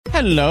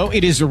Hello,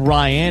 it is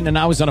Ryan, and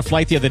I was on a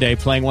flight the other day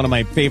playing one of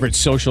my favorite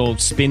social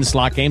spin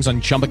slot games on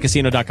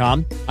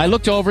ChumbaCasino.com. I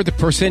looked over at the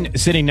person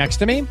sitting next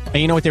to me, and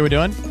you know what they were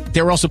doing?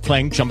 They were also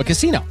playing Chumba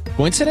Casino.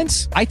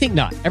 Coincidence? I think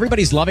not.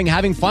 Everybody's loving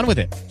having fun with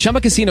it.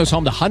 Chumba Casino is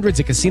home to hundreds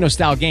of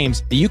casino-style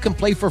games that you can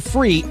play for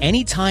free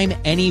anytime,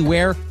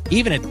 anywhere,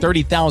 even at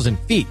 30,000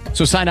 feet.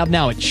 So sign up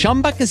now at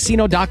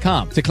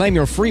ChumbaCasino.com to claim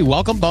your free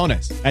welcome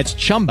bonus. That's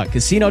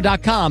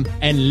ChumbaCasino.com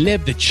and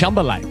live the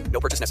Chumba life.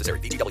 No purchase necessary.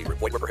 VGW.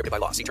 Void where prohibited by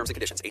law. See terms and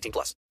conditions.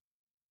 18+.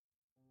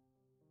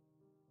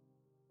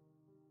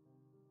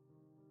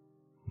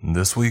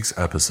 This week's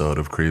episode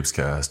of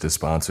Creepscast is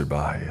sponsored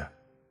by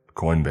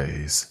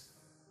Coinbase.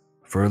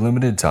 For a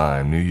limited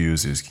time, new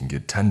users can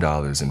get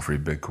 $10 in free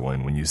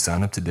Bitcoin when you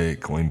sign up today at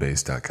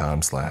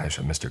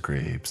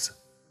Coinbase.com/MrCreeps.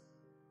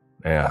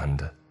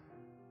 And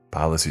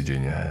Policy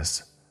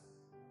Genius.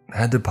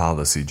 Head to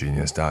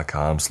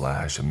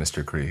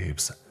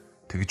PolicyGenius.com/MrCreeps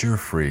to get your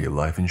free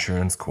life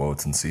insurance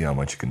quotes and see how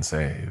much you can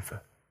save.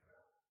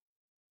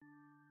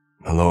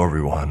 Hello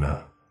everyone,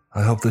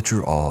 I hope that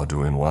you're all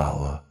doing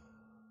well.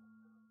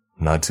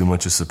 Not too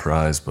much a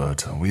surprise,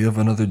 but we have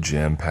another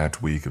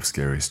jam-packed week of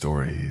scary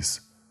stories.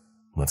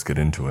 Let's get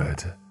into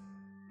it,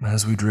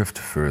 as we drift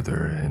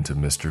further into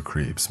Mr.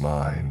 Creep's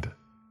mind.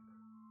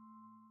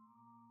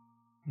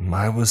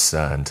 I was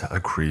sent a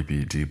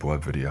creepy deep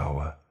web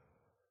video.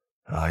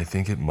 I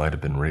think it might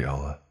have been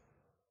real.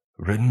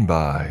 Written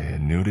by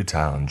New to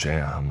Town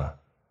Jam.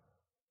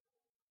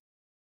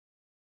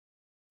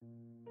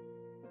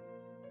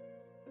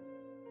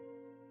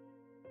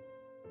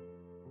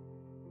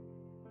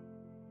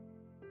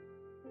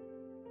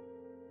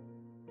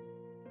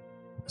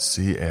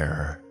 Sea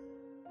air.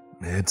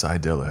 It's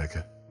idyllic.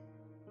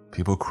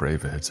 People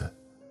crave it.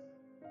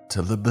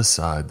 To live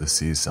beside the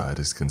seaside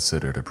is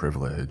considered a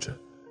privilege.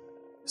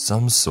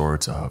 Some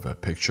sort of a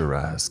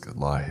picturesque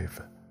life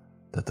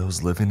that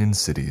those living in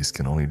cities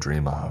can only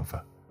dream of.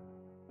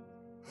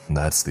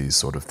 That's the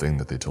sort of thing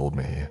that they told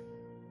me.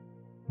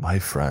 My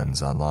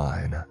friends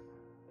online.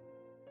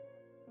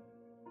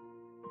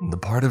 The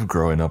part of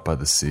growing up by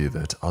the sea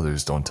that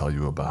others don't tell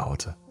you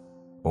about,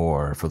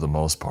 or for the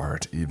most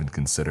part even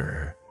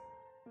consider,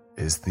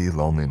 is the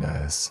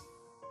loneliness.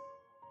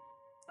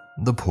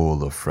 The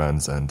pool of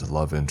friends and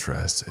love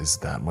interests is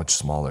that much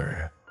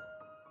smaller,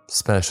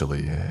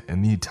 especially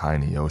in the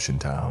tiny ocean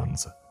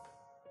towns.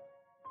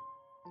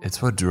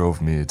 It's what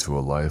drove me to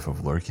a life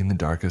of lurking the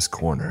darkest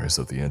corners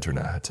of the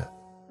internet,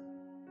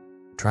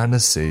 trying to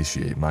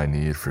satiate my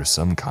need for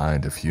some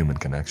kind of human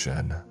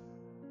connection.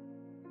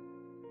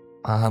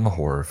 I'm a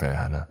horror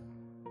fan.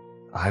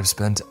 I've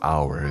spent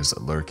hours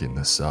lurking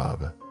the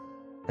sub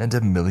and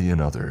a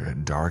million other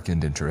dark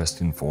and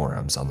interesting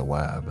forums on the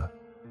web.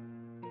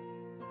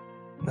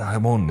 I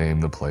won't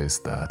name the place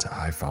that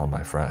I found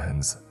my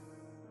friends.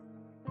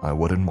 I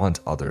wouldn't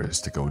want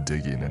others to go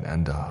digging and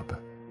end up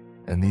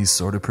in the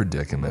sort of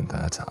predicament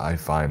that I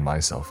find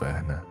myself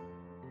in.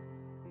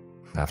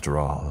 After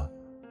all,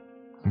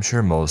 I'm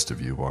sure most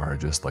of you are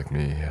just like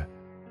me,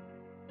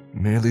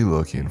 merely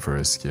looking for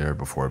a scare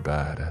before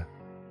bed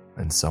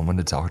and someone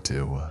to talk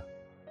to.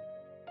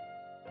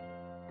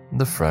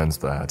 The friends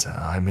that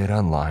I made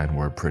online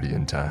were pretty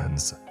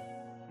intense,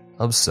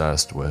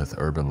 obsessed with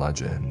urban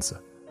legends,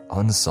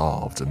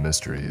 unsolved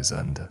mysteries,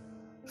 and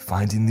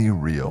finding the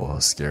real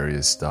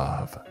scariest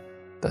stuff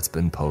that's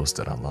been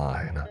posted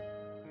online.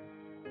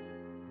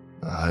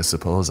 I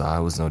suppose I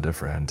was no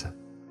different.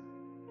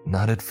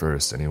 Not at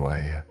first,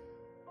 anyway.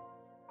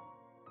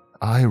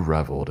 I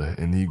reveled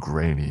in the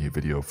grainy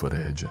video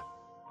footage,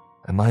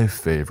 and my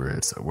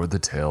favorites were the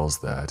tales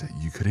that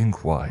you couldn't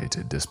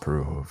quite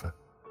disprove.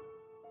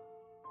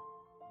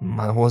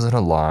 I wasn't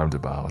alarmed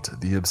about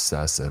the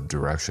obsessive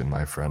direction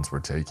my friends were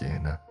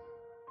taking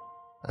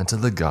until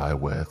the guy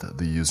with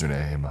the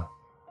username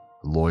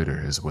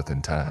Loiters with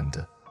Intent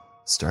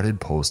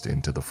started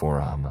posting to the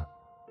forum.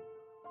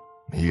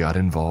 He got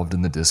involved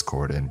in the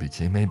Discord and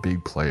became a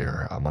big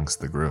player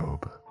amongst the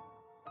group.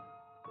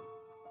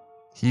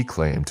 He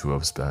claimed to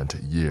have spent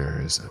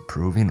years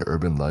proving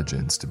urban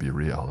legends to be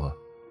real.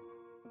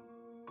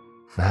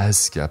 As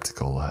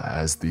skeptical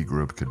as the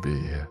group could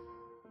be,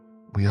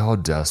 we all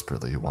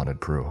desperately wanted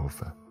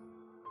proof.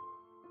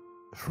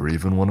 For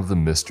even one of the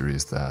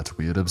mysteries that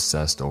we had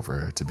obsessed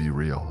over to be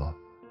real,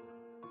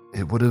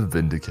 it would have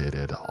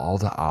vindicated all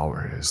the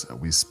hours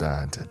we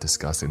spent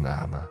discussing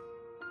them.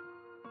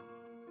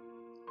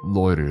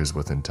 Loiters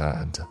with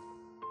Intent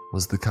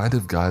was the kind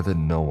of guy that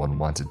no one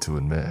wanted to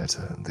admit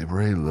they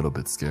were a little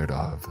bit scared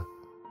of.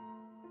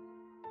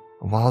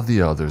 While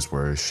the others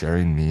were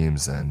sharing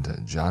memes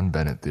and John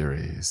Bennett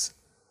theories,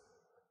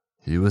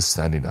 he was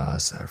sending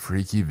us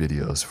freaky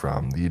videos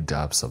from the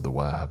depths of the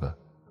web,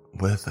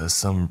 with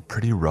some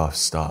pretty rough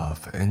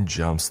stuff and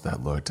jumps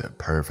that looked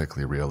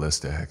perfectly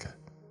realistic.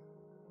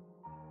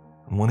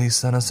 When he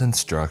sent us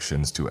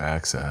instructions to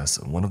access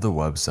one of the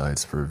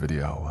websites for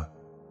video,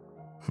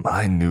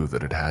 I knew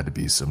that it had to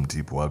be some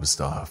deep web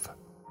stuff.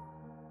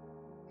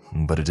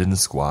 But it didn't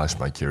squash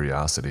my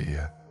curiosity.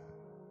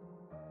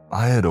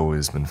 I had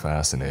always been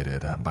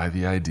fascinated by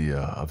the idea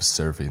of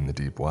surfing the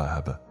deep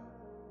web,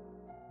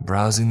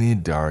 browsing the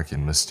dark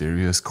and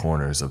mysterious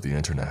corners of the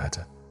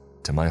internet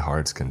to my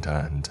heart's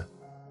content.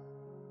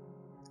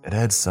 It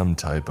had some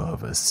type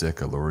of a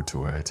sick allure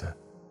to it,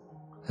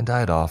 and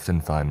I'd often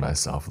find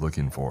myself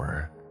looking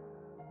for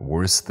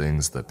worse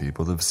things that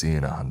people have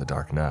seen on the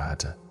dark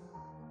net,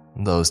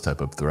 those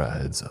type of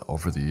threads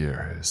over the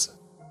years.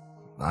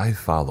 I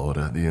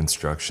followed the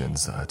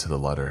instructions to the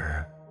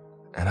letter,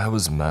 and I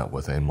was met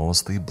with a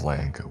mostly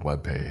blank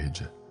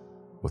webpage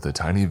with a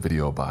tiny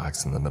video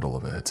box in the middle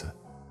of it.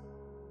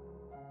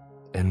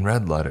 In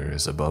red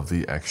letters above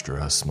the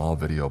extra small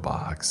video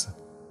box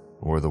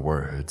were the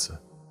words,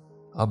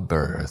 "A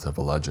birth of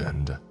a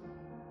legend."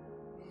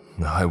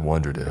 I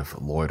wondered if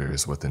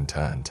Loiters with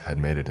Intent had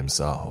made it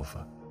himself,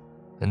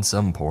 in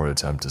some poor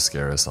attempt to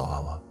scare us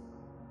all.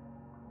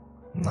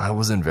 I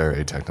wasn't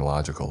very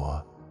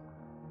technological.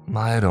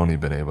 I had only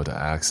been able to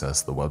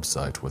access the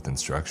website with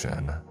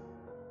instruction,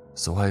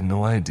 so I had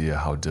no idea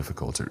how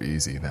difficult or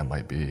easy that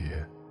might be.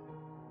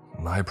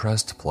 I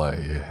pressed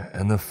play,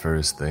 and the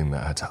first thing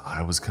that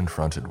I was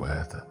confronted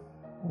with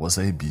was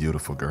a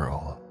beautiful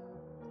girl.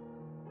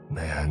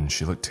 Man,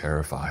 she looked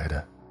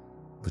terrified,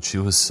 but she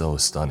was so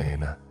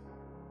stunning.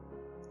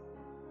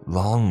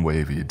 Long,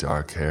 wavy,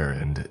 dark hair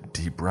and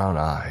deep brown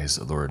eyes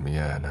lured me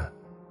in,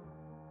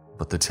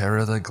 but the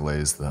terror that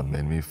glazed them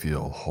made me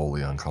feel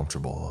wholly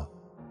uncomfortable.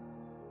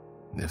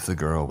 If the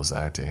girl was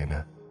acting,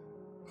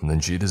 then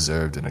she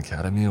deserved an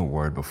Academy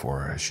Award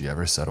before she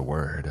ever said a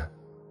word.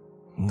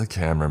 The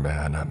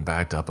cameraman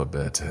backed up a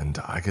bit, and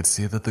I could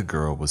see that the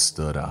girl was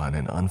stood on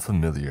an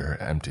unfamiliar,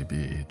 empty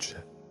beach.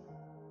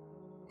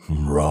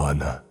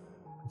 "Run,"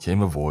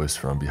 came a voice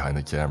from behind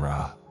the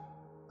camera,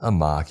 a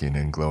mocking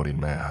and gloating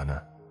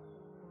man.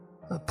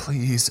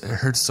 "Please, it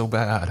hurts so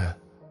bad,"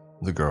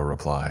 the girl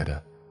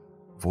replied,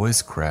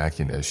 voice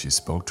cracking as she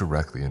spoke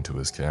directly into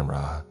his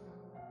camera.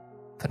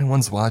 "If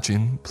anyone's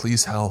watching,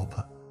 please help."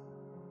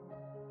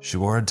 She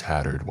wore a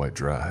tattered white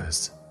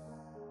dress,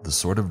 the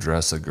sort of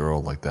dress a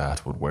girl like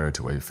that would wear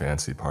to a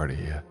fancy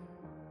party,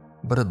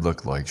 but it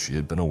looked like she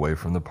had been away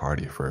from the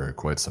party for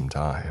quite some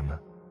time.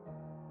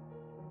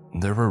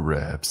 There were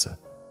rips,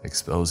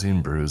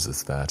 exposing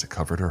bruises that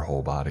covered her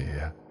whole body.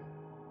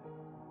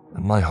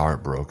 My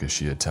heart broke as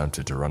she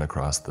attempted to run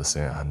across the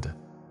sand,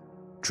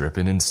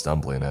 tripping and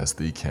stumbling as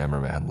the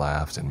cameraman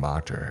laughed and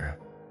mocked her.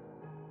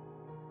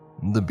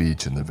 The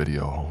beach in the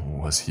video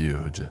was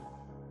huge,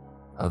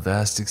 a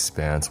vast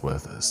expanse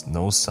with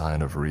no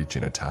sign of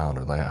reaching a town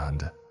or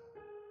land.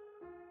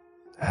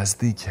 As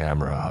the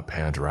camera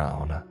panned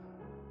around,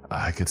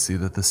 I could see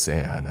that the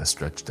sand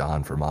stretched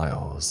on for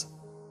miles.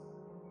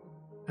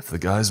 If the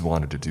guys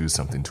wanted to do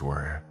something to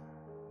her,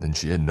 then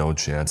she had no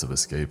chance of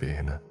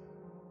escaping.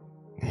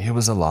 He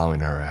was allowing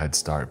her a head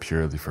start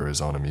purely for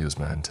his own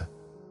amusement.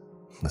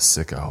 The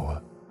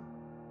sicko.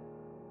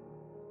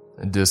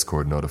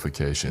 Discord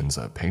notifications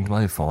pinged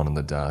my phone on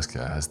the desk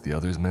as the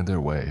others made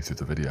their way through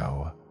the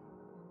video.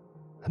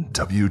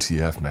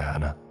 WTF,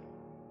 man.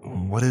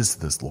 What is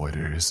this,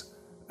 Loiters?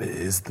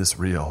 Is this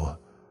real?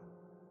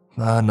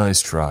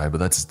 Nice try, but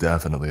that's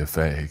definitely a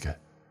fake.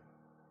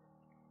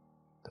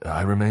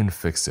 I remained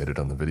fixated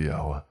on the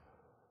video.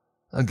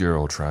 A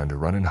girl trying to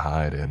run and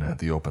hide in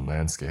the open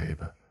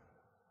landscape,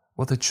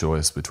 with a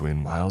choice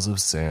between miles of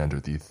sand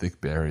or the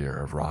thick barrier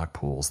of rock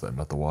pools that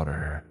met the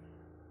water.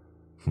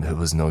 It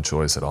was no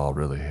choice at all,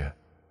 really.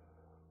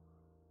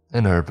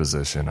 In her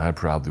position, I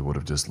probably would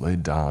have just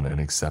laid down and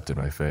accepted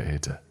my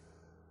fate.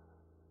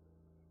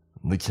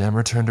 The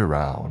camera turned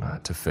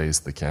around to face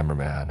the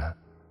cameraman,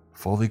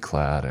 fully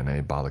clad in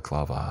a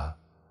balaclava.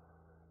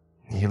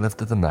 He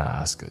lifted the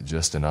mask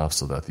just enough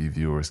so that the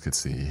viewers could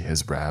see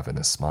his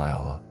ravenous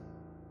smile.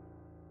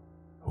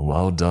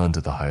 "Well done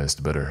to the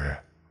highest bidder.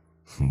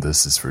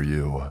 This is for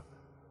you."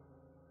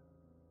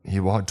 He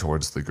walked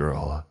towards the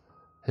girl,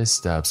 his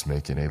steps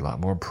making a lot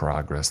more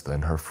progress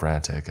than her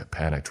frantic,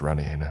 panicked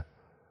running.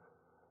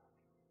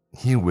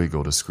 He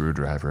wiggled a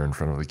screwdriver in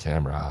front of the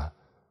camera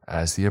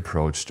as he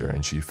approached her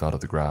and she fell to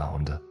the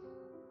ground.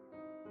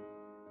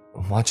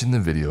 Watching the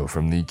video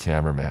from the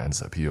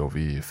cameraman's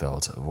POV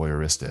felt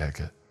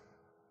voyeuristic,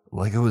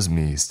 like it was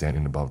me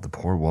standing above the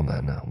poor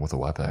woman with a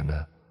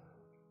weapon,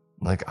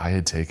 like I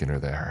had taken her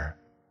there.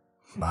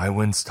 I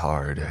winced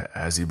hard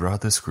as he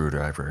brought the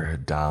screwdriver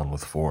down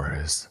with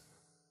force.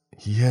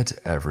 He hit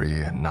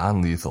every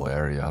non-lethal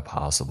area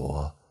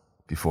possible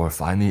before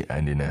finally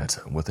ending it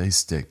with a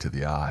stick to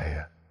the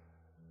eye.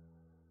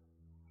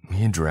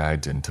 He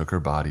dragged and took her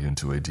body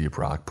into a deep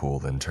rock pool,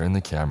 then turned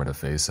the camera to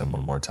face him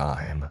one more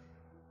time.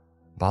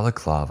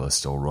 Balaclava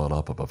still rolled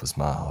up above his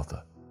mouth.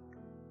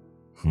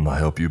 "I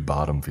hope you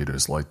bottom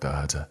feeders like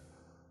that.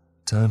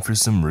 Time for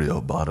some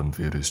real bottom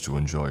feeders to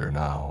enjoy her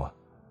now."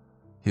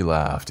 He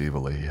laughed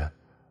evilly,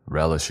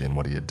 relishing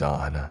what he had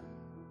done.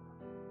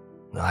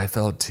 I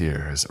felt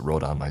tears roll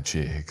down my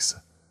cheeks.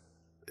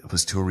 It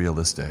was too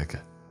realistic.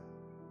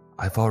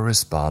 I felt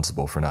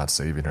responsible for not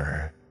saving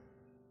her,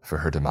 for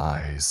her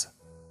demise,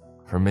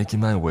 for making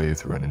my way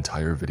through an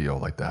entire video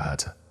like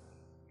that.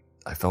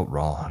 I felt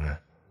wrong.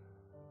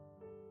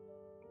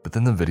 But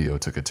then the video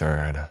took a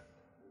turn.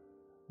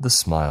 The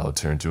smile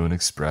turned to an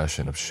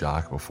expression of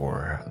shock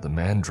before the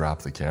man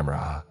dropped the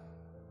camera.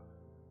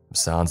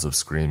 Sounds of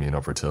screaming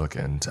overtook,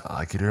 and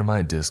I could hear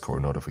my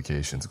Discord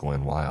notifications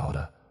going wild,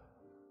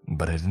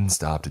 but I didn't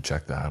stop to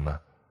check them.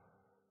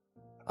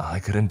 I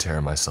couldn't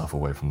tear myself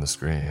away from the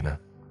screen.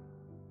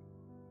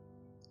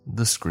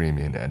 The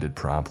screaming ended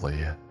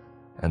promptly,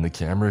 and the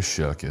camera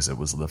shook as it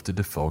was lifted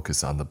to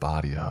focus on the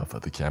body of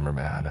the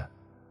cameraman,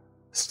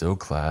 still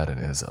clad in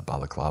his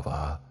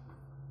balaclava,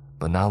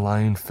 but now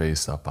lying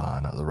face up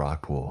on the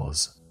rock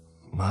pools.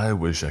 I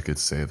wish I could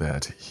say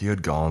that he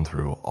had gone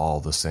through all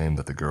the same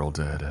that the girl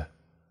did,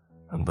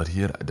 but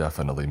he had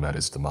definitely met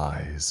his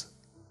demise.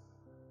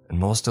 And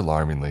most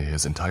alarmingly,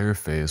 his entire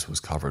face was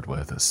covered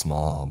with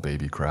small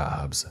baby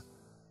crabs,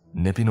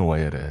 nipping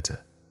away at it.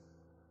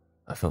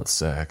 I felt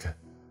sick,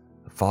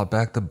 fought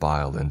back the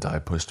bile, and I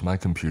pushed my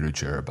computer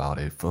chair about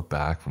 8 foot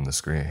back from the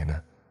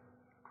screen.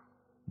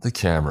 The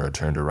camera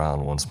turned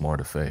around once more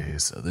to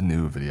face the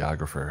new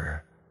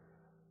videographer.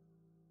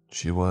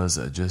 She was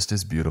just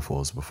as beautiful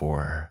as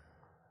before,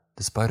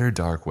 despite her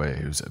dark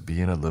waves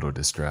being a little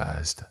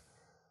distressed.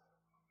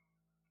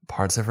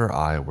 Parts of her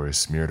eye were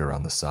smeared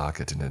around the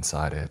socket, and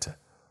inside it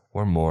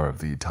were more of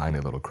the tiny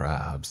little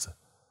crabs.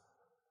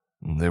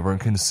 They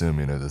weren't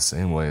consuming her the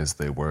same way as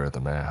they were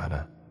the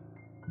man,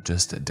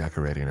 just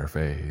decorating her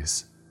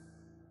face.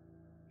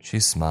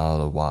 She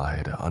smiled a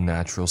wide,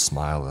 unnatural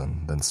smile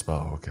and then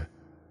spoke.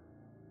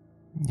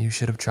 "You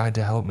should have tried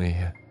to help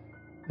me.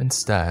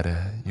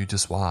 Instead, you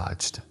just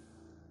watched.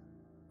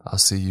 I'll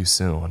see you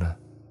soon."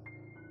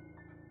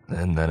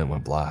 And then it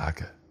went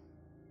black.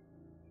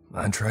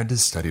 I tried to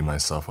steady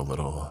myself a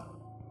little.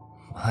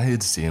 I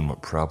had seen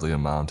what probably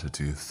amounted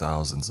to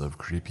thousands of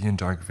creepy and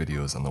dark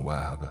videos on the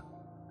web,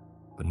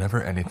 but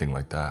never anything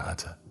like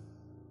that.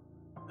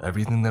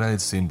 Everything that I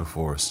had seen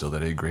before still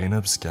had a grain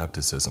of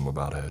skepticism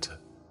about it.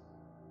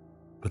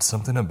 But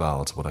something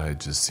about what I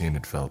had just seen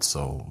had felt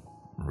so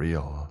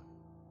real.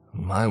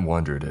 I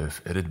wondered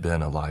if it had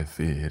been a live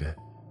feed.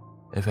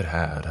 If it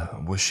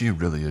had, was she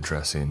really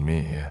addressing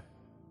me?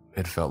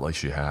 It felt like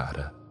she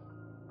had.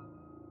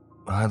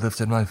 I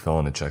lifted my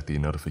phone to check the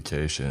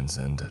notifications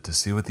and to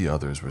see what the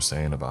others were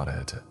saying about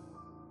it.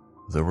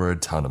 There were a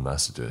ton of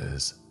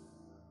messages,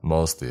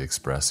 mostly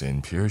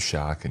expressing pure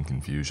shock and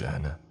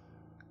confusion,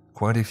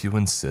 quite a few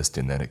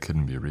insisting that it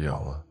couldn't be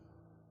real.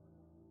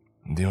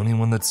 The only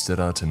one that stood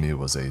out to me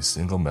was a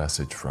single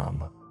message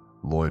from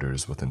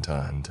Loiters with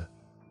Intent.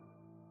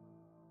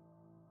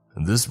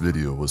 This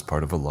video was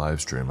part of a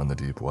live stream on the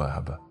deep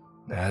web,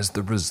 as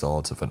the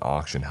result of an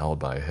auction held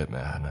by a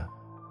hitman.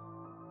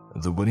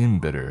 The winning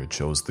bidder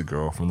chose the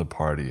girl from the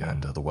party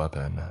and the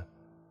weapon.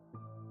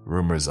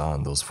 Rumors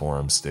on those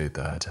forums state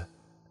that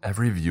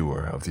every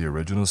viewer of the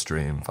original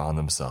stream found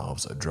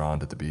themselves drawn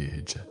to the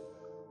beach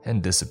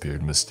and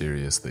disappeared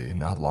mysteriously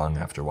not long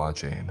after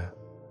watching.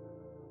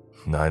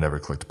 I never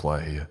clicked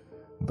play,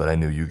 but I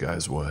knew you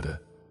guys would.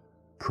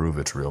 Prove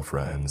it, real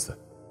friends.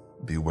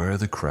 Beware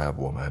the crab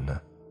woman.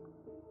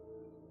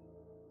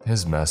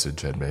 His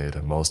message had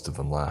made most of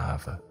them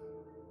laugh.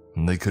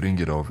 They couldn't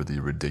get over the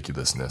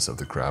ridiculousness of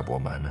the crab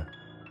woman.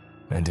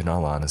 And in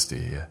all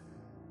honesty,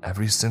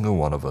 every single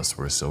one of us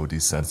were so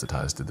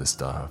desensitized to this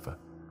stuff,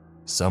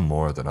 some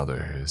more than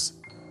others.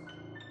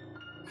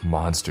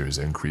 Monsters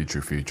and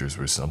creature features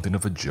were something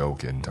of a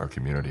joke in our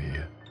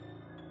community,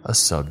 a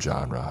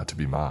subgenre to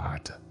be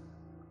mocked.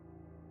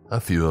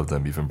 A few of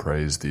them even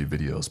praised the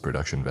video's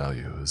production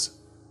values,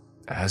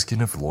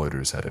 asking if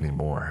Loiters had any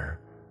more.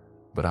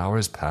 But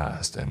hours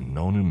passed and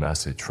no new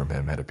message from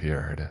him had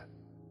appeared.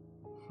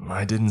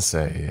 I didn't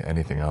say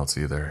anything else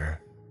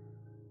either.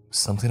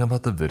 Something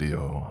about the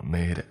video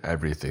made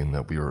everything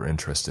that we were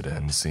interested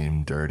in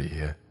seem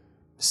dirty,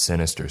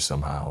 sinister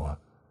somehow.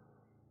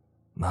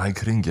 I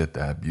couldn't get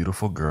that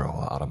beautiful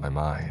girl out of my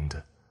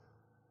mind.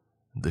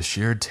 The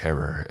sheer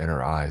terror in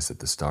her eyes at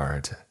the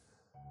start.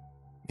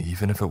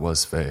 Even if it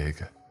was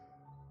fake,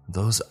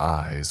 those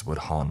eyes would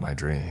haunt my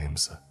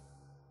dreams.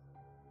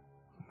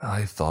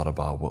 I thought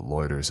about what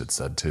Loiters had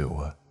said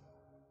too,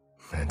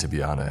 and to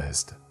be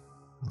honest,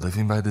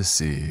 living by the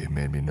sea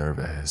made me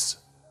nervous.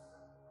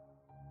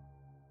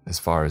 As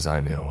far as I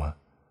knew,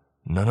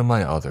 none of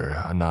my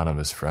other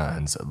anonymous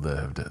friends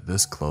lived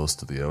this close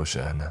to the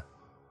ocean.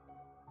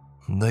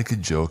 They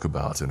could joke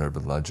about an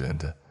urban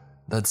legend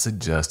that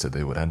suggested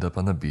they would end up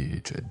on the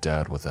beach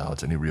dead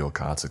without any real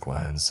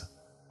consequence.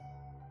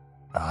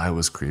 I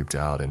was creeped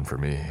out, and for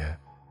me,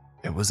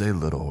 it was a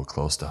little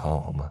close to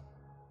home.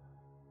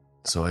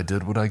 So I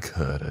did what I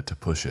could to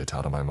push it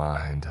out of my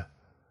mind.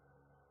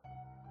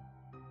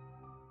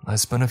 I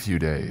spent a few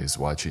days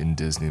watching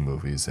Disney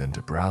movies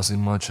and browsing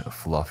much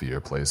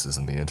fluffier places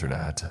on the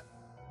internet.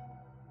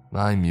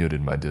 I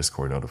muted my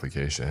Discord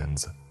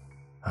notifications.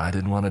 I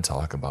didn't want to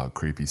talk about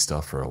creepy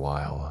stuff for a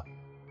while.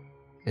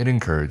 It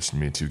encouraged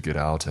me to get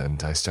out,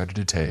 and I started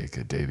to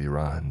take daily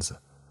runs,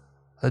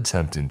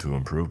 attempting to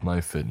improve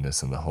my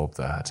fitness in the hope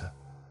that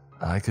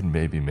I could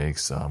maybe make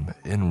some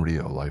in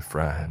real life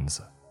friends.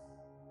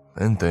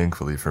 And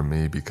thankfully for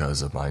me,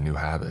 because of my new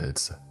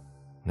habits,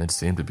 it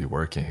seemed to be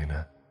working.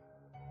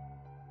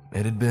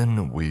 It had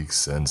been weeks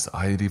since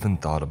I had even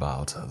thought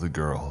about the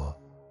girl,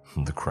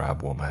 the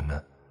crab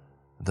woman,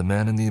 the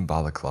man in the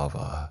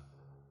balaclava,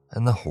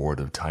 and the horde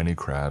of tiny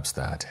crabs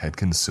that had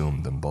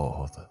consumed them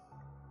both.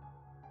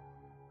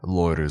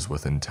 Loiters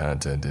with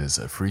Intent and his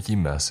freaky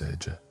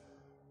message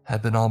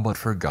had been all but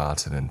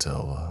forgotten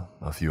until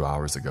a few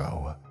hours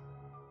ago.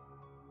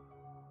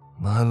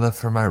 I left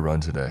for my run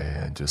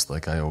today, just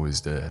like I always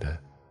did.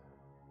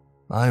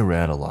 I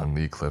ran along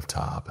the cliff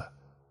top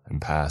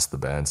and past the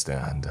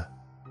bandstand.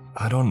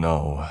 I don't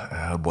know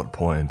at what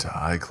point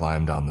I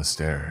climbed down the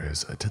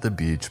stairs to the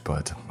beach,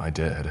 but I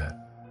did.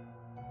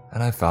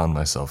 And I found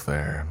myself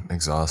there,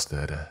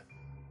 exhausted.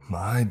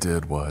 I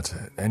did what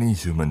any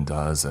human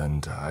does,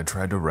 and I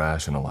tried to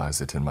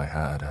rationalize it in my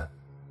head.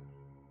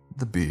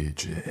 The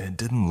beach, it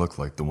didn't look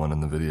like the one in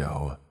the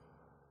video.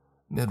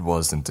 It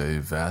wasn't a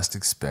vast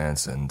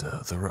expanse, and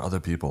there were other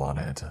people on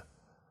it.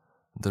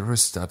 There were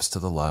steps to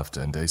the left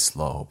and a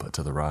slope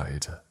to the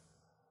right.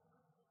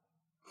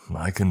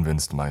 I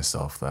convinced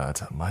myself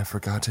that my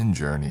forgotten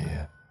journey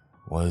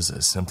was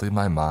simply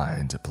my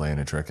mind playing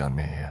a trick on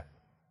me.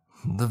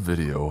 The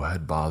video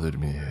had bothered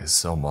me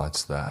so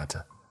much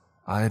that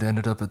I had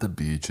ended up at the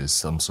beach as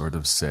some sort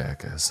of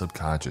sick,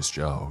 subconscious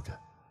joke.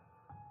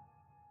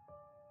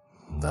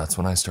 That's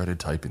when I started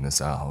typing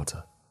this out.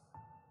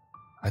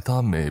 I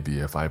thought maybe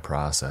if I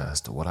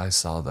processed what I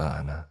saw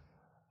then,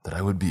 that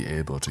I would be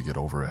able to get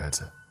over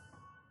it.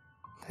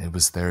 It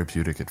was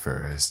therapeutic at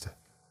first.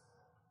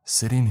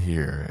 Sitting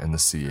here in the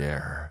sea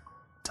air,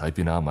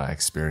 typing out my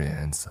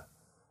experience.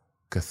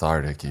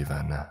 Cathartic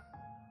even.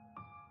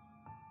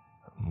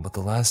 But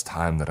the last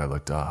time that I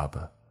looked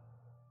up,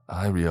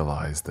 I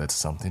realized that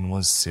something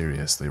was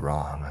seriously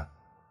wrong.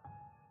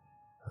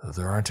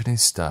 There aren't any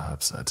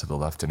steps to the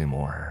left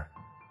anymore,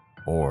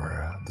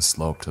 or the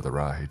slope to the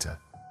right.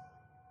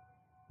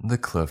 The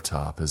cliff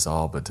top has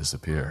all but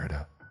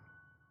disappeared,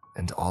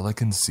 and all I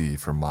can see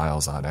for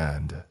miles on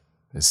end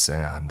is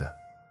sand.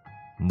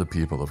 The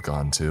people have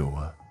gone too.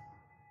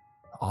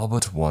 All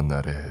but one,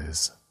 that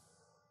is.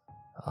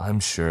 I'm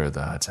sure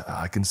that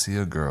I can see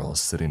a girl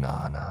sitting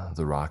on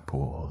the rock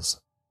pools.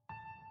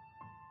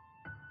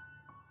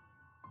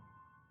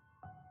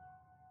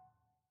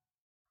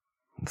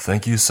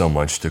 Thank you so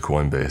much to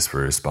Coinbase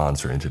for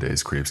sponsoring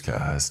today's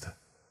Creepscast.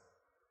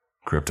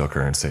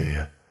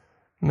 Cryptocurrency.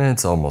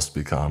 It's almost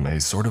become a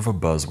sort of a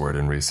buzzword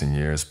in recent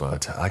years,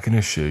 but I can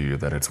assure you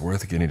that it's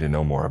worth getting to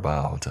know more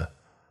about.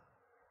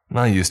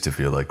 I used to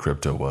feel like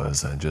crypto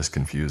was just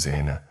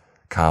confusing,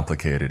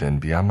 complicated, and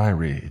beyond my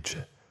reach.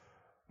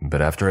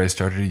 But after I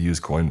started to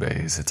use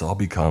Coinbase, it's all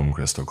become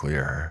crystal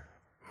clear.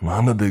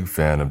 I'm a big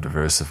fan of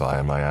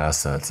diversifying my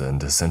assets,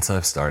 and since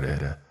I've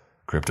started,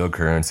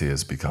 cryptocurrency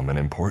has become an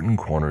important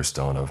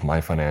cornerstone of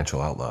my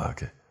financial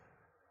outlook.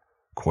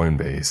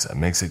 Coinbase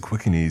makes it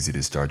quick and easy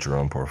to start your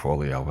own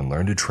portfolio and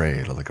learn to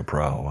trade like a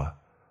pro.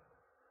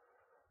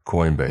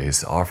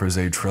 Coinbase offers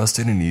a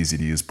trusted and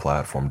easy-to-use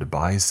platform to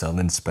buy, sell,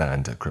 and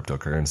spend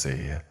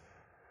cryptocurrency.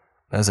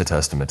 As a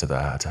testament to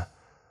that,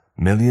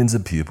 millions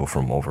of people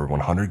from over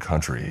 100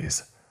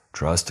 countries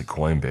trust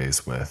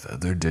Coinbase with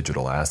their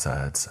digital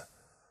assets.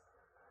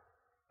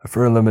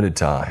 For a limited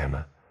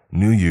time,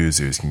 new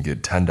users can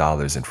get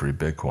 $10 in free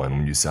Bitcoin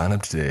when you sign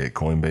up today at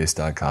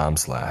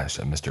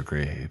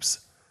coinbase.com/MrGreaves.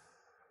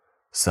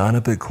 Sign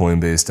up at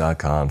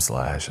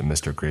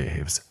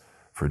coinbase.com/MrGreaves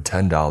for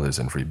 $10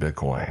 in free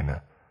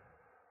Bitcoin.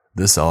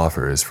 This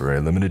offer is for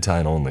a limited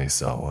time only,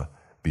 so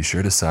be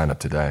sure to sign up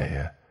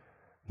today.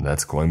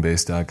 That's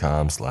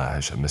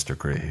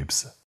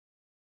coinbase.com/MrGreaves.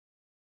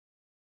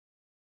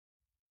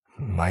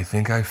 I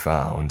think I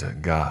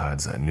found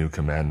God's new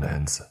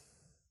commandments.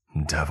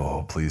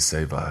 Devil, please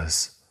save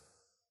us.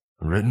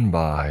 Written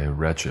by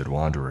Wretched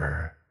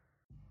Wanderer.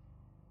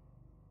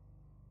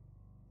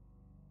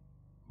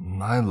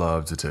 I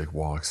love to take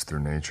walks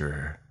through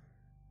nature.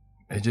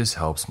 It just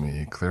helps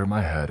me clear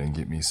my head and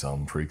get me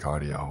some free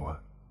cardio.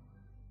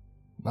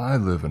 I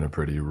live in a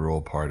pretty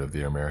rural part of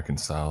the American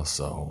South,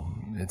 so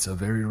it's a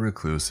very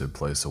reclusive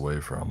place away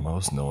from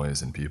most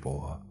noise and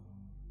people.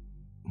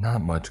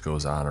 Not much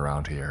goes on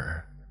around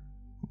here.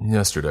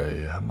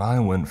 Yesterday, I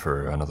went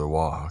for another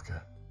walk.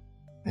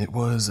 It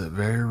was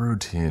very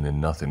routine and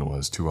nothing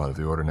was too out of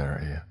the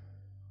ordinary.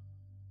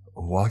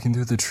 Walking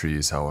through the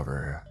trees,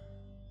 however,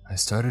 I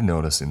started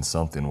noticing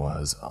something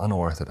was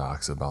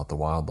unorthodox about the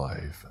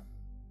wildlife.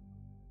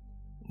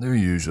 There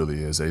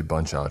usually is a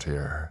bunch out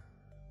here.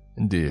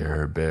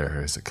 Deer,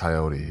 bears,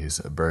 coyotes,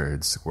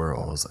 birds,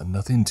 squirrels,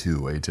 nothing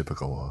too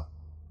atypical.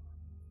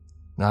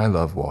 I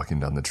love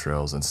walking down the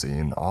trails and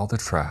seeing all the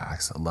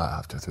tracks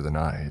left through the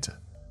night,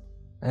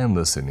 and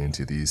listening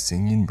to the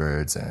singing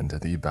birds and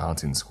the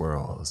bouncing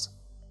squirrels.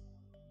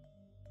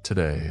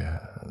 Today,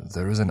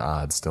 there is an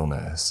odd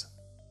stillness.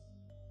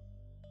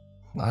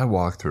 I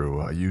walked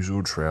through a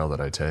usual trail that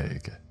I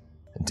take,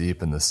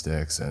 deep in the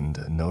sticks, and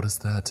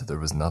noticed that there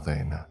was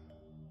nothing.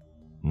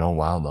 No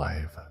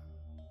wildlife.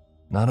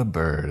 Not a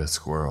bird, a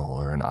squirrel,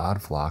 or an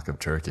odd flock of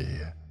turkey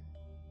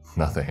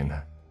Nothing.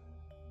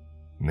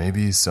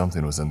 Maybe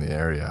something was in the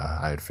area,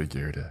 I had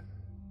figured.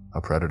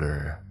 A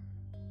predator.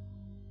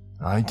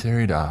 I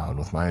carried on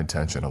with my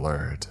attention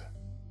alert.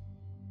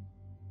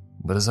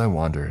 But as I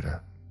wandered,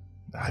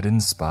 I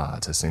didn't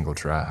spot a single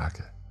track.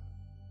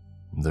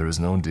 There was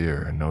no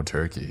deer, no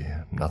turkey,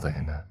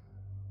 nothing.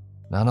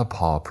 Not a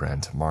paw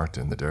print marked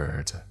in the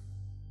dirt.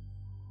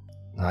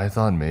 I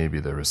thought maybe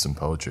there were some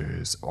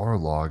poachers or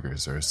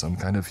loggers or some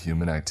kind of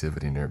human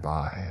activity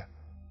nearby.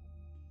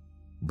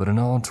 But in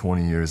all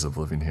 20 years of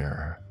living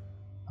here,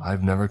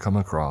 I've never come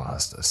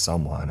across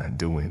someone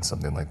doing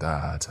something like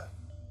that.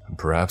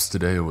 Perhaps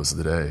today was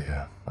the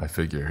day, I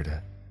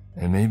figured,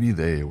 and maybe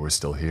they were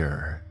still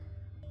here.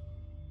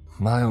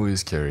 I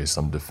always carry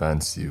some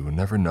defense. You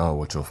never know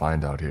what you'll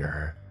find out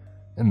here,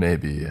 and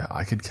maybe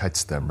I could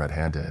catch them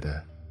red-handed.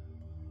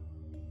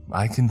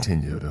 I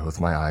continued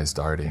with my eyes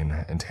darting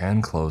and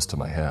hand close to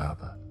my hip.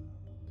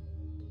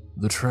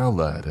 The trail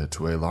led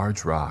to a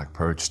large rock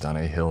perched on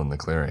a hill in the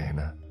clearing.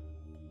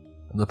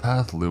 The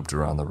path looped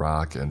around the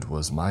rock and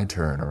was my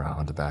turn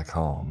around back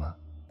home.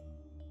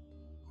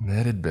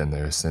 It had been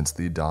there since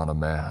the dawn of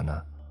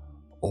man,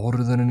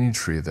 older than any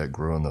tree that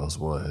grew in those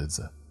woods.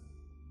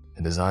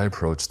 And as I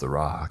approached the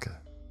rock,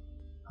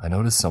 I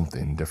noticed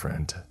something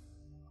different.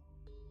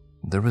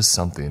 There was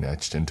something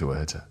etched into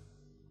it.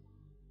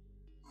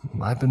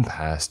 I've been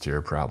past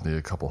here probably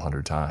a couple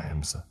hundred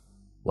times,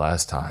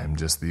 last time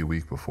just the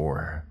week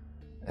before,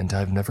 and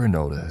I've never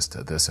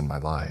noticed this in my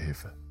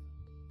life.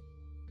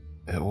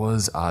 It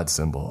was odd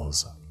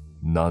symbols,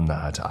 none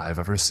that I've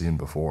ever seen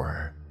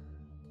before.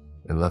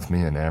 It left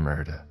me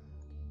enamored.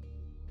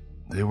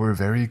 They were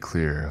very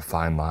clear,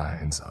 fine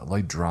lines,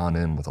 like drawn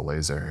in with a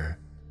laser.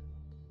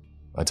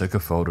 I took a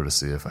photo to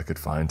see if I could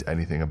find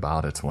anything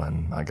about it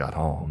when I got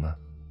home.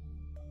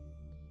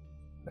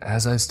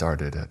 As I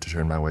started to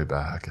turn my way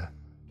back,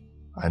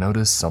 I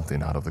noticed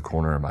something out of the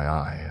corner of my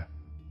eye.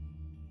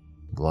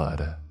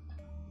 Blood.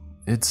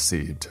 It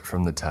seeped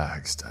from the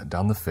text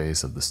down the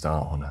face of the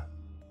stone.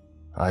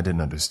 I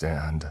didn't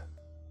understand.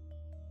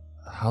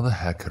 How the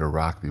heck could a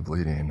rock be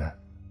bleeding?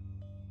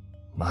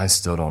 I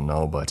still don't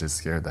know, but it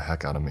scared the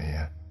heck out of me.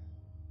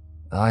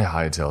 I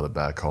hightailed it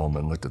back home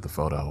and looked at the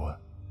photo.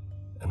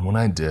 And when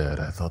I did,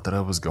 I thought that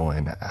I was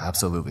going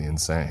absolutely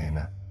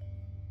insane.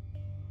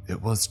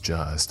 It was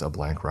just a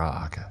blank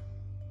rock.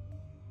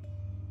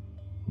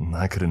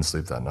 I couldn't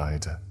sleep that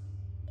night.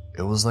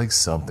 It was like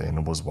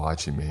something was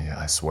watching me,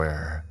 I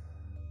swear.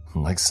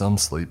 Like some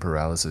sleep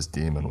paralysis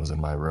demon was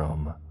in my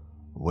room,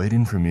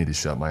 waiting for me to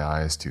shut my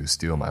eyes to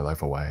steal my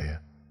life away.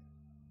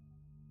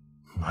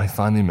 I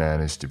finally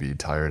managed to be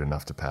tired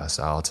enough to pass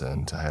out,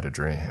 and I had a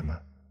dream.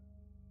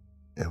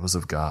 It was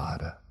of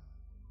God.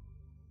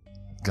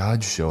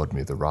 God showed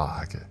me the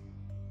rock.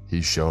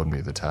 He showed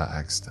me the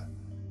text.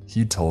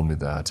 He told me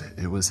that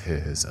it was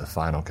his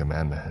final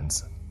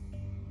commandments.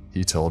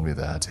 He told me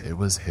that it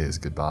was his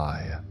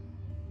goodbye.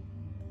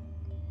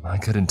 I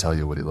couldn't tell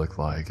you what he looked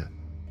like.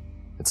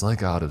 It's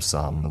like out of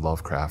some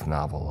Lovecraft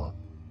novel.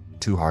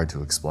 Too hard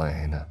to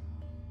explain.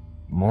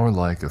 More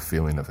like a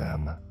feeling of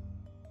him.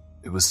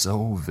 It was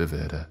so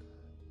vivid.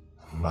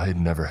 I had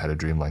never had a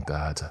dream like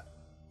that.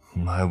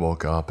 I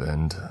woke up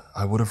and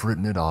I would have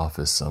written it off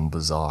as some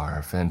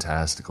bizarre,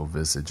 fantastical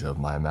visage of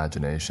my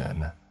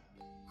imagination.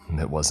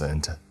 It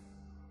wasn't.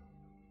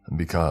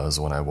 Because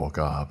when I woke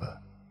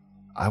up,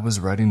 I was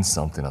writing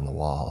something on the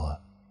wall.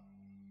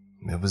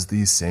 It was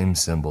these same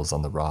symbols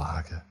on the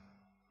rock.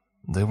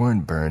 They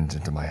weren't burned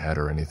into my head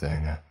or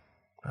anything.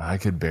 I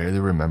could barely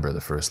remember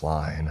the first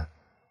line,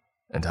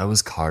 and I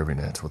was carving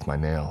it with my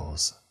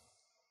nails.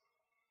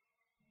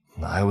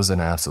 I was in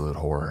absolute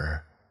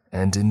horror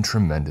and in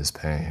tremendous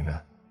pain.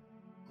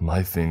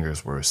 My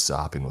fingers were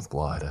sopping with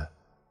blood.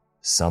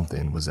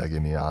 Something was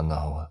egging me on,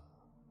 though.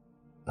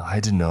 I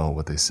didn't know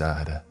what they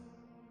said.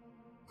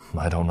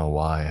 I don't know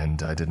why,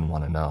 and I didn't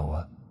want to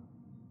know.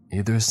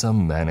 Either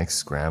some manic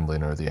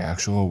scrambling or the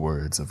actual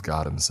words of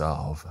God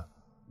himself.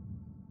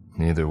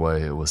 Either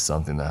way, it was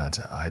something that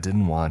I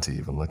didn't want to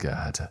even look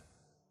at.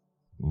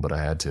 But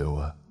I had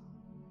to.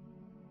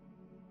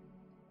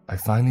 I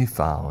finally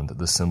found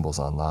the symbols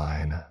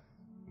online.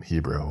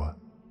 Hebrew.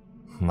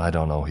 I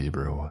don't know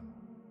Hebrew.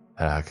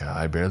 Heck,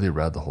 I barely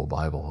read the whole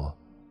Bible.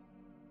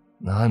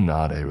 I'm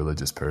not a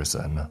religious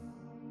person.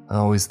 I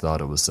always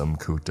thought it was some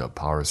cooped-up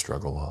power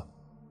struggle.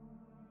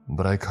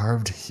 But I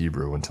carved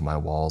Hebrew into my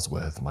walls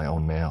with my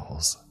own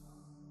nails.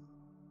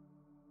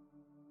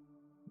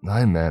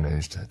 I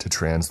managed to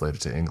translate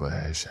it to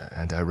English,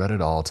 and I read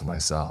it all to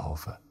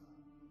myself.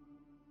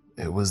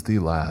 It was the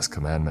last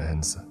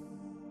commandments.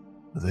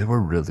 They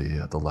were really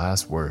the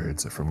last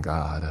words from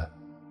God.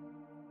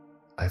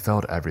 I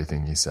felt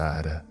everything he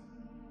said.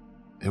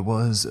 It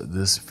was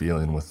this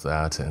feeling with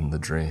that and the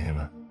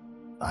dream.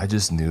 I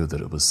just knew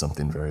that it was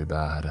something very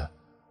bad.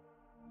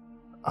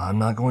 I'm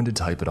not going to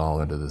type it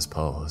all into this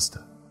post.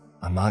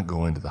 I'm not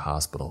going to the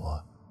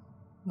hospital.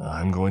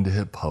 I'm going to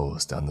hit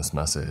post on this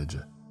message,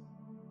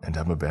 and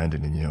I'm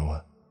abandoning you.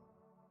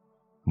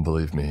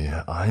 Believe me,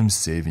 I'm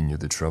saving you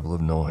the trouble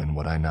of knowing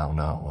what I now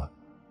know.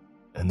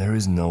 And there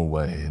is no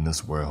way in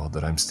this world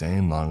that I'm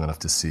staying long enough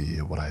to see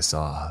what I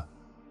saw.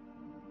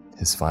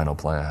 His final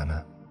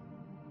plan.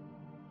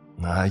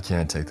 I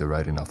can't take the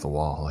writing off the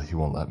wall, he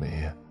won't let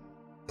me.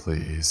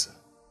 Please.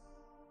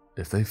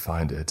 If they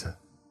find it,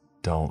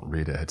 don't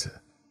read it.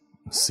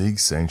 Seek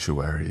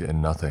sanctuary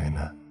in nothing.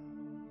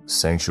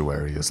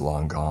 Sanctuary is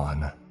long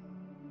gone.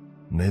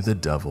 May the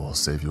devil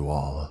save you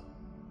all.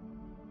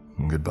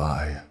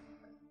 Goodbye.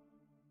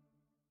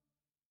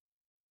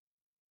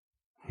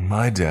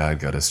 My dad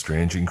got a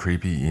strange and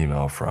creepy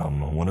email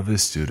from one of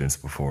his students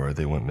before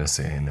they went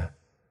missing.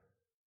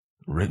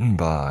 Written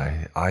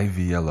by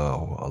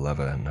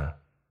IVLO11.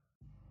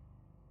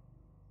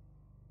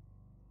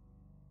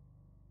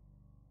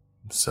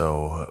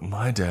 So,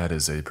 my dad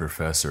is a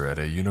professor at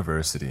a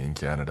university in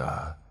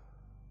Canada,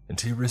 and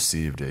he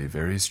received a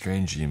very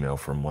strange email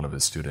from one of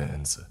his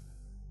students.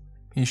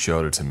 He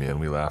showed it to me and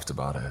we laughed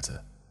about it,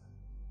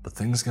 but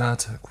things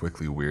got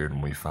quickly weird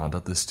when we found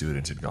out the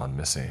student had gone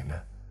missing.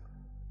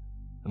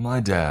 My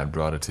dad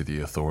brought it to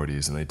the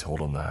authorities and they told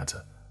him that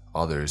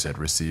others had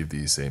received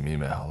the same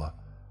email.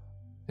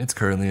 It's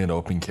currently an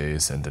open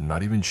case and I'm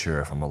not even sure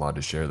if I'm allowed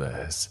to share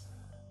this,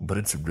 but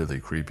it's really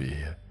creepy.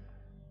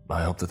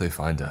 I hope that they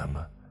find him.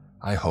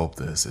 I hope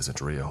this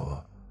isn't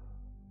real.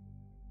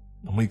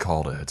 We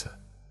called it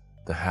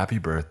the Happy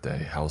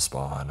Birthday House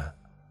Spawn.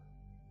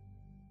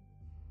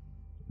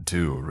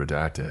 To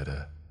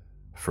redacted.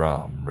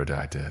 From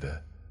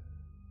redacted.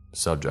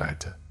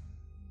 Subject: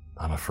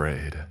 I'm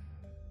afraid.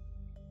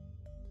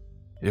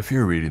 If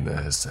you're reading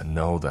this,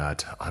 know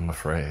that I'm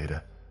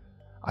afraid.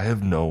 I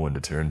have no one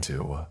to turn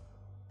to.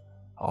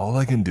 All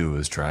I can do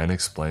is try and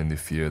explain the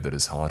fear that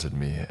has haunted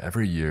me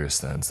every year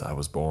since I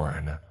was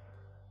born.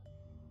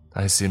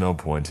 I see no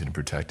point in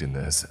protecting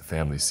this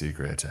family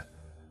secret,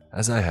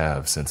 as I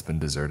have since been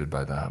deserted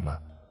by them.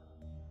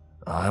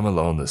 I'm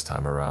alone this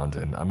time around,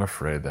 and I'm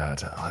afraid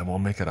that I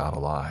won't make it out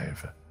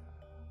alive.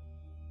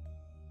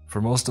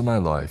 For most of my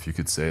life, you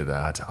could say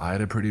that I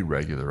had a pretty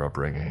regular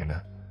upbringing.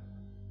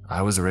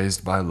 I was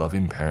raised by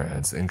loving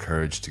parents,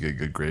 encouraged to get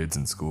good grades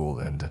in school,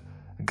 and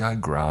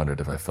got grounded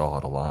if I fell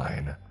out of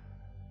line.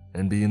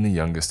 And being the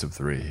youngest of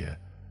three,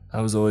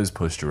 I was always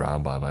pushed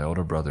around by my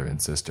older brother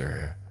and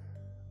sister.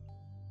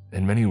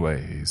 In many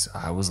ways,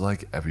 I was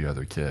like every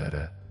other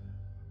kid.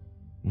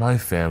 My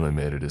family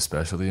made it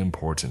especially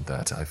important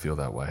that I feel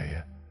that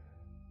way,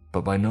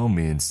 but by no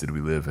means did we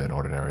live an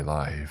ordinary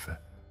life.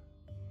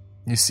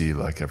 You see,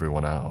 like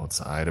everyone else,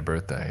 I had a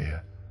birthday,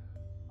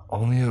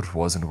 only it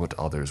wasn't what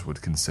others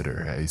would consider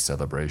a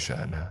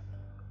celebration.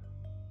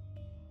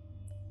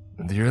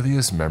 The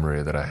earliest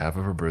memory that I have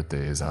of a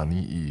birthday is on the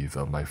eve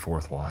of my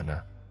fourth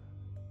one.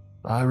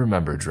 I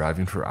remember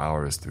driving for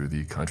hours through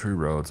the country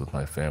roads with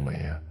my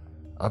family,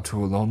 up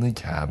to a lonely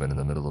cabin in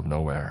the middle of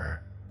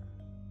nowhere.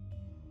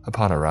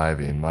 Upon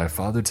arriving, my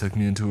father took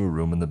me into a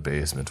room in the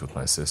basement with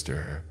my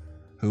sister,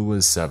 who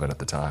was 7 at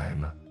the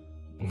time.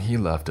 He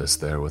left us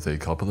there with a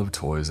couple of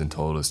toys and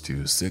told us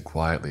to sit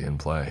quietly and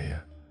play,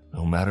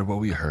 no matter what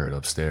we heard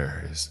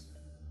upstairs.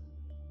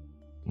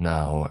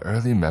 Now,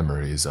 early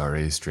memories are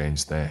a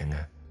strange thing.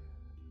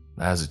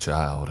 As a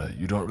child,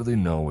 you don't really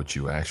know what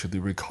you actually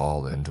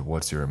recall and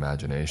what's your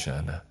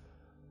imagination.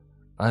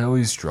 I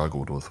always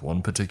struggled with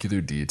one particular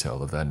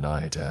detail of that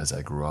night as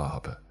I grew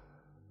up.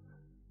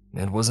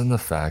 It wasn't the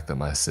fact that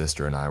my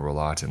sister and I were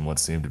locked in what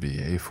seemed to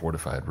be a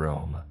fortified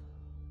room.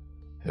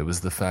 It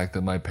was the fact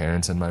that my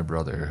parents and my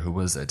brother, who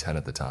was 10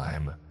 at the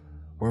time,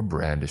 were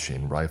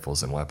brandishing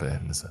rifles and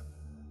weapons.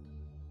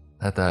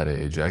 At that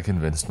age, I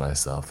convinced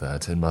myself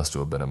that it must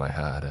have been in my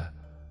head.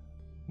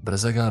 But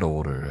as I got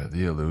older,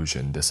 the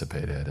illusion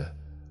dissipated.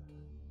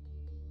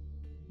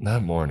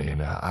 That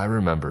morning, I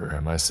remember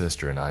my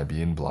sister and I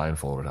being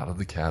blindfolded out of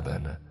the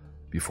cabin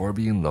before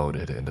being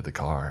loaded into the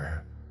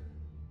car.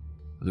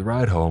 The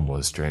ride home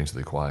was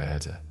strangely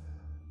quiet.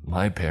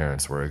 My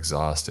parents were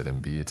exhausted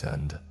and beat,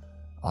 and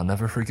I'll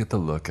never forget the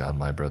look on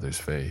my brother's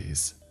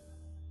face.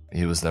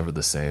 He was never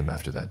the same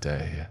after that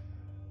day.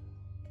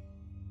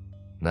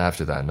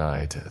 After that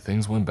night,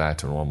 things went back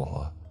to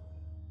normal.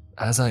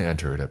 As I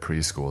entered a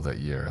preschool that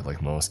year,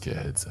 like most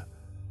kids,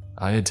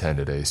 I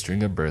attended a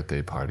string of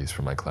birthday parties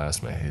for my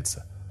classmates,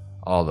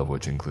 all of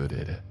which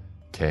included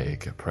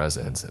cake,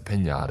 presents,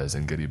 piñatas,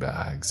 and goodie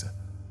bags.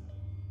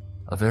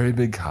 A very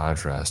big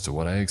contrast to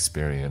what I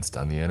experienced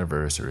on the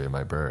anniversary of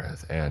my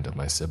birth and of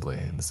my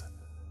siblings.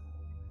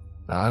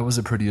 I was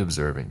a pretty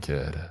observant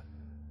kid.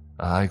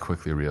 I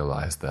quickly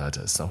realized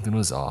that something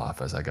was off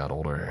as I got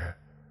older.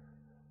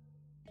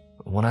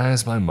 When I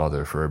asked my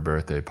mother for a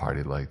birthday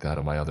party like that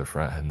of my other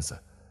friends,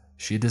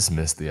 she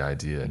dismissed the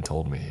idea and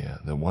told me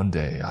that one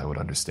day I would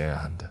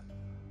understand.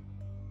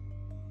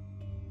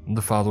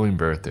 The following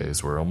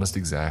birthdays were almost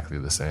exactly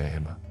the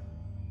same,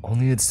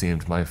 only it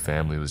seemed my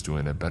family was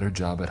doing a better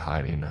job at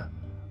hiding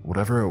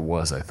whatever it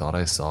was I thought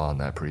I saw on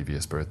that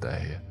previous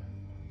birthday,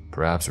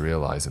 perhaps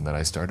realizing that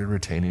I started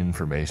retaining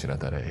information at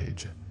that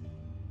age.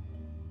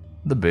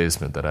 The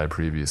basement that I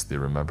previously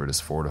remembered as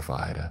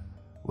fortified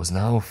was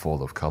now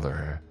full of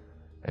color,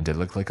 and it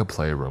looked like a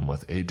playroom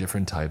with 8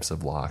 different types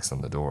of locks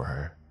on the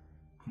door.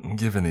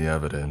 Given the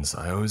evidence,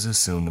 I always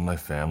assumed that my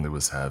family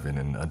was having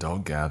an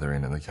adult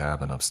gathering in the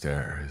cabin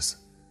upstairs.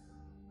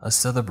 A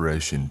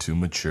celebration too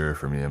mature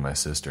for me and my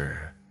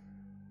sister.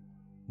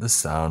 The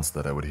sounds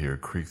that I would hear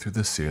creak through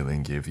the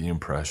ceiling gave the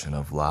impression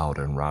of loud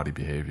and rowdy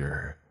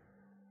behavior.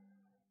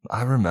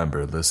 I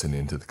remember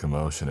listening to the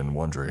commotion and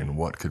wondering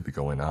what could be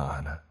going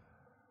on.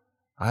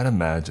 I'd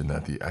imagined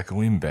that the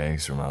echoing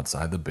bangs from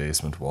outside the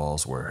basement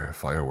walls were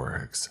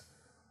fireworks,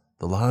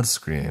 the loud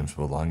screams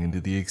belonging to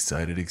the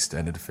excited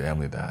extended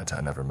family that I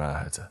never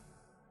met.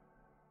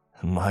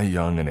 My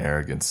young and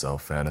arrogant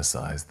self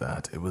fantasized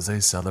that it was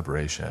a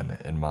celebration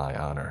in my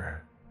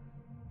honor.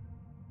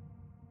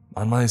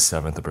 On my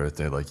 7th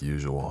birthday, like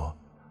usual,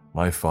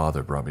 my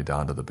father brought me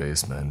down to the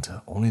basement,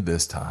 only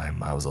this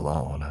time I was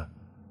alone.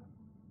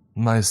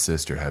 My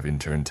sister, having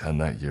turned 10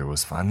 that year,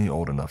 was finally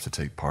old enough to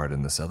take part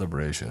in the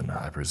celebration,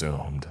 I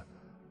presumed.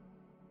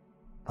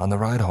 On the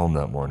ride home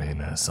that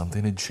morning,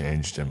 something had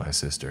changed in my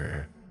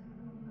sister.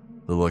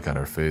 The look on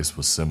her face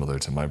was similar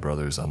to my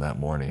brother's on that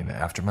morning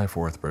after my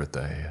 4th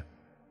birthday.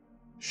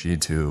 She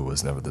too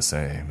was never the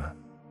same.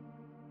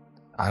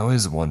 I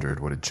always wondered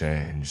what had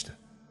changed.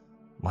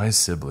 My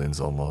siblings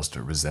almost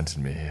resented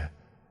me,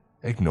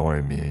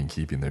 ignoring me and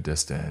keeping their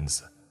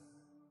distance.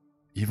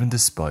 Even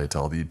despite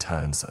all the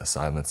tense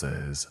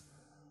silences,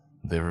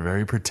 they were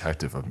very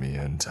protective of me,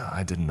 and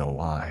I didn't know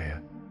why.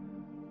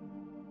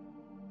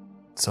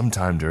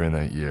 Sometime during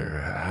that year,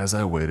 as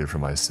I waited for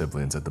my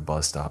siblings at the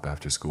bus stop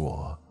after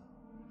school,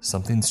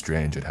 something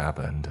strange had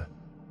happened.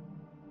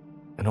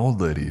 An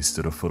old lady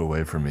stood a foot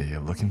away from me,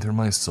 looking through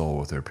my soul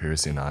with her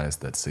piercing eyes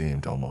that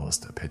seemed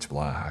almost pitch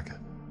black.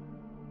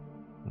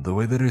 The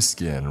way that her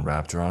skin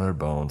wrapped around her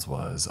bones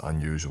was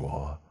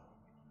unusual.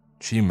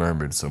 She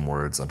murmured some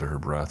words under her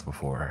breath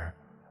before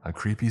a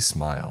creepy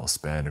smile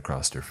spanned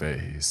across her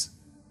face.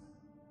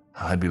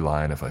 I'd be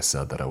lying if I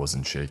said that I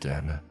wasn't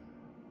shaken.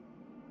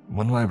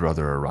 When my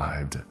brother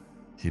arrived,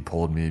 he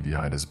pulled me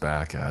behind his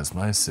back as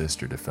my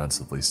sister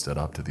defensively stood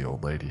up to the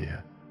old lady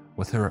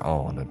with her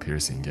own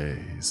piercing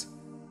gaze.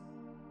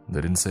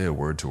 They didn't say a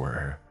word to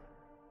her,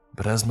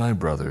 but as my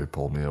brother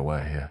pulled me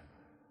away,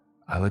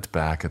 I looked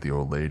back at the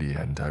old lady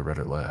and I read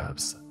her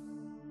lips.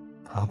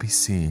 "I'll be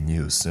seeing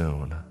you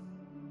soon."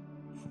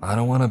 I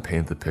don't want to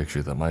paint the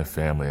picture that my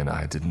family and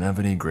I didn't have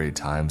any great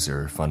times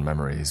or fun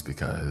memories,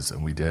 because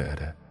we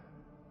did.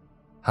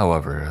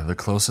 However, the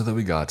closer that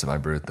we got to my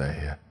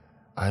birthday,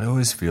 I'd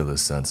always feel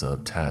this sense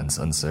of tense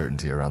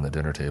uncertainty around the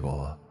dinner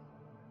table.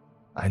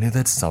 I knew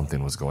that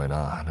something was going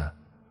on.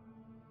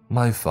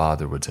 My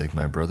father would take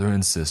my brother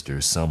and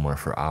sister somewhere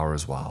for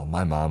hours while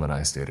my mom and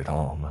I stayed at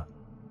home.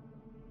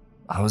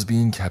 I was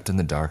being kept in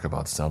the dark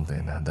about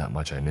something, that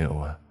much I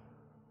knew.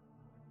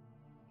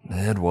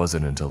 It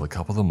wasn't until a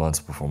couple of months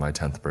before my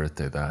 10th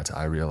birthday that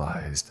I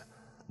realized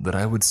that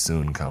I would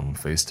soon come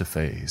face to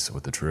face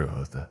with the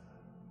truth.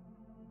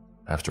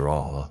 After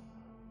all,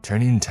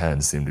 turning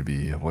 10 seemed to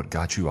be what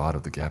got you out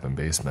of the cabin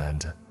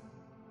basement.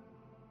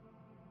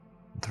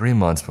 3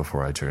 months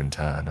before I turned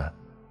 10,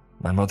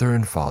 my mother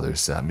and father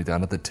sat me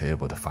down at the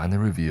table to finally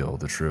reveal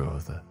the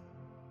truth.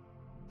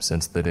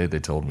 Since the day they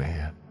told me,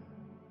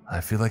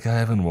 I feel like I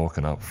haven't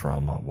woken up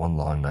from one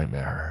long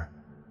nightmare.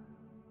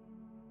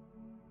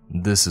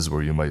 This is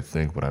where you might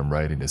think what I'm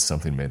writing is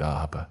something made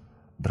up,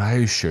 but I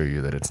assure you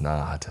that it's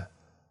not.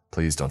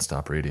 Please don't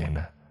stop reading.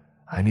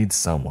 I need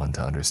someone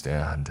to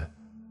understand.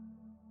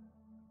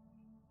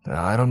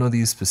 I don't know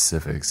these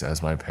specifics,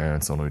 as my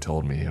parents only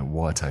told me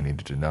what I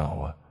needed to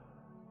know.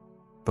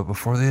 But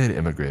before they had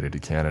immigrated to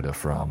Canada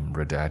from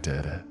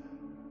Redacted,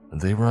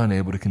 they were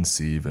unable to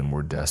conceive and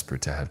were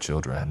desperate to have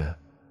children.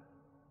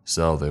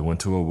 So they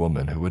went to a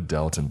woman who had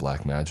dealt in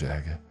black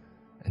magic,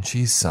 and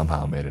she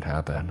somehow made it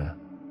happen.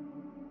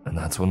 And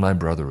that's when my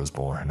brother was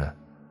born.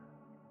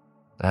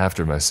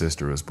 After my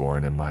sister was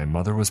born and my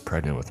mother was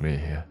pregnant with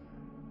me,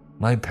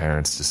 my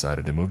parents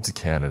decided to move to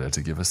Canada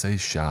to give us a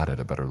shot at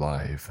a better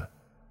life.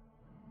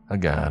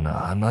 Again,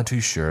 I'm not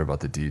too sure about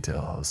the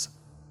details,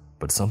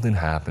 but something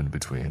happened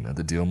between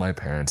the deal my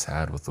parents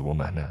had with the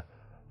woman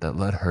that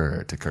led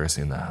her to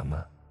cursing them.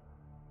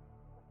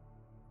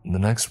 The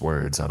next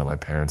words out of my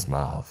parents'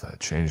 mouth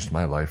changed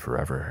my life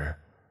forever.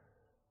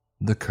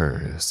 The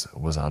curse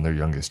was on their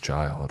youngest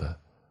child,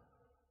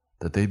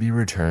 that they be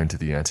returned to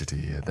the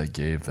entity that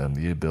gave them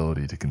the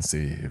ability to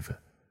conceive.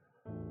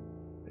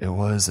 It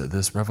was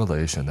this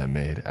revelation that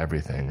made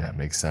everything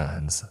make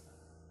sense.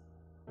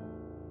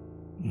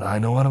 I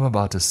know what I'm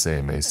about to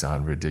say may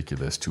sound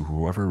ridiculous to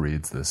whoever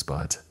reads this,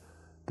 but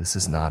this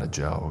is not a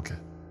joke.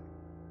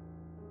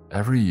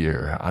 Every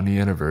year, on the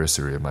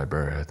anniversary of my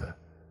birth,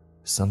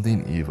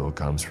 something evil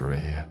comes for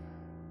me.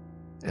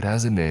 It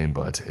has a name,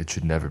 but it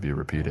should never be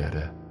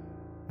repeated.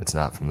 It's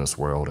not from this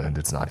world, and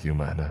it's not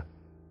human.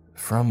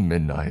 From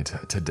midnight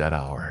to dead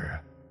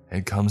hour,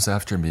 it comes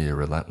after me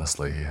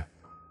relentlessly.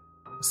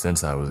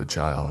 Since I was a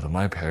child,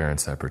 my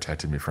parents have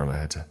protected me from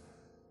it,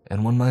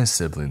 and when my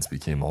siblings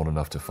became old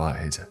enough to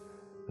fight,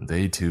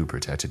 they too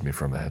protected me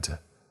from it.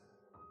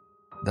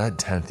 That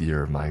 10th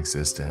year of my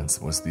existence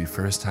was the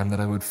first time that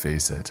I would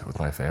face it with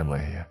my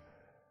family.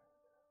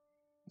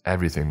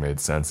 Everything made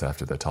sense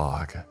after the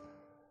talk.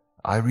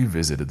 I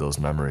revisited those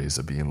memories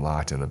of being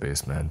locked in the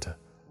basement,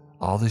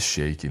 all the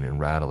shaking and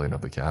rattling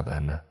of the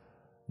cabin,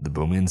 the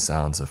booming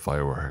sounds of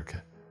firework,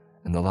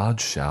 and the loud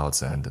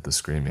shouts and the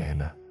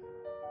screaming.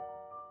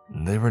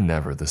 They were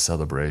never the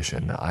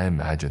celebration I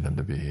imagined them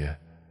to be.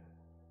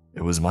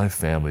 It was my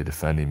family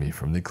defending me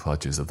from the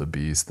clutches of the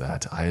beast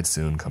that I had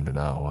soon come to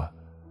know.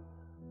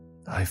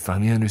 I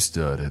finally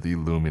understood the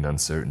looming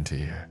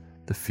uncertainty,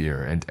 the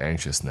fear and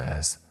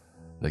anxiousness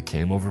that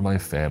came over my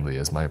family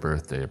as my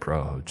birthday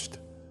approached.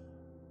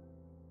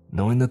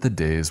 Knowing that the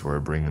days were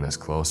bringing us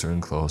closer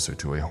and closer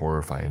to a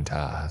horrifying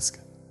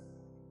task,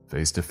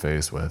 face to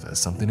face with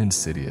something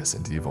insidious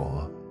and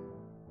evil.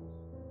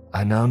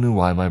 I now knew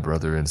why my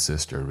brother and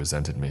sister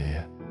resented me.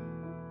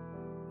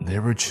 They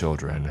were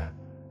children,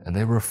 and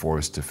they were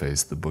forced to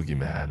face the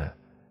boogeyman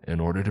in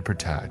order to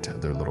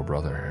protect their little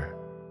brother.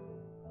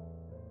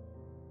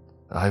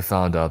 I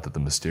found out that the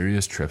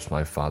mysterious trips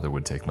my father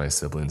would take my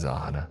siblings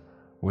on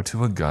were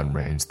to a gun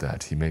range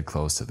that he made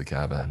close to the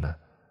cabin.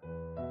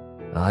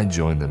 I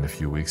joined them a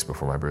few weeks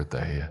before my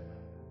birthday.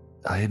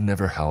 I had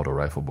never held a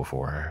rifle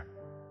before.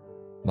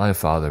 My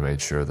father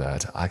made sure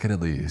that I could at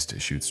least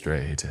shoot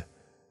straight.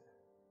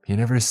 He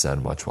never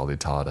said much while he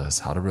taught us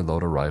how to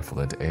reload a rifle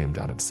and aim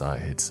down its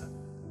sights.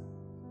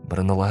 But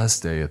on the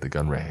last day at the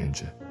gun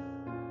range,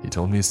 he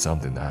told me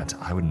something that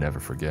I would never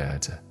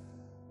forget.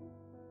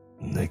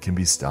 It can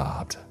be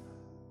stopped,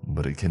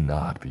 but it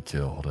cannot be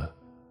killed.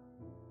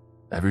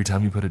 Every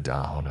time you put it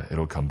down,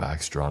 it'll come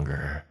back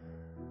stronger.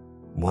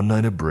 One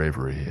night of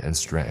bravery and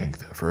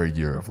strength for a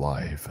year of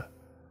life.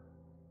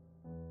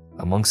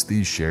 Amongst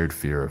the shared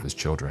fear of his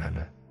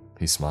children,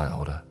 he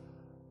smiled.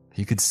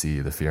 He could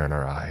see the fear in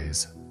our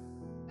eyes.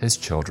 His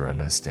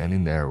children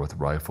standing there with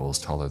rifles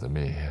taller than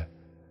me.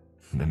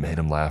 It made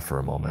him laugh for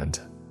a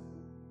moment.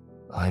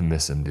 I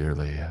miss him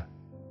dearly.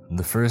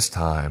 The first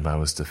time I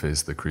was to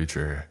face the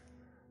creature,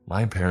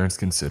 my parents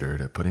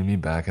considered putting me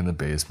back in the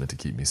basement to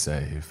keep me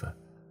safe.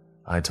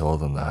 I told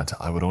them that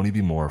I would only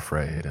be more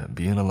afraid,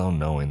 being alone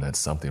knowing that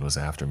something was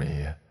after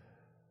me.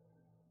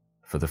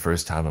 For the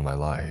first time in my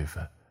life,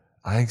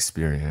 I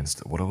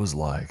experienced what it was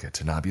like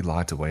to not be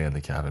locked away in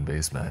the cabin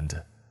basement.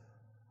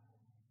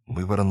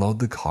 We would unload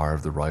the car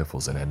of the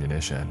rifles and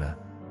ammunition,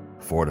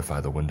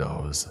 fortify the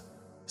windows,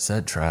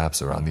 set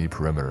traps around the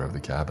perimeter of the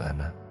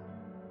cabin,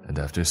 and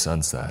after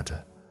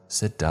sunset,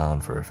 sit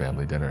down for a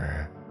family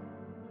dinner.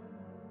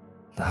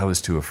 I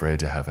was too afraid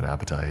to have an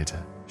appetite,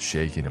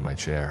 shaking in my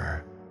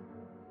chair.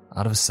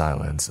 Out of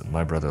silence,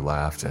 my brother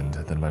laughed, and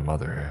then my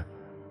mother,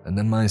 and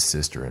then my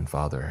sister and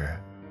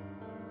father.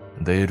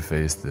 They had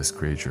faced this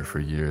creature for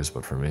years,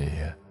 but for me,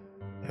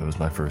 it was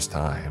my first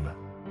time.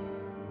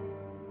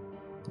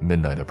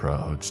 Midnight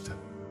approached.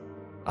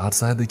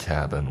 Outside the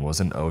cabin was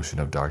an ocean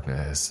of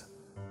darkness,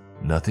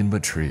 nothing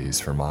but trees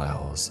for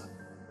miles.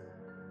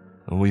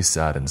 We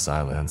sat in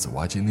silence,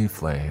 watching the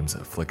flames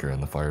flicker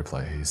in the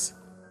fireplace.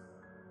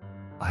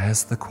 I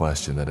asked the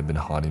question that had been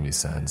haunting me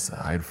since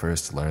I had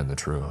first learned the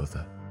truth.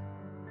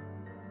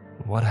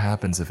 What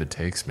happens if it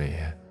takes me?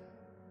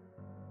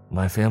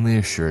 My family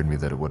assured me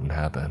that it wouldn't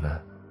happen,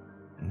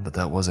 but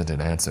that wasn't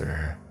an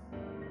answer.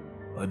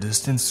 A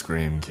distant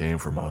scream came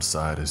from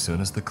outside as soon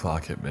as the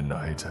clock hit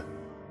midnight.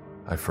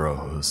 I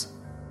froze.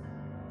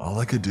 All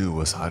I could do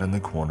was hide in the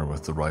corner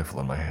with the rifle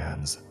in my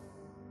hands.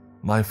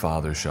 My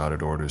father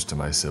shouted orders to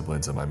my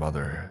siblings and my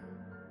mother,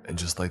 and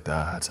just like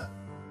that,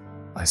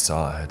 I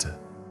saw it.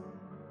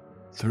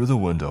 Through the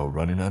window,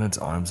 running on its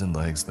arms and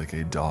legs like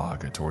a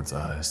dog towards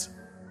us.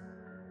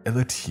 It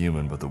looked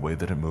human, but the way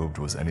that it moved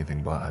was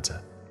anything but.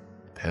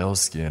 Pale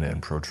skin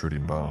and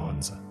protruding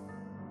bones.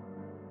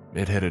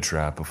 It hit a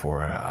trap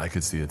before I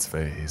could see its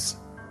face.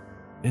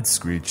 It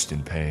screeched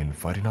in pain,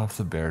 fighting off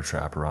the bear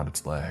trap around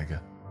its leg.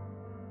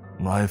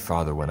 My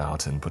father went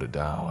out and put it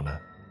down.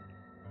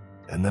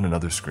 And then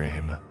another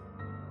scream,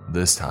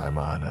 this time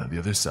on the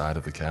other side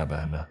of the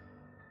cabin.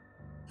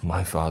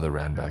 My father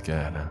ran back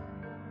in.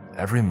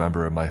 Every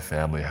member of my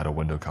family had a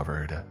window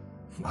covered.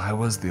 I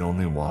was the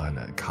only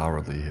one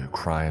cowardly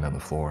crying on the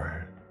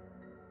floor.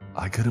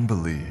 I couldn't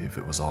believe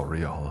it was all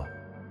real.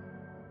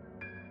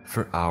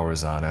 For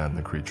hours on end,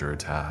 the creature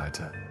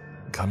attacked,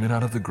 coming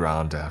out of the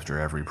ground after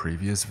every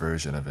previous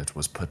version of it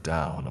was put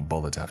down,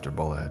 bullet after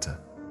bullet.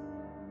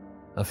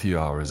 A few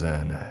hours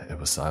in, it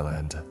was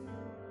silent.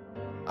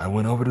 I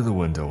went over to the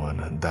window,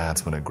 and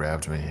that's when it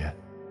grabbed me.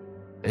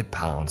 It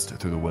pounced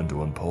through the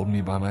window and pulled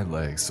me by my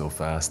legs so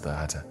fast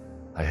that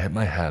I hit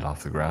my head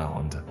off the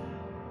ground.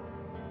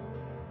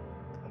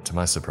 To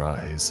my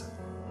surprise,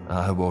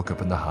 I woke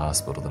up in the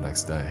hospital the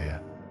next day.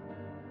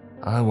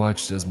 I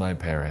watched as my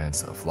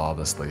parents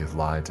flawlessly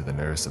lied to the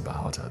nurse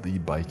about the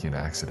biking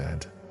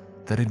accident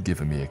that had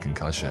given me a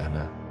concussion.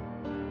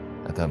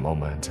 At that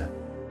moment,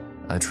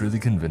 I truly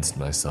convinced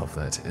myself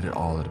that it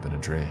all had been a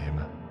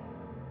dream.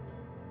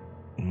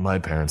 My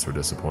parents were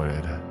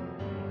disappointed.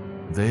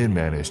 They had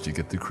managed to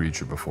get the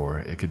creature before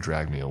it could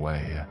drag me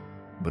away,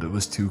 but it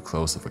was too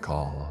close of a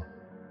call.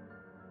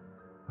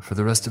 For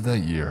the rest of that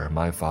year,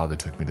 my father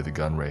took me to the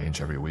gun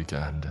range every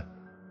weekend.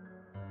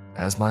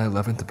 As my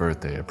 11th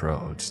birthday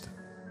approached,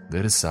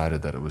 they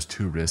decided that it was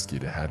too risky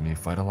to have me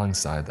fight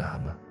alongside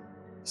them,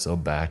 so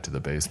back to the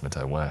basement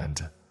I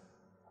went,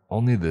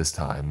 only this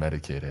time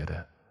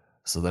medicated,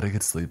 so that I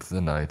could sleep through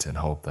the night and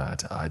hope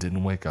that I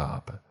didn't wake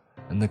up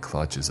in the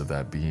clutches of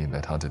that being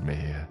that hunted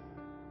me.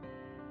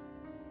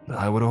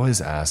 I would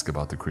always ask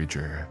about the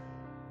creature,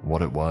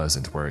 what it was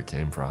and where it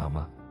came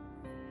from.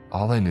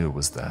 All I knew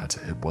was that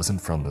it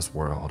wasn't from this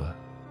world.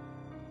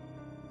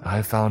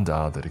 I found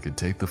out that it could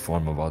take the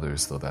form of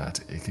others so that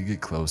it could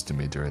get close to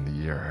me during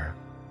the year.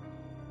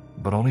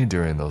 But only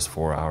during those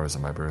 4 hours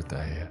of my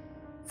birthday,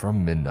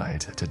 from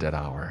midnight to dead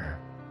hour,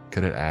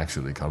 could it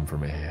actually come for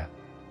me.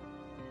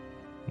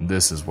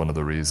 This is one of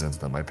the reasons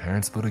that my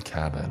parents built a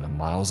cabin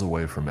miles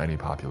away from any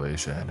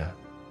population.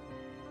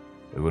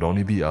 It would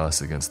only be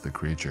us against the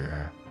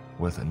creature,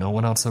 with no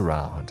one else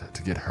around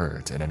to get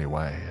hurt in any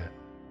way.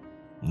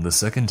 The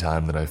second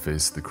time that I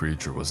faced the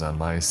creature was on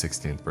my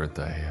 16th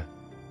birthday.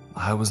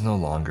 I was no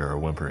longer a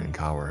whimpering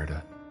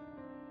coward.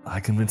 I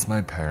convinced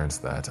my parents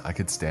that I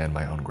could stand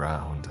my own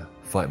ground,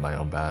 fight my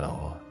own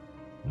battle,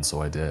 and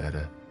so I did.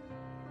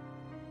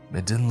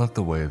 It didn't look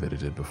the way that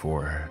it did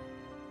before.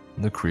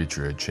 The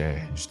creature had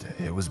changed.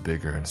 It was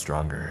bigger and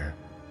stronger,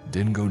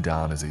 didn't go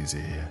down as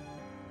easy.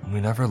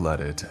 We never let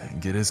it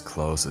get as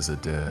close as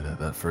it did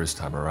that first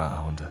time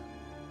around.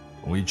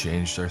 We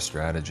changed our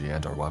strategy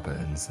and our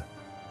weapons,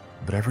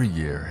 but every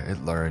year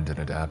it learned and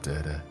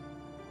adapted.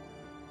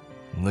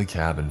 The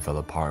cabin fell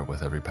apart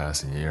with every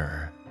passing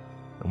year,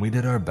 and we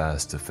did our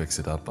best to fix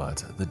it up,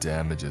 but the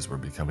damages were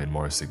becoming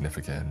more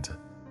significant.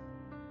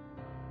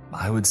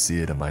 I would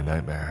see it in my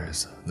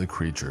nightmares, the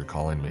creature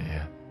calling me,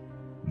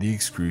 the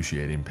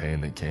excruciating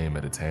pain that came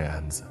at its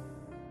hands,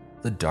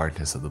 the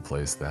darkness of the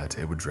place that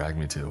it would drag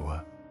me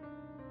to.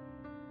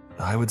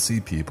 I would see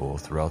people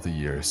throughout the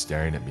year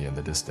staring at me in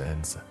the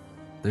distance,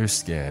 their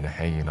skin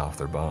hanging off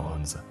their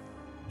bones,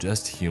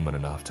 just human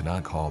enough to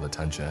not call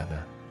attention.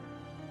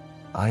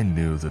 I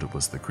knew that it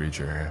was the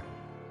creature.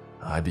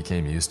 I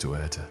became used to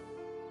it.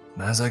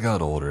 As I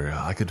got older,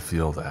 I could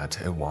feel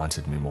that it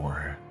wanted me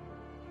more.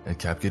 It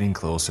kept getting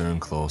closer and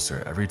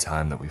closer every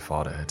time that we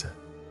fought it.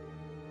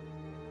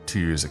 2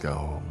 years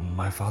ago,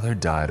 my father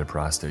died of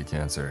prostate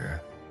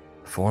cancer,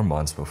 4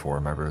 months before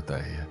my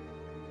birthday.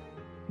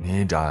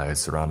 He died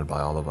surrounded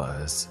by all of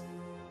us,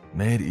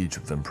 made each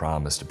of them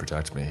promise to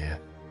protect me.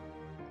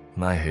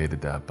 I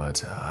hated that,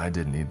 but I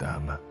didn't need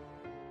them.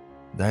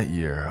 That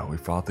year, we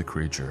fought the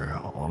creature,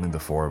 only the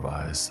 4 of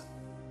us.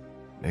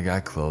 It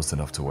got close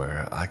enough to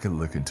where I could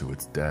look into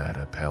its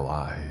dead, pale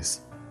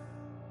eyes.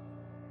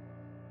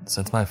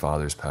 Since my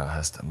father's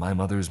passed, my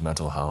mother's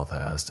mental health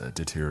has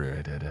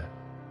deteriorated.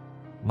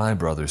 My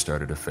brother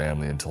started a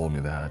family and told me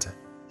that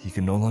he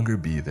could no longer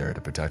be there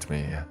to protect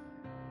me.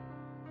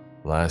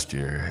 Last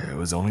year, it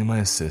was only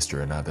my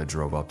sister and I that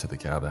drove up to the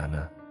cabin.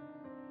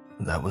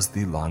 That was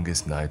the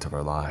longest night of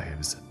our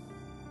lives.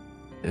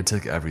 It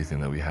took everything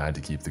that we had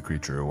to keep the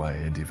creature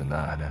away, and even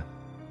then,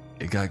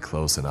 it got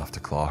close enough to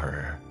claw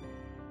her.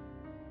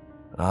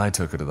 I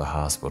took her to the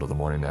hospital the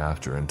morning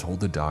after and told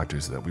the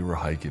doctors that we were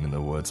hiking in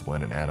the woods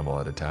when an animal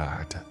had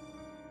attacked.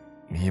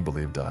 He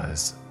believed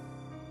us.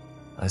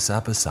 I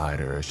sat beside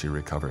her as she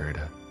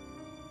recovered.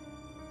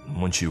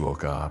 When she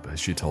woke up,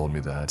 she told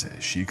me that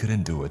she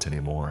couldn't do it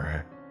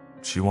anymore.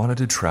 She wanted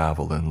to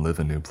travel and live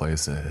in new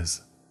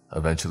places,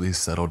 eventually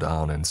settle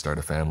down and start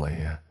a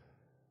family.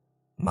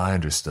 I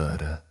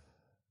understood.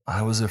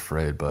 I was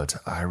afraid, but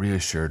I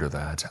reassured her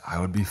that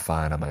I would be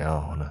fine on my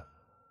own.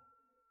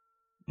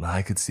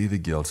 I could see the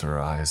guilt in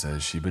her eyes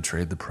as she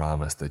betrayed the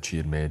promise that she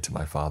had made to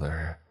my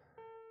father.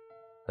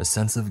 A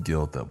sense of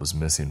guilt that was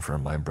missing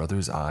from my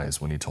brother's eyes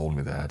when he told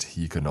me that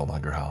he could no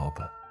longer help.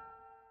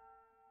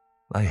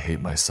 I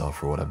hate myself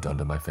for what I've done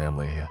to my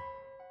family.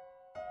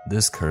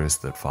 This curse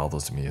that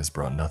follows me has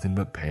brought nothing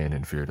but pain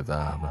and fear to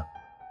them.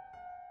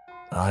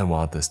 I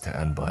want this to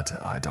end, but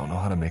I don't know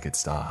how to make it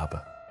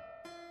stop.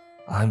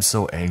 I'm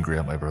so angry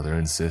at my brother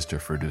and sister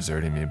for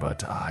deserting me,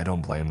 but I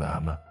don't blame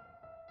them.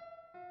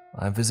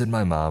 I visit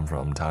my mom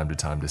from time to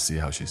time to see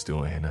how she's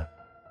doing.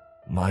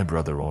 My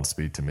brother won't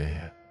speak to me.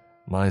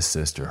 My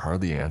sister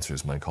hardly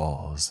answers my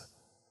calls.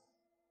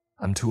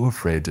 I'm too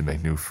afraid to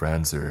make new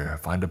friends or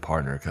find a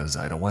partner because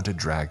I don't want to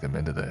drag them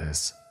into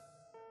this.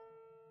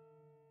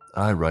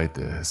 I write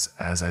this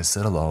as I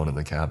sit alone in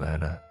the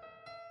cabin.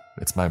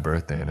 It's my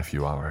birthday in a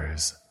few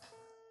hours.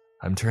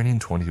 I'm turning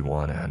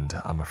 21 and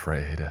I'm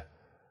afraid.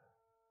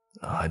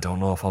 I don't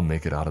know if I'll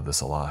make it out of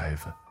this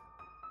alive.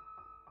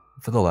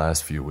 For the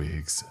last few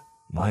weeks,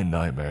 my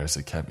nightmares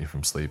have kept me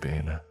from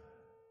sleeping.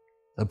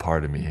 A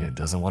part of me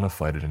doesn't want to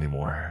fight it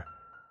anymore,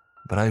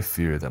 but I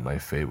fear that my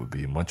fate would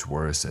be much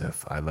worse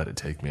if I let it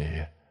take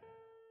me.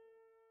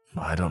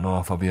 I don't know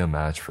if I'll be a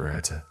match for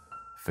it,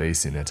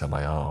 facing it on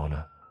my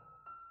own.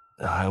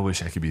 I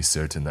wish I could be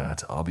certain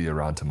that I'll be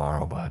around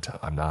tomorrow, but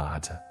I'm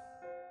not.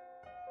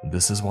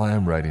 This is why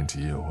I'm writing to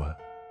you.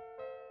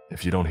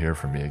 If you don't hear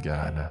from me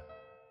again,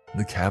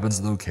 The cabin's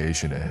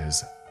location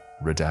is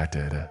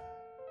redacted.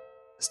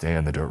 Stay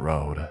on the dirt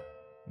road.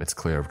 It's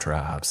clear of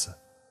traps.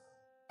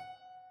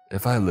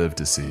 If I live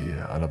to see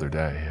another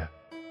day,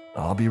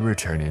 I'll be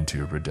returning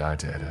to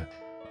redacted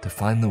to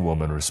find the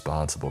woman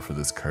responsible for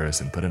this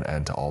curse and put an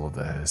end to all of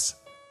this.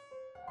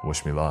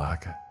 Wish me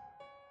luck.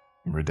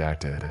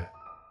 Redacted.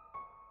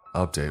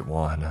 Update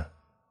 1.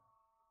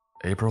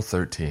 April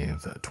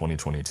 13th,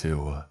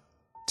 2022,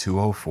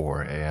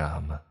 2:04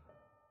 a.m.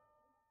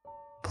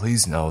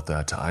 Please note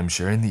that I'm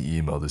sharing the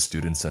email the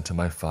student sent to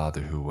my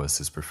father, who was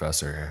his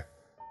professor.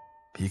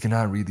 He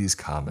cannot read these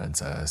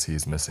comments as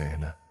he's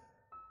missing.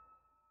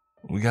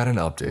 We got an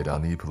update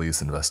on the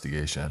police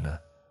investigation.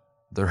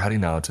 They're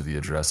heading out to the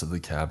address of the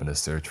cabin to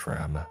search for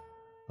him,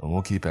 and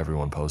we'll keep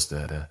everyone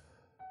posted.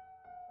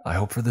 I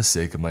hope for the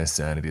sake of my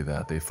sanity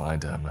that they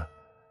find him,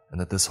 and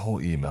that this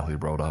whole email he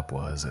wrote up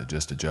was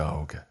just a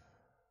joke.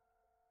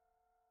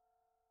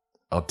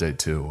 Update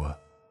 2.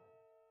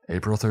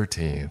 April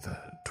 13th,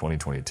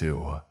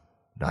 2022,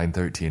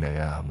 9:13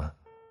 a.m.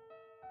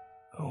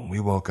 We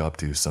woke up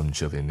to some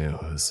chilly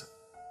news.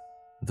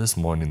 This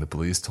morning, the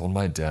police told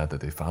my dad that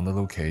they found the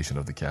location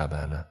of the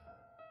cabin,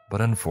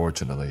 but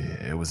unfortunately,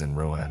 it was in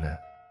ruin,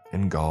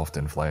 engulfed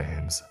in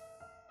flames.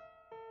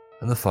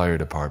 The fire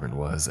department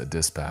was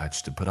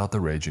dispatched to put out the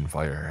raging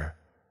fire.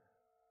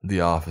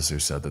 The officer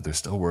said that they're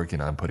still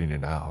working on putting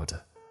it out,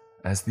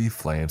 as the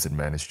flames had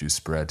managed to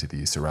spread to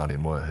the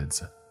surrounding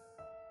woods.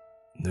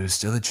 There's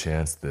still a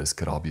chance this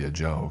could all be a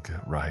joke,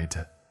 right?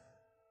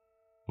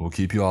 We'll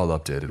keep you all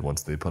updated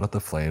once they put out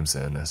the flames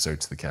and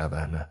search the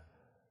cabin.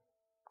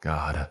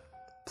 God,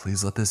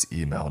 please let this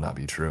email not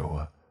be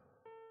true.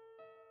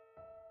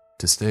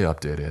 To stay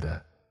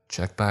updated,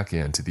 check back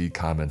into the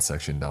comment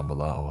section down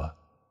below.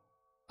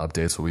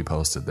 Updates will be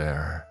posted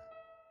there.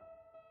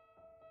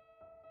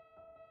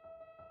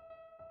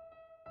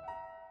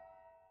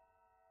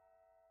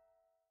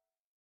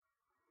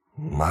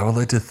 I would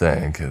like to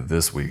thank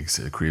this week's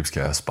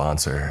Creepscast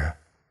sponsor,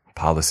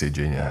 Policy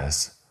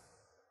Genius.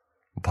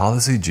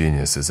 Policy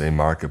Genius is a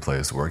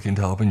marketplace working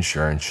to help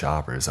insurance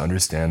shoppers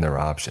understand their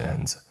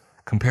options,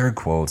 compare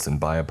quotes, and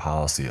buy a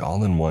policy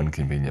all in one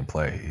convenient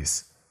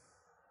place.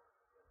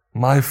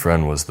 My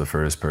friend was the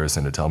first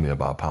person to tell me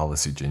about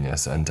Policy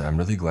Genius, and I'm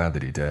really glad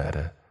that he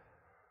did.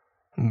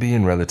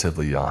 Being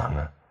relatively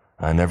young,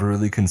 I never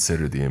really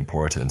considered the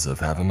importance of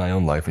having my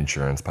own life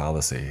insurance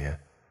policy.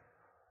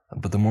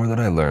 But the more that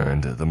I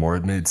learned, the more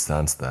it made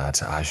sense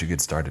that I should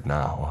get started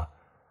now.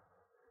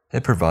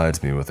 It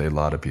provides me with a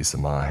lot of peace of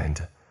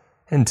mind,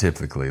 and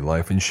typically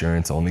life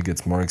insurance only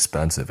gets more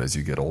expensive as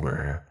you get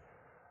older,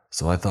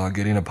 so I thought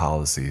getting a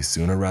policy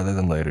sooner rather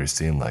than later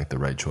seemed like the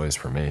right choice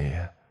for me.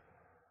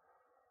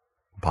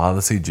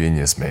 Policy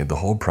Genius made the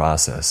whole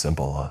process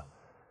simple.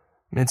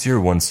 It's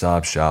your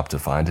one-stop shop to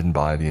find and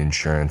buy the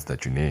insurance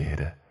that you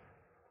need.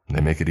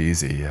 They make it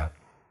easy.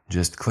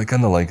 Just click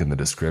on the link in the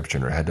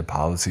description or head to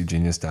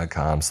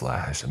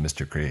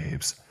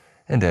policygenius.com/MrCreeps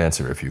and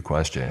answer a few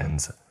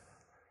questions.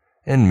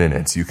 In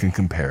minutes, you can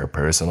compare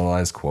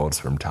personalized quotes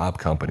from top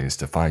companies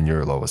to find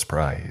your lowest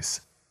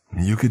price.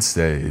 You could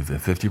save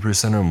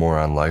 50% or more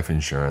on life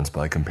insurance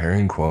by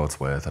comparing quotes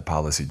with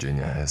Policy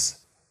Genius.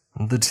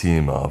 The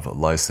team of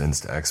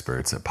licensed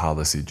experts at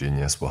Policy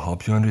Genius will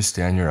help you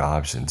understand your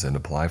options and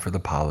apply for the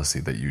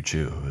policy that you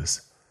choose.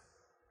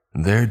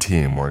 Their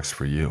team works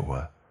for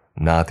you,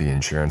 not the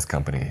insurance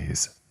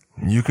companies.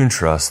 You can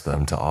trust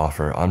them to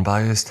offer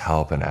unbiased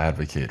help and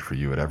advocate for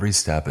you at every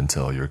step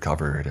until you're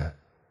covered.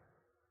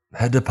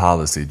 Head to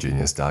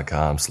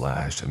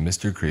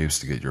policygenius.com/MrCreeps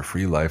to get your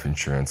free life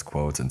insurance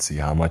quotes and see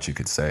how much you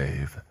could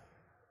save.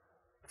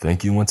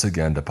 Thank you once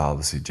again to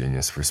Policy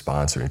Genius for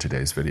sponsoring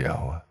today's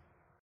video.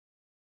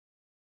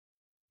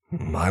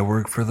 I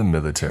work for the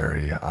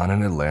military on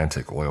an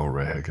Atlantic oil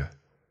rig.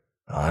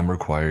 I'm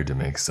required to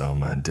make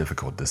some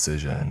difficult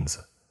decisions.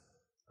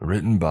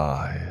 Written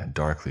by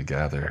Darkly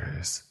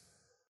Gathers.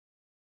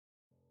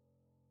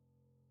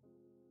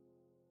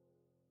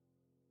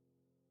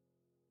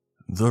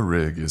 The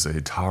rig is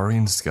a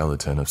towering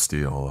skeleton of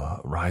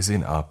steel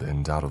rising up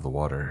and out of the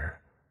water.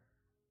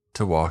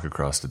 To walk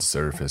across its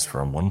surface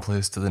from one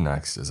place to the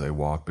next is a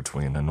walk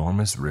between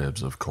enormous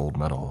ribs of cold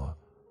metal,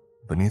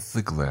 beneath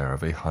the glare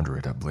of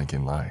 100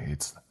 blinking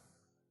lights,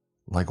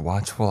 like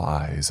watchful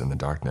eyes in the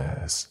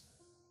darkness.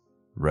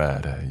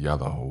 Red,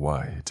 yellow,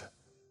 white.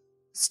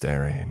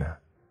 Staring.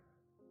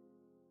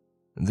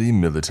 The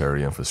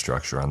military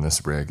infrastructure on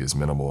this rig is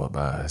minimal at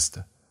best.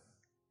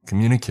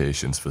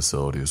 Communications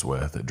facilities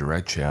with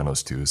direct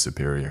channels to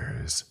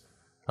superiors,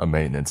 a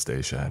maintenance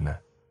station,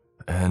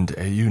 and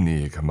a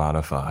unique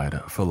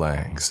modified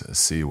Phalanx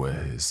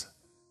Seaways.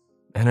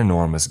 An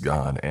enormous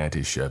gun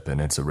anti-ship in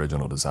its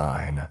original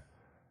design.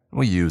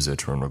 We use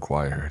it when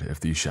required if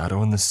the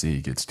shadow in the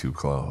sea gets too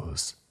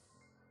close.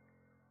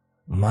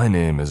 My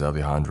name is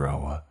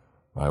Alejandro.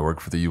 I work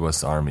for the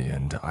U.S. Army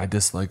and I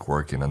dislike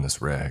working on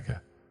this rig,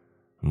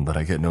 but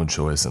I get no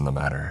choice in the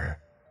matter.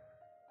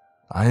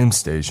 I am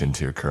stationed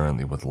here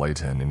currently with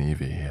Layton and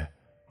Evie,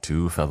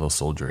 two fellow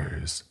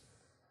soldiers,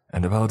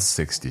 and about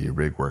 60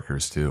 rig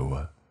workers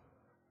too.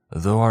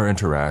 Though our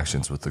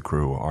interactions with the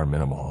crew are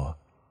minimal,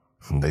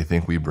 they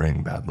think we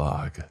bring bad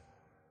luck,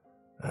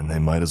 and they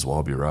might as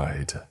well be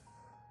right.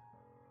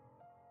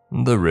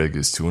 The rig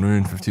is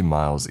 250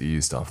 miles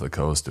east off the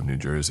coast of New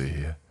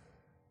Jersey.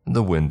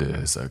 The wind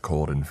is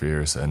cold and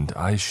fierce, and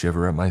I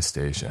shiver at my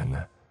station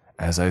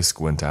as I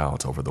squint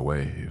out over the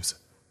waves,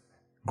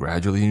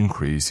 gradually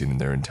increasing in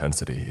their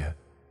intensity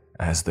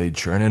as they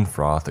churn and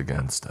froth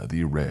against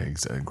the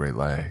rig's great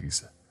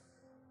legs.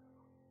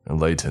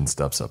 Layton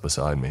steps up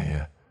beside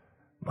me.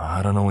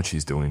 I don't know what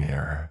she's doing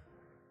here.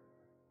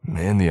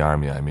 In the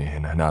army, I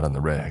mean, not on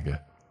the rig.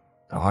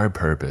 Our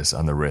purpose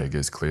on the rig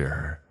is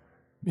clear,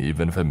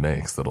 even if it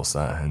makes little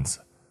sense.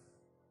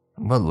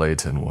 But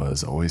Layton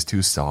was always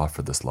too soft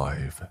for this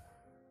life,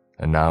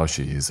 and now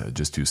she's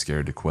just too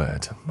scared to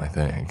quit, I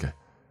think.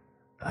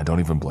 I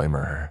don't even blame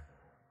her.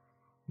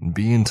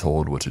 Being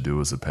told what to do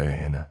is a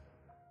pain,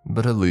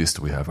 but at least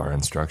we have our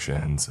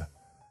instructions.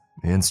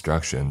 The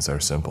instructions are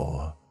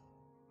simple.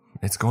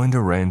 "It's going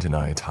to rain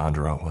tonight,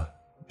 Hondro,"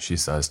 she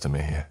says to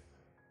me.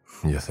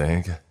 "You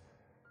think?"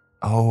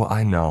 "Oh,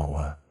 I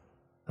know.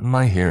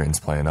 My hearing's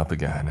playing up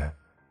again.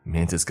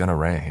 Means it's gonna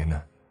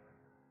rain."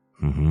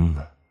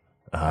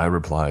 I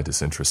reply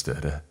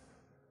disinterested.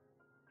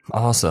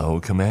 "Also,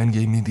 Command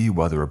gave me the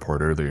weather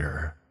report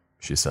earlier,"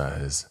 she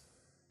says.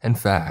 "In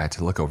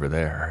fact, look over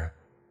there.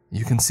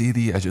 You can see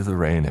the edge of the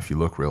rain if you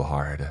look real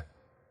hard."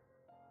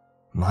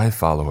 I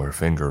follow her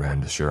finger,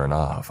 and sure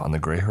enough, on the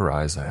gray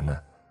horizon,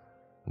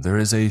 there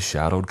is a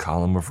shadowed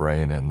column of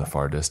rain in the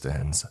far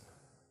distance,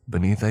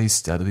 beneath a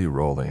steadily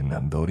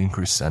rolling, building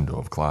crescendo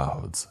of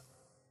clouds.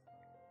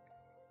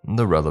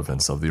 The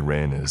relevance of the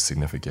rain is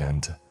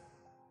significant.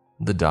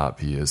 The dot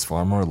P is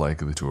far more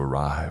likely to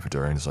arrive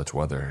during such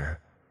weather.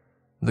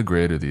 The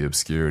greater the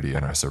obscurity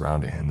in our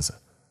surroundings,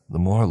 the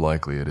more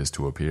likely it is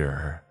to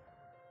appear.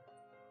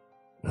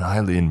 I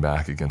lean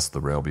back against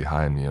the rail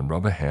behind me and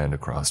rub a hand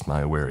across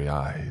my weary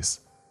eyes.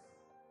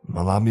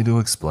 Allow me to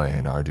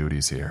explain our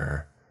duties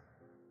here.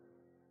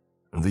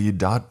 The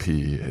dot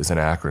P is an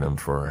acronym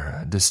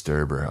for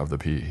Disturber of the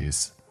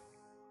Peace.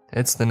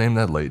 It's the name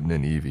that Layton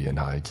and Evie and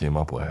I came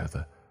up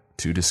with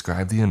to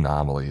describe the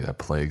anomaly that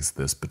plagues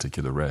this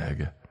particular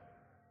rig.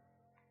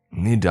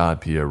 The dot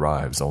P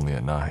arrives only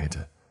at night,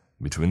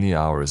 between the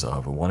hours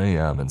of 1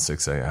 a.m. and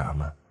 6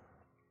 a.m.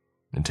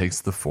 It takes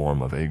the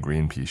form of a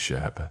Greenpeace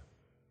ship,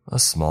 a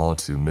small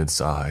to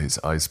mid-size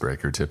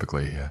icebreaker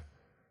typically.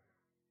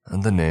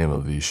 And the name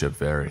of the ship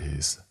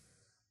varies,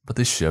 but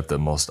the ship that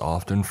most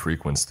often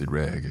frequents the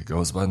rig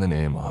goes by the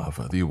name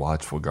of the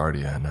Watchful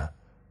Guardian,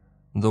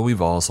 though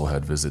we've also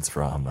had visits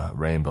from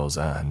Rainbow's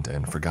End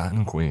and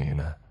Forgotten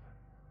Queen.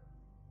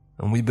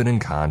 And we've been in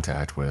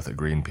contact with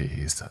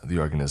Greenpeace, the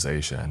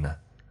organization,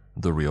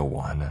 the real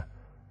one.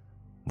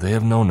 They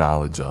have no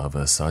knowledge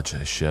of such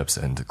ships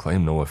and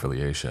claim no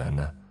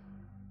affiliation.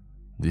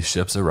 These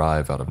ships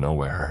arrive out of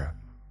nowhere,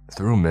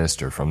 through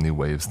mist or from the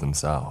waves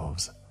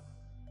themselves.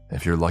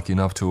 If you're lucky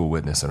enough to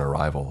witness an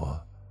arrival,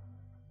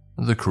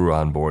 the crew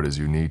on board is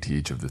unique to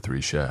each of the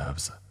 3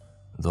 ships,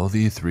 though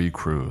the 3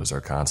 crews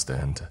are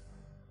constant.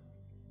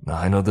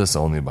 I know this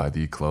only by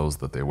the clothes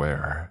that they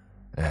wear,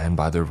 and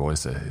by their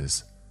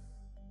voices.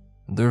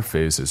 Their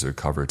faces are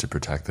covered to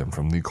protect them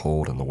from the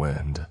cold and the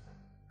wind,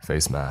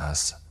 face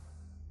masks,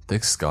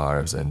 thick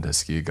scarves, and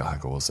ski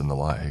goggles and the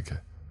like.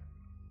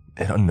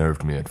 It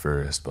unnerved me at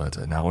first,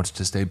 but now it's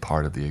just a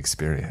part of the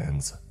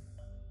experience.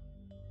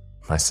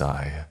 I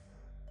sigh.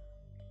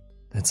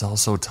 It's all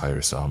so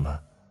tiresome.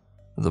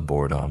 The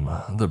boredom,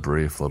 the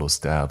brief little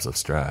stabs of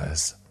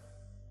stress,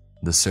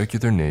 the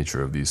circular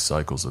nature of these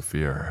cycles of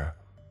fear,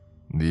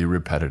 the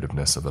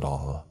repetitiveness of it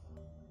all.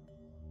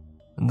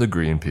 The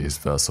Greenpeace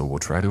vessel will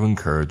try to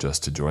encourage us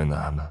to join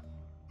them.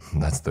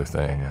 That's their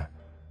thing,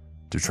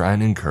 to try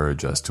and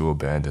encourage us to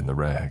abandon the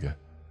rig.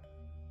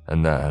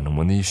 And then,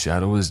 when the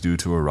shadow is due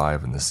to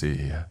arrive in the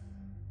sea,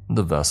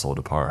 the vessel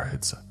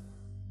departs,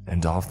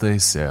 and off they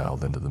sail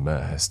into the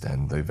mist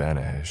and they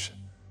vanish.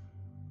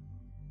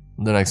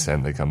 The next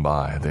time they come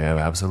by, they have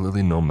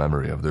absolutely no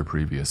memory of their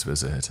previous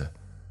visit.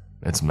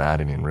 It's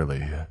maddening,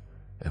 really,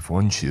 if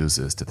one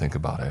chooses to think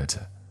about it.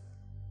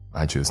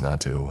 I choose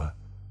not to.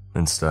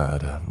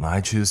 Instead,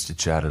 I choose to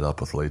chat it up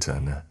with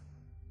Layton.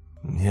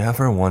 "You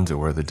ever wonder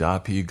where the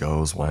dot P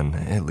goes when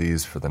it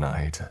leaves for the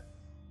night?"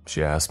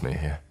 she asked me.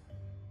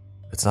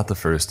 It's not the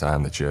first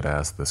time that she had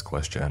asked this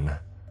question.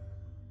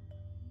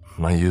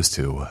 "I used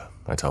to,"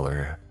 I tell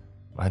her.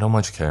 "I don't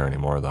much care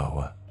anymore,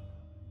 though."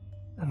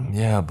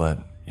 "Yeah,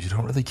 but you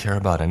don't really care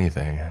about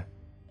anything,"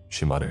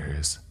 she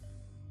mutters.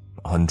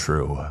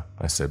 "Untrue,"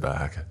 I say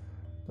back,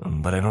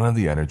 "but I don't have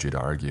the energy to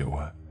argue."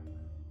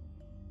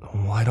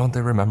 "Why don't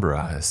they remember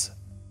us?"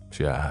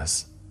 she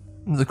asks.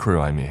 "The crew,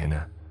 I mean.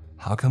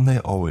 How come they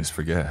always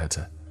forget?"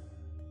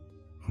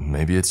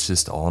 "Maybe it's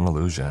just all an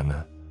illusion,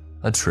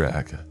 a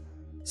trick,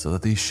 so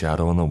that the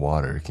shadow in the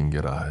water can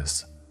get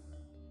us."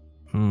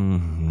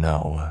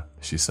 No,"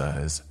 she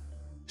says,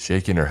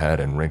 shaking her head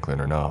and wrinkling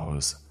her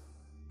nose.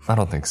 "I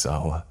don't think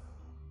so.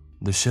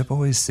 The ship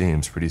always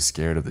seems pretty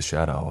scared of the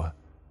shadow.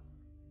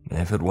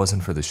 If it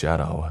wasn't for the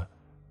shadow,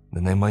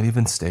 then they might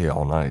even stay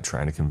all night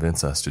trying to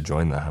convince us to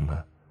join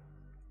them.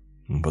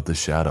 But the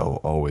shadow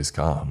always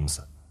comes,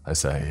 I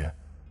say,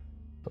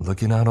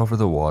 looking out over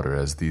the water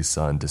as the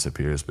sun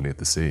disappears beneath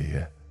the sea.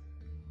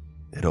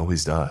 It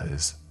always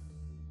does.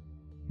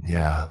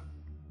 Yeah,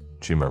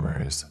 she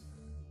murmurs.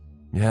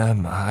 Yeah,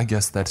 I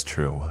guess that's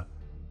true.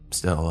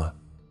 Still,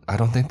 I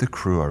don't think the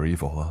crew are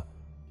evil.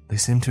 They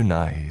seem too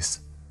nice.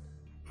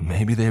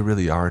 Maybe they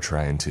really are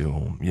trying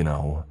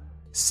to,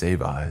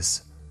 save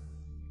us.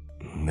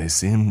 They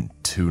seem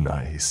too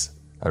nice,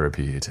 I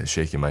repeat,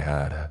 shaking my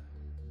head.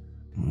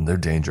 They're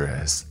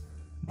dangerous.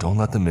 Don't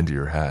let them into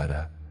your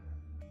head.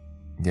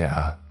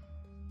 Yeah,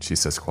 she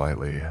says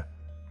quietly.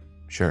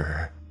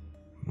 Sure.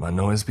 A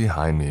noise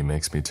behind me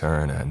makes me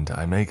turn and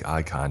I make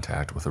eye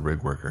contact with a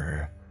rig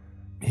worker.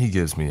 He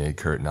gives me a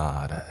curt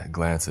nod,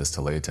 glances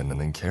to Layton,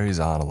 and then carries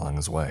on along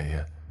his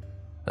way,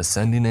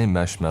 ascending a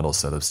mesh metal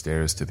set of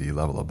stairs to the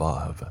level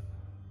above.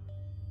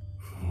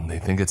 They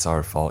think it's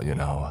our fault,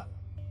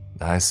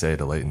 I say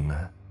to Layton.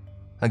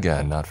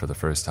 Again, not for the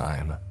first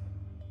time.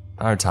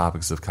 Our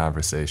topics of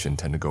conversation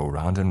tend to go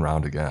round and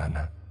round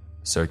again,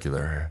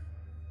 circular.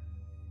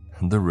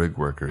 The rig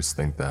workers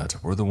think that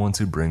we're the ones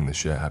who bring the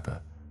ship,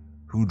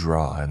 who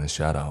draw in the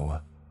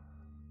shadow.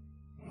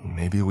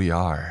 Maybe we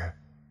are,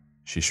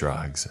 she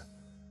shrugs.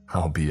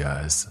 Oh,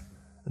 BS.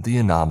 The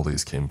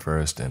anomalies came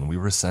first and we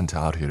were sent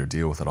out here to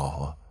deal with it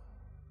all.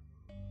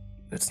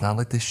 It's not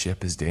like this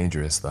ship is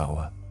dangerous,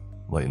 though,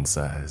 Layton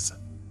says.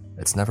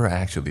 It's never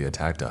actually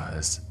attacked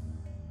us.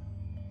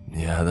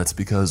 Yeah, that's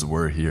because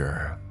we're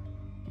here.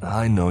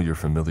 I know you're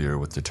familiar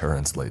with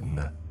deterrence,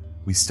 Layton.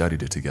 We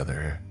studied it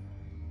together.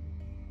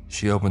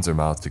 She opens her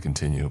mouth to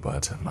continue,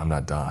 but I'm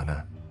not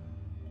done.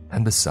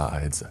 And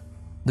besides,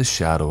 the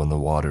shadow in the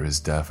water is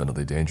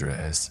definitely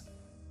dangerous.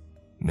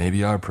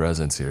 Maybe our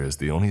presence here is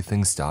the only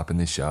thing stopping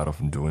the shadow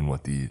from doing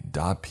what the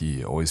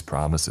 .P always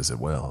promises it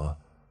will.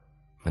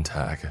 And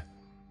heck,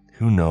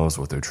 who knows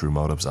what their true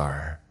motives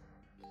are?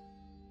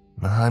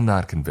 I'm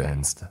not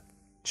convinced,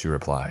 she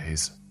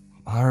replies.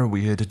 Are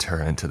we a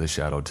deterrent to the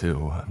shadow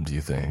too, do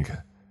you think?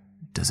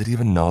 Does it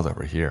even know that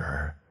we're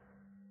here?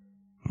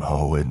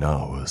 Oh, it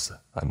knows,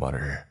 I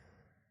mutter.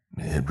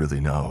 It really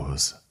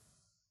knows.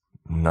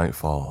 Night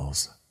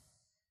falls.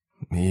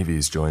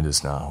 Evie's joined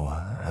us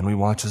now, and we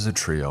watch as a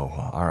trio,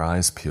 our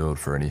eyes peeled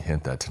for any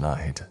hint that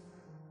tonight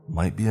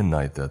might be a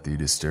night that the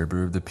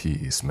disturber of the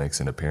peace makes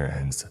an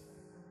appearance.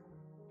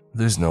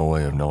 There's no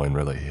way of knowing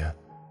really.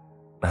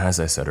 As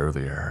I said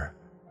earlier,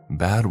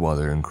 bad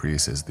weather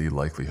increases the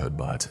likelihood,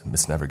 but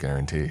it's never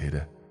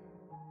guaranteed.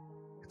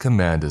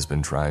 Command has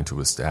been trying to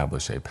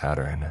establish a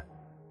pattern,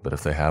 but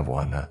if they have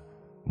one,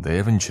 they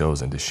haven't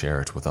chosen to share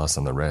it with us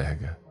on the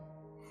rig.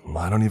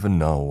 I don't even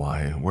know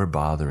why we're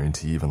bothering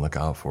to even look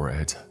out for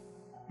it.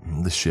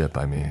 The ship,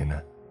 I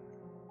mean.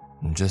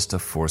 Just to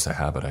force a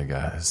habit, I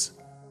guess.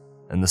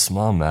 And the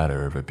small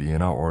matter of it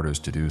being our orders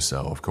to do so,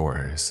 of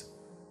course.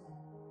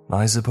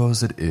 I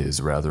suppose it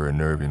is rather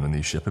unnerving when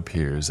the ship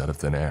appears out of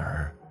thin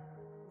air.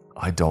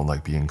 I don't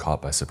like being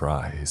caught by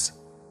surprise.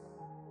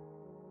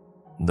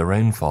 The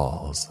rain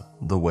falls,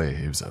 the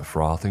waves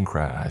froth and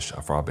crash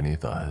far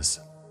beneath us.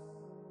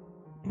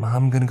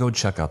 I'm gonna go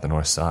check out the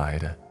north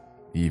side,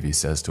 Evie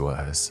says to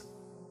us.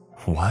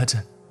 What?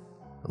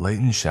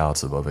 Layton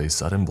shouts above a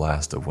sudden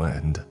blast of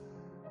wind.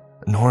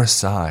 North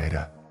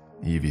side,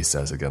 Evie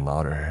says again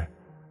louder.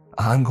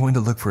 I'm going to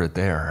look for it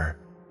there.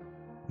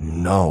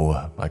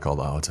 No, I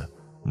call out.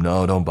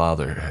 No, don't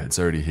bother, it's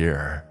already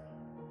here.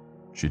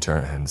 She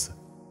turns.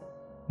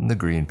 The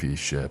Greenpeace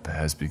ship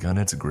has begun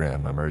its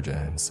grim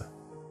emergence.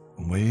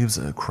 Waves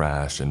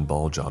crash and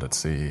bulge out at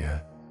sea,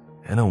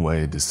 in a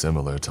way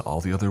dissimilar to all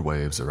the other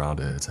waves around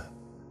it.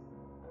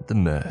 The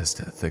mist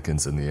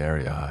thickens in the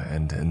area,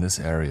 and in this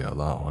area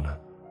alone,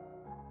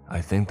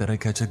 I think that I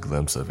catch a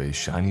glimpse of a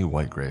shiny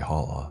white-gray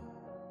hull,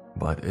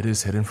 but it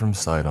is hidden from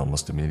sight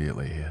almost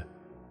immediately,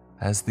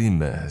 as the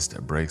mist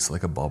breaks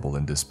like a bubble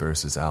and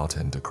disperses out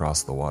and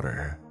across the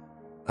water.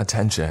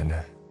 Attention,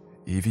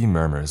 Evie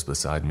murmurs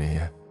beside me.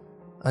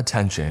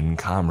 Attention,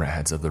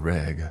 comrades of the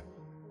rig.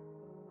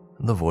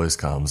 The voice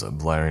comes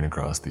blaring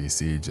across the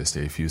sea just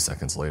a few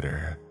seconds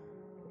later,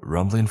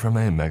 rumbling from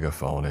a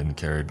megaphone and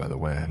carried by the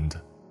wind.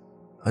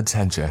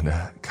 Attention,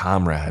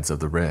 comrades of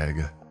the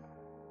rig.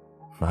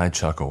 I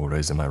chuckle,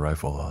 raising my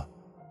rifle.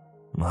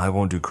 I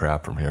won't do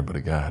crap from here, but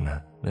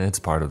again, it's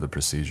part of the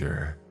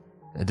procedure.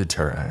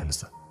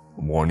 Deterrence,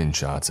 warning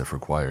shots if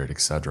required,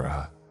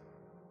 etc.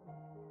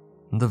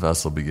 The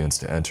vessel begins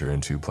to enter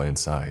into plain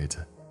sight.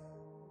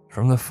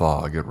 From the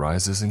fog, it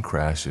rises and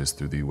crashes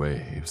through the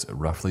waves,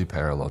 roughly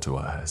parallel to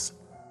us,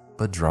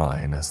 but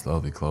drawing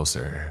slowly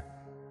closer.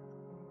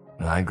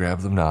 I grab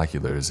the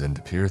binoculars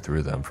and peer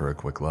through them for a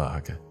quick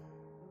look.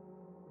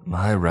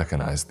 I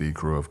recognize the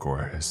crew, of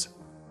course.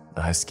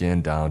 I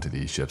scan down to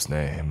the ship's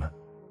name,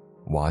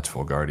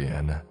 Watchful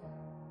Guardian.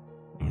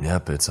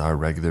 Yep, it's our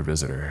regular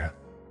visitor.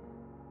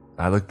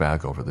 I look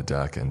back over the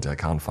deck and I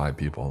count 5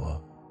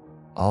 people.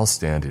 all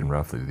standing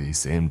roughly the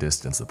same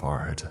distance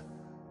apart,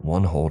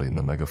 one holding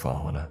the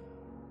megaphone.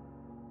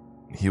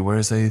 He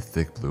wears a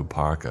thick blue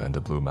parka and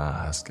a blue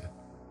mask,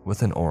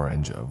 with an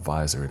orange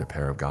visored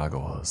pair of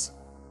goggles.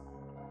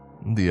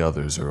 The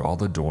others are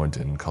all adorned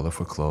in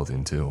colorful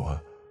clothing too.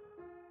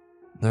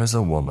 There's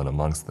a woman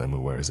amongst them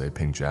who wears a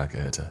pink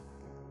jacket.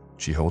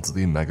 She holds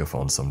the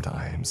megaphone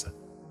sometimes.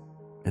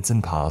 It's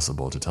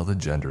impossible to tell the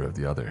gender of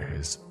the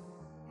others.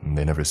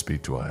 They never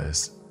speak to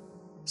us,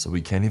 so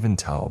we can't even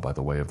tell by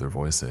the way of their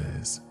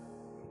voices.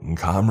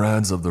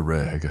 "Comrades of the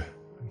rig,"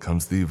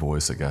 comes the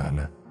voice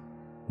again.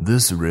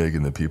 "This rig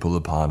and the people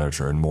upon it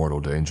are in mortal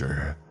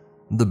danger.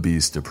 The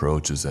beast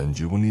approaches and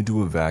you will need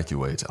to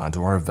evacuate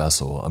onto our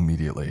vessel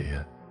immediately."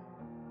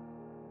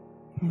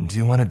 "Do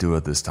you want to do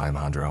it this time,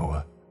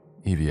 Hondro?"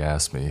 Evie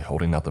asked me,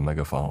 holding out the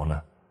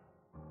megaphone.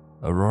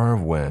 A roar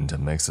of wind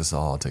makes us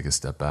all take a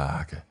step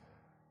back,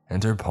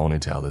 and her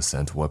ponytail is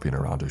sent whipping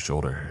around her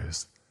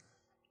shoulders.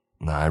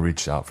 I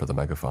reached out for the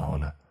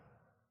megaphone.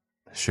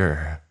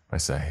 "Sure," I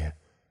say,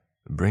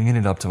 bringing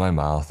it up to my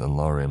mouth and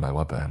lowering my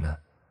weapon.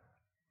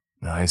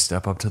 I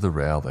step up to the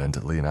rail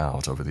and lean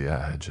out over the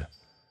edge.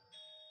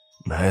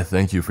 "I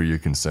thank you for your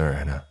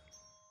concern,"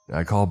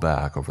 I call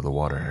back over the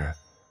water,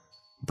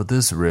 "but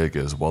this rig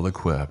is well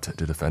equipped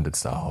to defend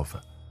itself.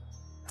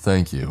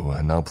 Thank you,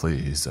 and now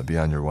please be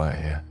on your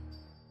way."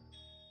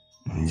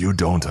 "You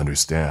don't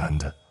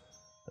understand,"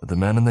 the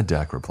man on the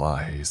deck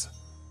replies.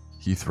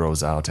 He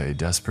throws out a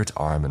desperate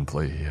arm and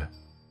plea.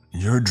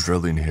 "Your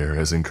drilling here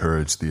has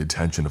encouraged the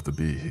attention of the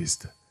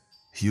beast.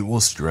 He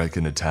will strike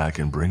and attack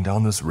and bring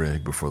down this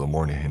rig before the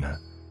morning.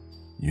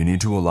 You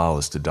need to allow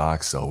us to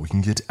dock so we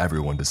can get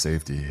everyone to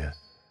safety."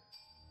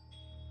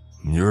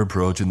 "You're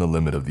approaching the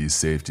limit of the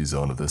safety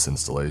zone of this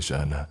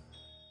installation,"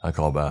 I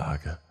call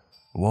back,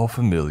 well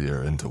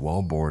familiar and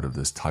well bored of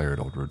this tired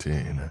old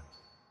routine.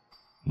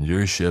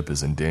 "Your ship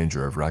is in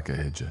danger of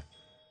wreckage.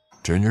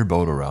 Turn your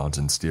boat around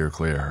and steer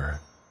clear."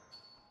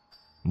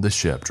 The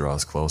ship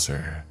draws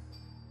closer.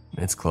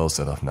 It's close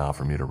enough now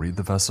for me to read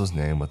the vessel's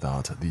name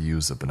without the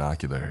use of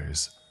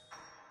binoculars.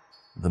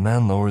 The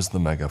man lowers the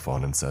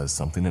megaphone and says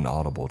something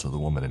inaudible to the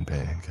woman in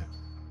pink.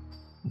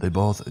 They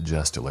both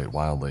gesticulate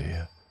wildly,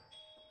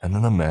 and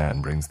then the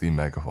man brings the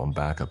megaphone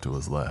back up to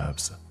his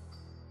lips.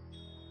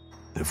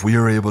 "If we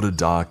are able to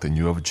dock, then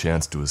you have a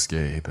chance to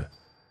escape.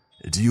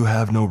 Do you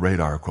have no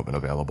radar equipment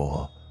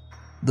available?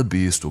 The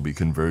beast will be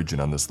converging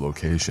on this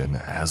location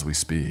as we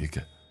speak.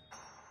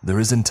 There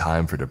isn't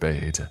time for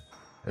debate.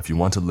 If you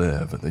want to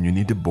live, then you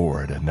need to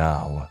board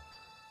now."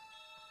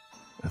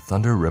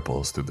 Thunder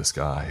ripples through the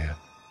sky,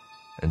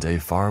 and a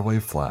faraway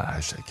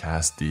flash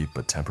casts deep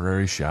but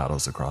temporary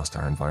shadows across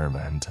our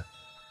environment.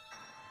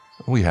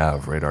 We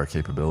have radar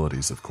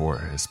capabilities, of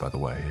course, by the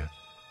way,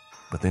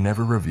 but they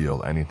never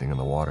reveal anything in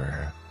the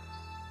water.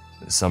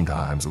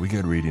 Sometimes we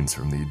get readings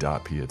from the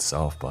 .P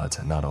itself,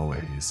 but not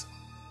always.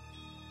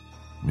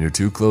 "You're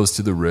too close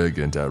to the rig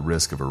and at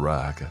risk of a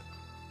wreck.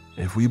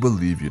 If we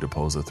believe you to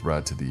pose a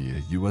threat to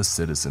the U.S.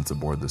 citizens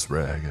aboard this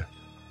rig,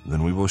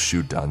 then we will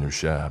shoot down your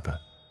ship.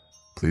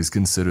 Please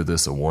consider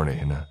this a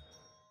warning.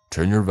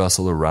 Turn your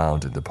vessel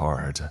around and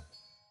depart."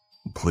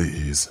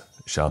 "Please,"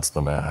 shouts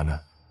the man,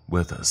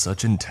 with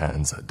such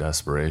intense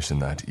desperation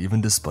that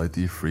even despite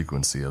the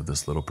frequency of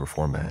this little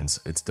performance,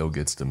 it still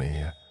gets to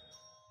me.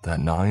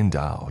 That gnawing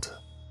doubt.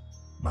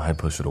 I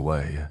push it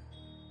away.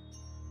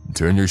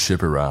 "Turn your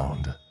ship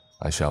around,"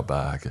 I shout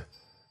back.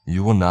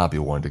 "You will not be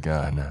warned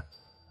again.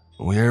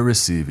 We are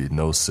receiving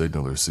no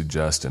signal or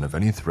suggestion of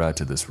any threat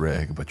to this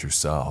rig but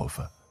yourself.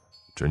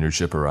 Turn your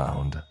ship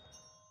around."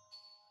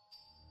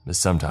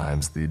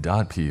 Sometimes the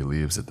 .P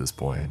leaves at this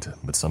point,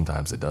 but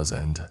sometimes it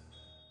doesn't.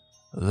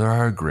 There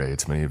are a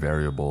great many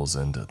variables,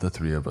 and the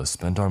three of us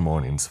spent our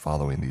mornings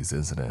following these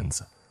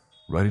incidents,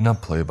 writing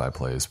up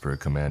play-by-plays per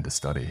command to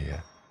study.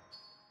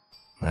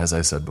 As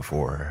I said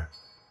before,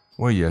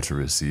 we're yet to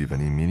receive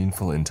any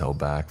meaningful intel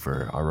back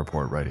for our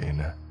report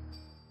writing.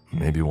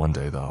 Maybe one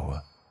day,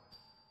 though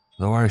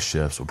our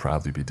shifts will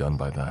probably be done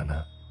by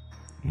then.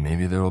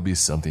 Maybe there will be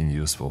something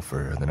useful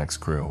for the next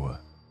crew.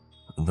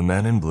 The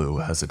man in blue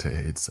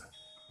hesitates.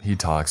 He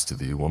talks to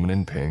the woman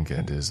in pink,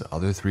 and his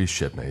other three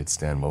shipmates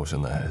stand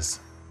motionless.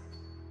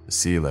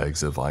 Sea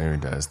legs have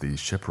ironed as the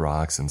ship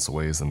rocks and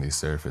sways on the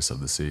surface of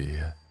the sea,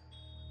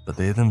 but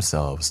they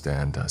themselves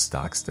stand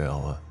stock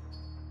still.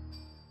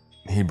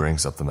 He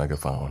brings up the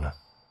megaphone.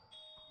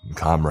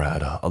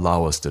 "Comrade,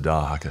 allow us to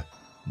dock.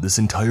 This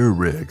entire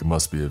rig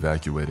must be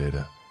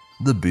evacuated.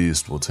 The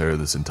beast will tear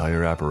this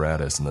entire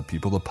apparatus and the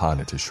people upon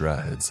it to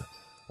shreds,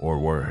 or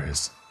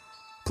worse.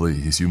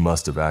 Please, you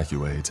must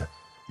evacuate.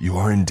 You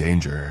are in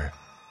danger."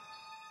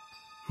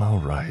 "All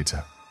right,"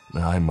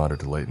 I mutter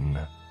to Layton.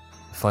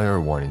 "Fire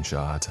a warning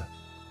shot."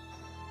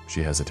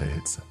 She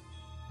hesitates.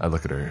 I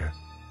look at her.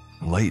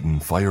 "Layton,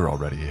 fire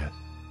already."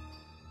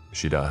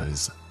 She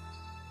does.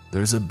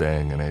 There's a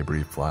bang and a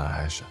brief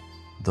flash,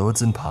 though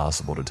it's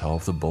impossible to tell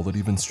if the bullet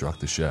even struck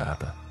the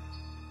ship.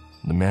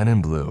 The man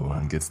in blue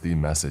gets the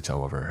message,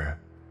 however.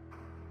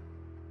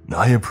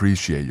 "I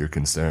appreciate your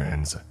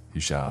concerns," he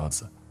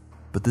shouts,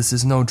 But this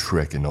is no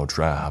trick and no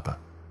trap.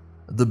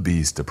 The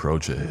beast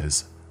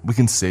approaches. We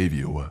can save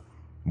you.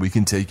 We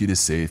can take you to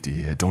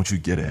safety, don't you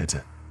get it?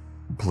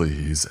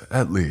 Please,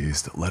 at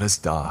least, let us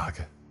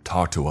dock.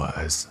 Talk to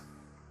us.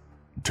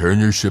 Turn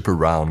your ship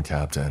around,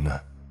 Captain.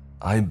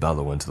 I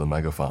bellow into the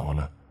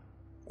megaphone.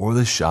 Or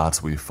the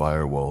shots we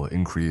fire will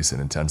increase in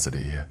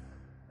intensity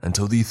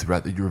until the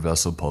threat that your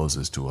vessel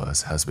poses to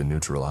us has been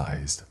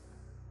neutralized.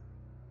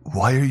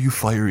 Why are you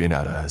firing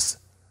at us?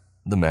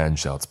 The man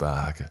shouts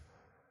back.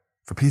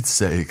 For Pete's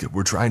sake,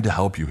 we're trying to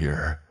help you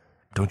here.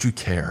 Don't you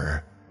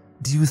care?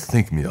 Do you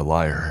think me a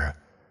liar?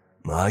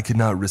 I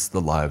cannot risk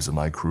the lives of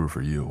my crew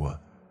for you,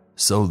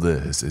 so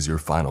this is your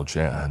final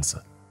chance.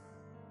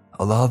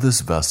 Allow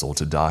this vessel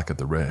to dock at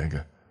the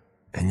rig,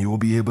 and you will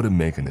be able to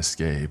make an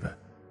escape.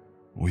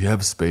 We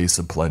have space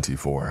aplenty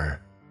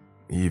for.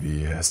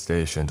 Evie,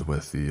 stationed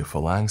with the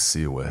Phalanx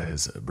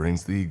Seaways,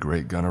 brings the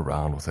great gun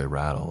around with a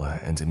rattle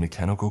and a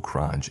mechanical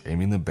crunch,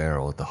 aiming the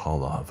barrel at the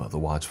hull of the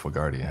Watchful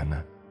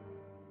Guardian.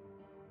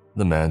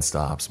 The man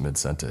stops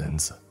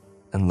mid-sentence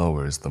and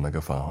lowers the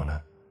megaphone.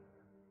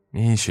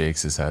 He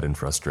shakes his head in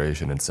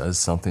frustration and says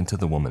something to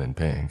the woman in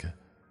pink,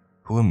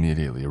 who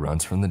immediately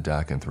runs from the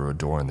deck and through a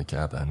door in the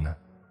cabin.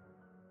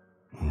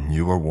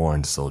 You are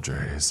warned,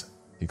 soldiers,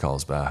 he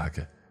calls back.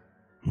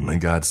 May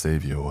God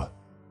save you.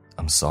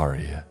 I'm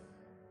sorry.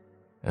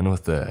 And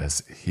with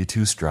this, he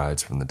too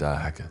strides from the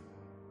deck.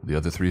 The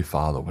other three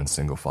follow in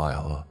single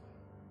file.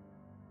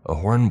 A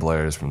horn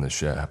blares from the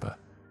ship,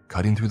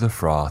 cutting through the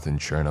froth and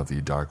churn of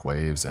the dark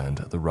waves and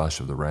the rush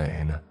of the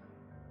rain.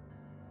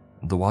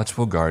 The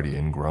Watchful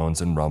Guardian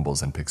groans and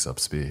rumbles and picks up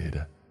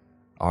speed,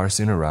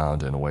 arcing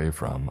around and away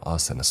from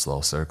us in a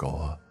slow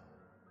circle.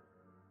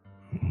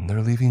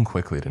 They're leaving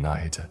quickly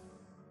tonight,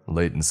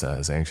 Leighton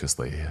says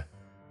anxiously.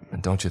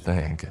 Don't you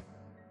think?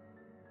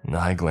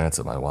 I glance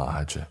at my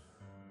watch.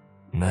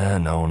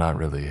 No, not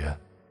really.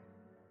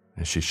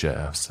 She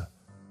shifts.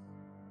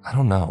 I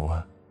don't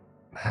know.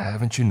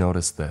 Haven't you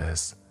noticed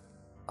this?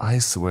 I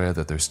swear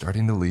that they're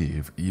starting to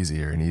leave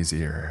easier and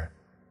easier.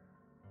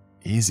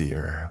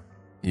 Easier?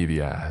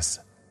 Evie asks,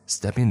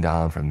 stepping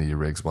down from the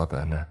rig's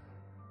weapon.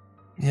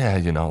 Yeah,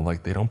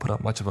 like they don't put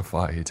up much of a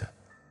fight.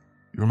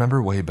 You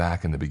remember way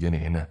back in the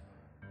beginning,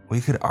 we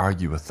could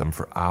argue with them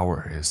for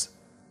hours.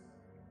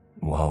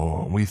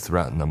 Well, we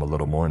threaten them a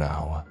little more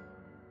now.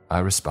 I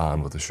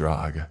respond with a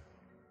shrug.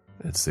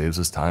 It saves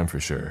us time for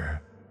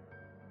sure.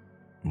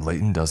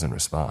 Leighton doesn't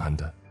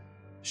respond.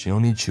 She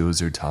only chews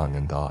her tongue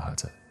in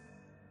thought.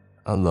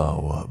 A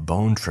low,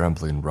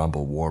 bone-trembling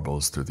rumble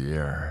warbles through the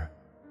air.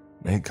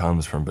 It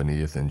comes from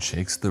beneath and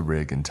shakes the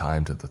rig in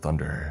time to the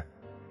thunder.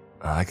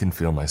 I can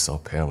feel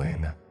myself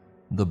paling,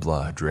 the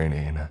blood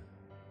draining.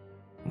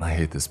 I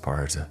hate this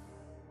part.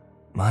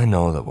 I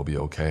know that we'll be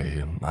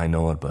okay, I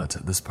know it, but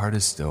this part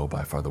is still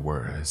by far the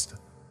worst.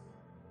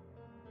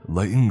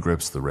 Leighton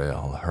grips the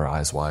rail, her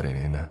eyes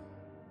widening.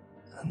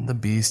 The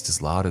beast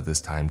is louder this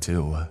time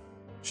too,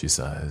 she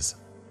says.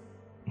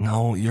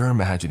 No, you're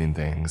imagining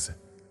things.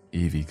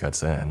 Evie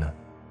cuts in.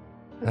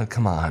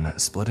 Come on,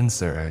 split and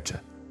search.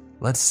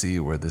 Let's see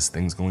where this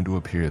thing's going to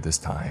appear this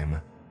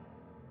time.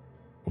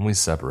 We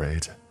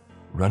separate,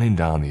 running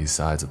down the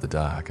sides of the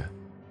dock.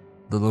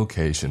 The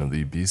location of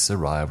the beast's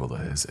arrival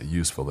is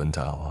useful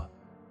intel.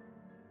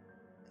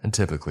 And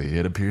typically,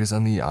 it appears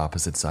on the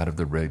opposite side of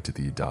the rig to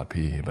the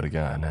 .P, but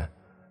again,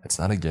 it's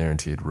not a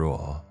guaranteed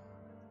rule.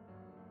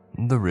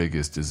 The rig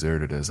is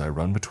deserted as I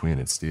run between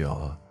its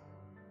steel.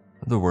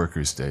 The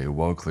workers stay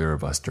well clear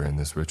of us during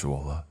this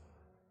ritual.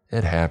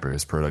 It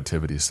hampers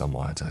productivity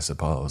somewhat, I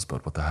suppose,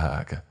 but what the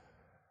heck.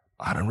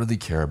 I don't really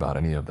care about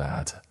any of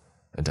that,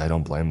 and I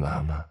don't blame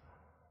them.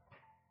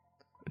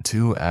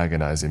 2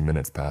 agonizing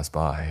minutes pass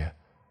by.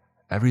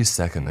 Every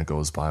second that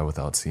goes by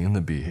without seeing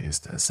the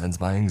beast sends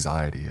my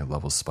anxiety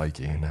levels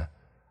spiking.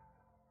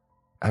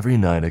 Every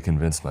night I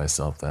convince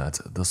myself that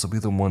this will be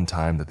the one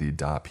time that the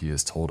 .P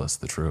has told us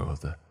the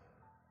truth.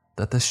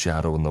 That the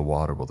shadow in the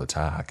water will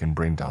attack and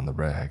bring down the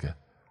rig.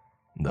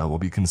 That we'll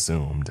be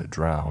consumed,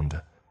 drowned,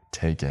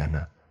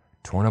 taken,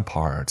 torn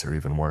apart, or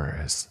even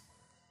worse.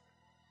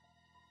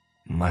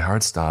 My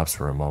heart stops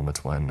for a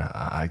moment when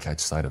I catch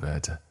sight of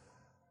it.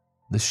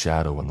 The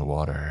shadow in the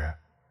water.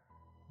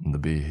 The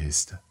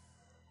beast.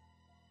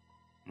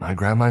 I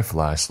grab my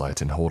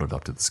flashlight and hold it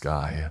up to the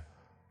sky,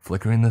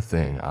 flickering the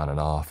thing on and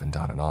off and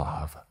on and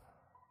off.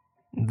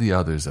 The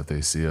others, if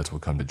they see it, will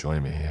come to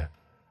join me.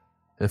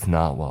 If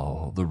not,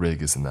 well, the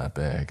rig isn't that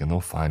big and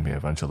they'll find me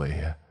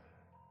eventually.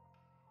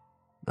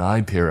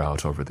 I peer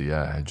out over the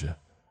edge,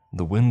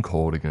 the wind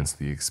cold against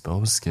the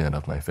exposed skin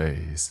of my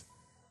face.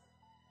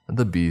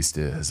 The beast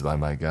is, by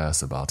my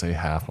guess, about a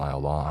half-mile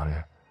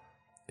long.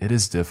 It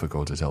is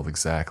difficult to tell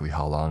exactly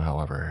how long,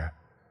 however,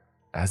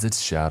 as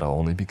its shadow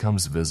only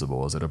becomes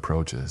visible as it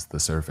approaches the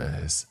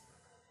surface,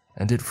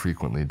 and it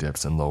frequently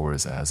dips and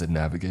lowers as it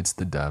navigates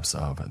the depths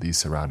of the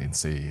surrounding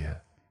sea.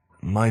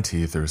 My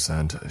teeth are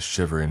sent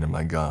shivering in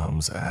my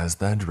gums as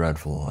that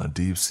dreadful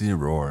deep-sea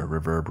roar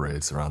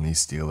reverberates around the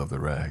steel of the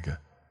rig,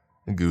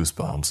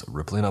 goosebumps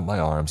rippling up my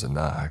arms and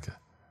neck.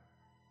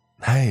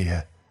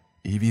 Hey,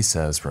 Evie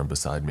says from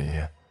beside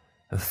me.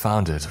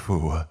 Found it,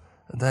 whew.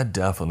 That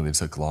definitely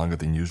took longer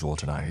than usual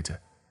tonight.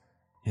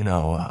 You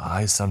know,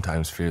 I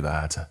sometimes fear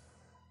that.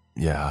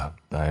 Yeah,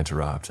 I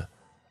interrupt,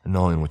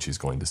 knowing what she's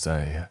going to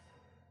say.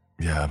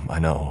 Yeah, I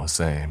know,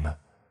 same.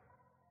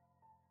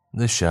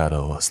 The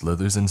shadow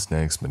slithers and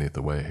snakes beneath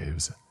the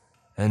waves,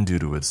 and due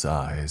to its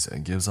size,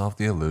 it gives off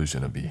the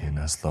illusion of being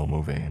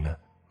slow-moving.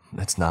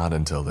 It's not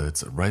until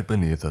it's right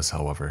beneath us,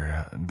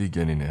 however,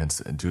 beginning its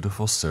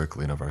dutiful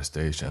circling of our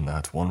station,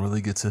 that one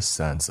really gets a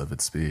sense of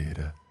its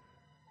speed.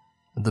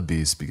 The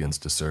beast begins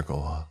to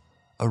circle,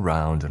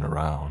 around and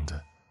around.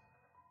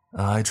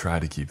 I try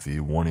to keep the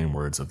warning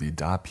words of the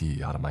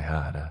 .p out of my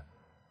head.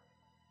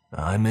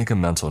 I make a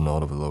mental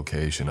note of the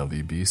location of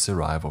the beast's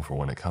arrival for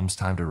when it comes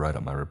time to write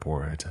up my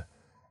report,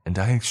 and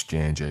I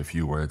exchange a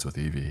few words with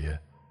Evie.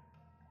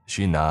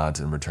 She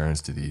nods and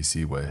returns to the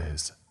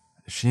seaways.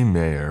 She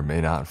may or may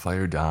not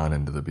fire down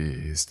into the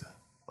beast.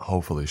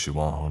 Hopefully she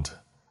won't.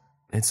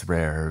 It's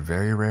rare,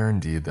 very rare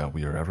indeed, that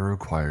we are ever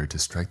required to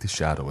strike the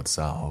shadow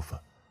itself.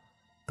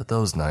 But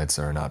those nights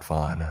are not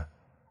fun.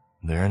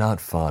 They are not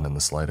fun in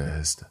the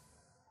slightest.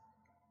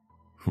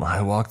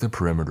 I walk the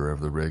perimeter of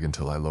the rig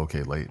until I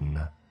locate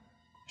Layton.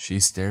 She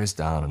stares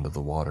down into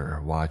the water,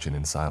 watching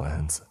in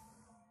silence.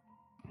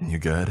 You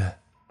good?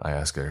 I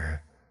ask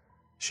her.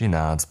 She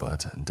nods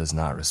but does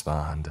not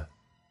respond.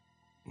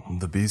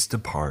 The beast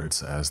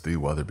departs as the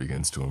weather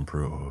begins to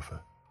improve.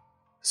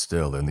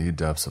 Still in the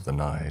depths of the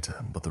night,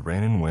 but the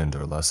rain and wind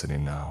are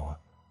lessening now.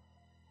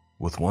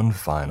 With one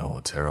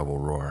final terrible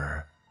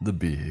roar, the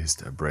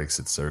beast breaks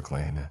its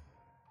circling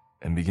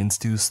and begins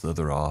to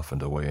slither off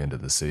and away into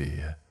the sea,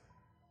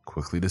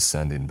 quickly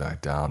descending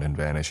back down and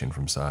vanishing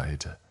from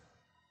sight.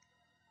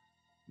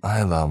 I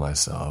allow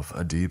myself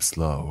a deep,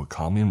 slow,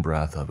 calming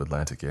breath of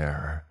Atlantic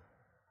air,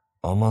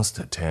 almost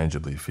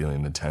tangibly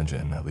feeling the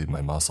tension leave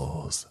my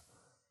muscles.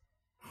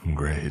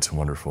 Great,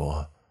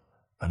 wonderful.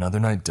 Another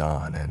night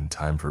done and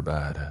time for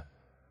bed.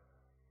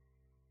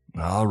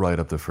 I'll write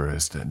up the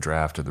first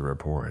draft of the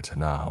report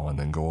now and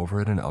then go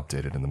over it and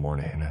update it in the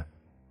morning.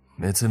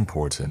 It's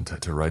important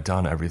to write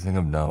down everything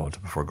of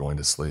note before going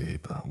to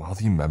sleep while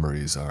the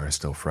memories are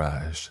still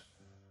fresh.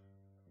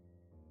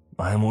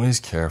 I am always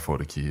careful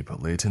to keep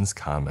Layton's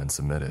comments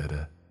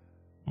omitted.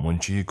 When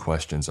she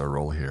questions our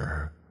role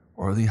here,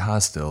 or the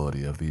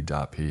hostility of the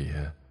 .p,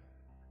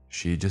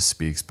 she just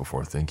speaks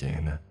before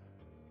thinking.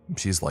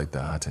 She's like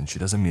that, and she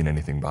doesn't mean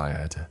anything by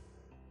it.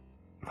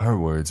 Her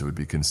words would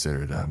be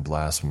considered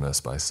blasphemous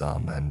by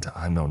some, and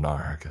I'm no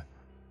narc.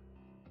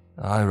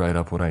 I write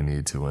up what I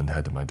need to and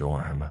head to my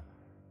dorm,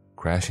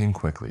 crashing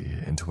quickly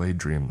into a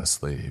dreamless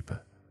sleep.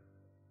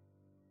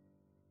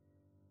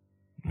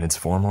 It's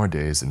 4 more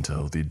days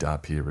until the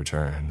 .p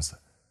returns,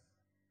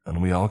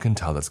 and we all can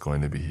tell it's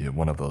going to be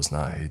one of those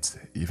nights,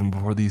 even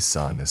before the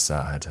sun is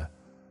set.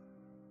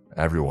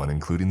 Everyone,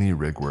 including the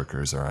rig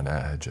workers, are on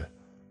edge.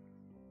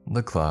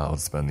 The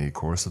clouds spend the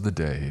course of the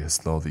day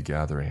slowly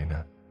gathering,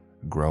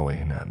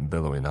 growing,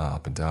 billowing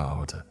up and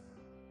out,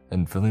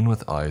 and filling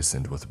with ice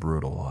and with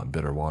brutal,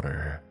 bitter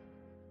water.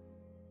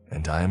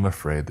 And I am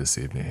afraid this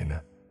evening,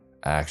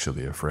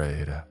 actually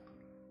afraid.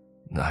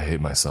 I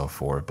hate myself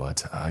for it,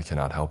 but I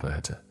cannot help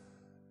it.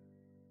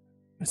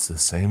 It's the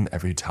same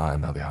every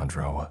time,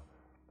 Alejandro,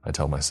 I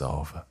tell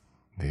myself.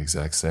 The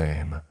exact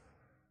same.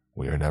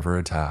 We are never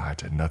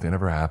attacked, nothing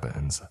ever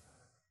happens.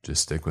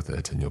 Just stick with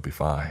it and you'll be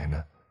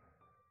fine.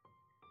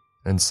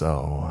 And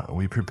so,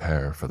 we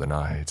prepare for the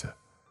night.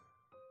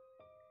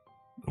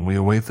 We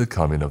await the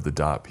coming of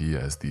the .p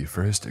as the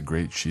first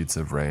great sheets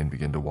of rain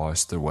begin to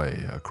wash their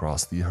way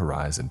across the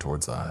horizon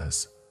towards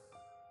us.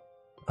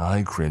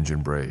 I cringe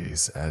and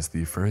brace as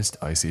the first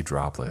icy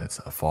droplets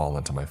fall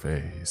into my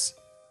face.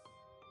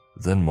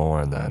 Then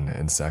more, and then,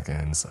 in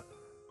seconds,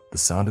 the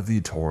sound of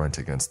the torrent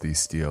against the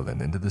steel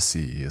and into the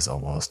sea is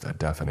almost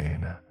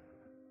deafening.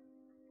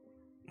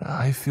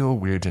 I feel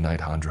weird tonight,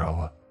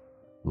 Jandro,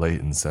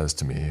 Layton says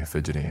to me,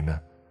 fidgeting.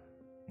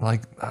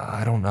 Like,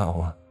 I don't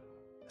know.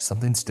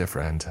 Something's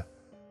different.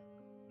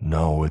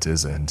 No, it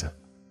isn't.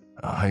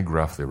 I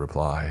gruffly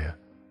reply.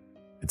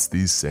 It's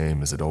the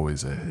same as it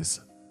always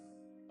is.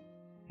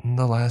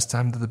 The last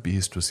time that the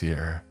beast was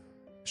here,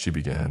 she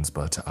begins,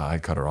 but I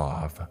cut her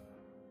off.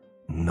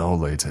 No,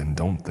 Layton,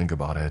 don't think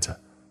about it.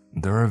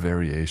 There are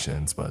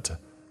variations, but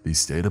the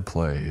state of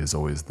play is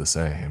always the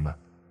same.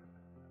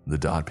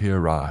 The .p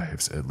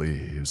arrives, it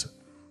leaves.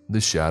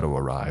 The shadow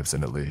arrives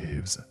and it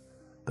leaves.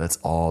 That's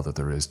all that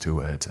there is to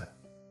it.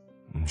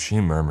 She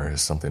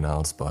murmurs something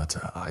else, but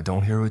I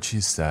don't hear what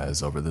she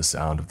says over the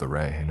sound of the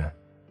rain.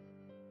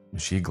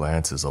 She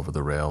glances over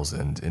the rails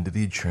and into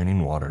the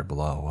churning water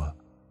below.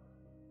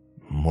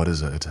 What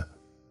is it?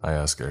 I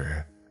ask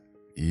her.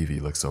 Evie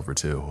looks over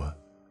too.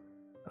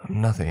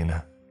 Nothing,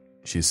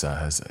 she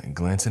says,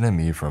 glancing at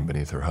me from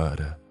beneath her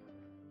hood.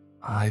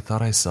 I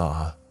thought I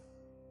saw.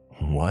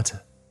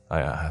 What? I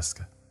ask.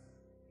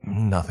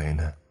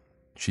 Nothing,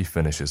 she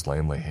finishes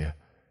lamely,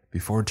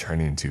 before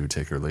turning to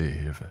take her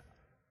leave,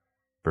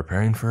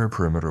 preparing for a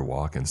perimeter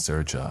walk in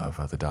search of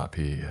the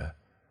 .p.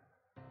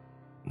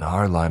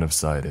 Our line of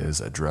sight is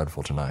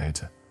dreadful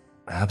tonight.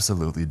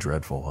 Absolutely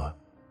dreadful.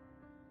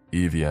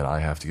 Evie and I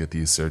have to get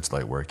the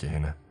searchlight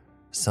working,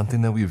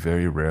 something that we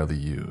very rarely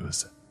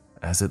use,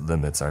 as it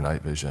limits our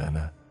night vision.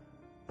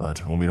 But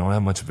when we don't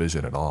have much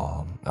vision at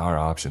all, our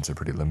options are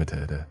pretty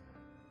limited.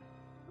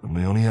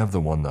 We only have the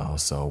one though,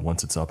 so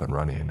once it's up and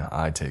running,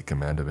 I take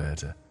command of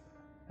it,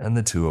 and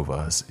the two of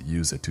us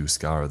use it to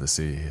scour the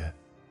sea.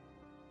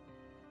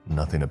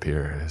 Nothing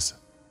appears.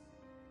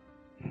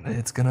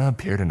 It's gonna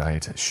appear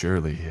tonight,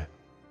 surely,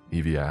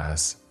 Evie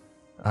asks.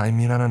 I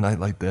mean, on a night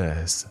like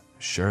this,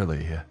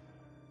 surely.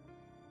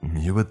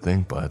 You would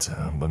think, but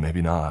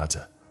maybe not.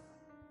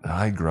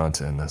 I grunt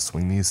and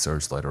swing the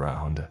searchlight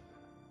around.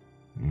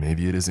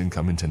 Maybe it isn't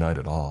coming tonight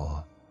at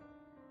all.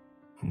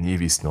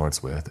 Evie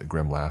snorts with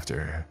grim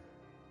laughter.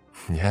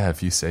 Yeah,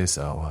 if you say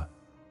so.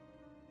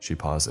 She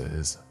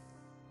pauses.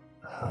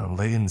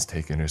 Layton's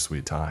taking her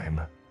sweet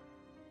time.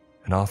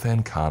 An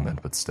offhand comment,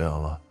 but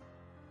still.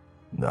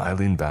 I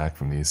lean back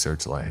from the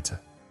searchlight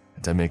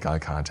to make eye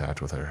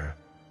contact with her.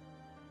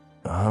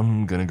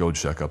 I'm gonna go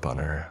check up on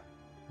her,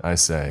 I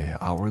say,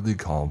 outwardly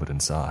calm but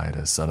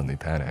inside suddenly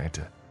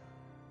panicked.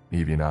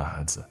 Evie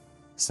nods,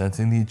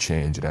 sensing the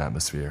change in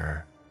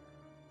atmosphere.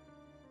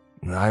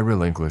 I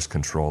relinquish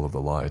control of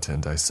the light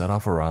and I set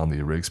off around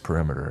the rig's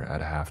perimeter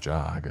at a half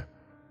jog.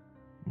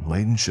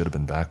 Layton should have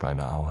been back by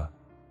now.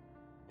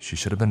 She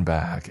should have been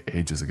back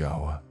ages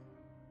ago.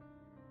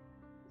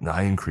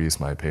 I increase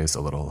my pace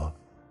a little,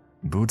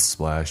 boots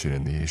splashing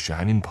in the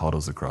shining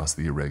puddles across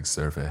the rig's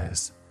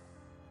surface.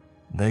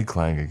 They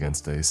clang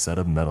against a set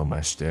of metal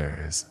mesh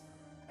stairs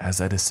as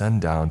I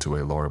descend down to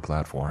a lower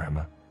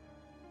platform.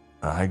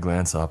 I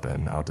glance up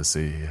and out to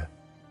sea.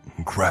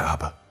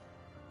 Grab!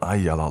 I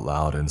yell out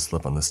loud and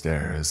slip on the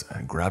stairs,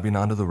 grabbing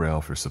onto the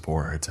rail for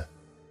support.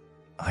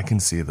 I can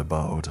see the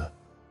boat,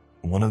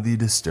 one of the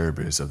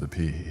disturbers of the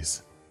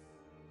peace.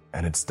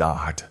 And it's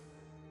docked.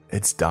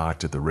 It's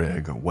docked at the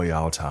rig way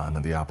out on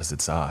the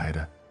opposite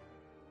side.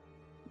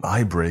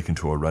 I break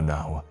into a run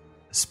now,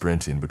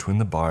 sprinting between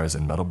the bars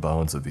and metal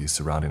bones of the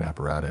surrounding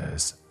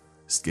apparatus,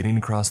 skidding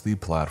across the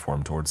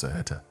platform towards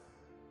it.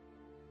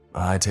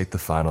 I take the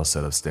final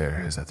set of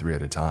stairs 3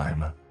 at a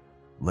time,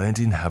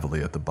 landing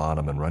heavily at the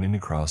bottom and running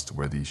across to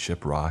where the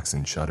ship rocks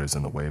and shudders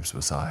in the waves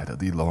beside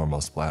the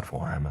lowermost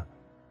platform.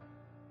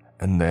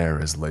 And there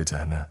is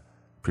Layton,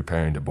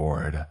 preparing to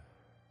board.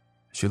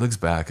 She looks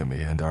back at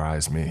me and our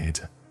eyes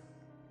meet.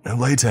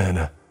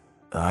 Layton!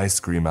 I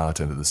scream out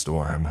into the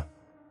storm.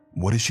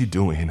 What is she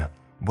doing?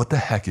 What the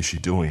heck is she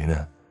doing?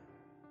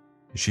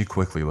 She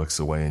quickly looks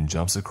away and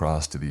jumps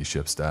across to the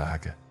ship's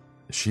deck.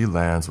 She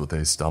lands with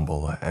a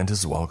stumble and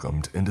is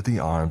welcomed into the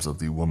arms of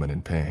the woman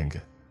in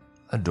pink,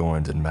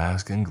 adorned in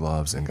mask and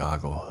gloves and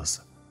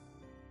goggles.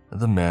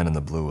 The man in the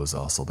blue is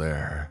also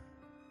there.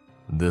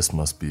 This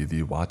must be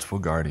the watchful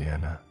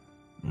guardian.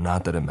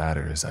 Not that it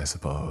matters, I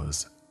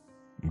suppose.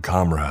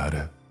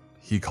 Comrade,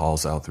 he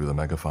calls out through the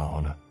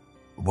megaphone.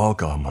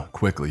 Welcome,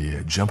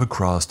 quickly, jump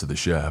across to the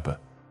ship.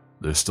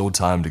 There's still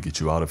time to get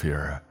you out of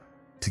here.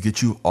 To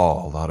get you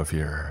all out of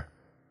here.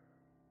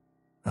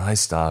 I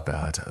stop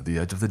at the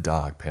edge of the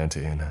dock,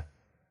 panting.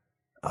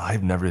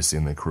 I've never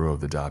seen the crew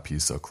of the Dapi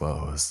so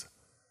close.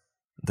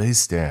 They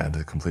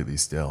stand completely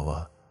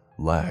still,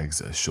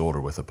 legs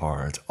shoulder-width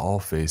apart, all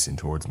facing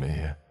towards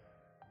me.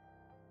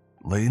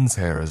 Layton's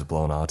hair is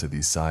blown out to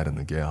the side in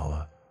the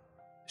gale.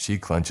 She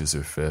clenches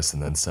her fist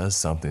and then says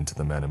something to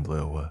the man in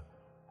blue.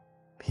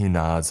 He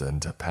nods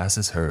and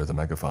passes her the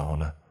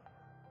megaphone.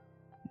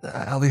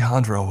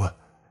 Alejandro,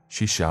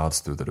 she shouts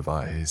through the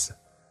device.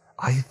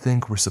 I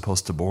think we're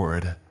supposed to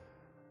board.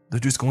 They're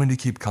just going to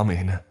keep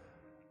coming.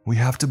 We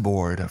have to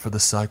board for the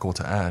cycle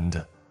to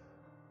end.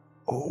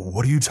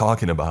 What are you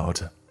talking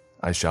about?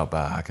 I shout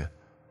back,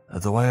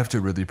 though I have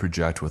to really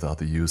project without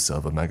the use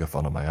of a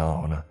megaphone of my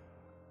own.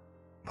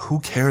 Who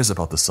cares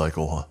about the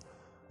cycle?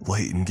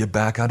 Layton, get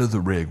back out of the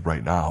rig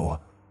right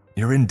now.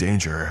 You're in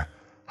danger.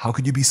 How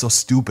could you be so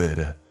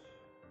stupid?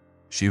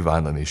 She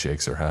violently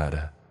shakes her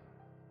head.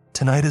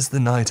 Tonight is the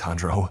night,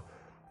 Andro.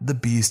 The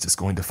beast is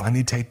going to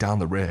finally take down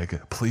the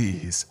rig,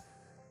 please.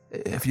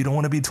 If you don't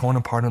want to be torn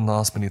apart and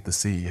lost beneath the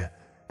sea,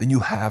 then you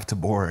have to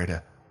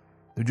board.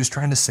 They're just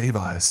trying to save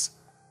us.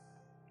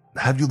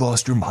 Have you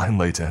lost your mind,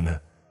 Layton?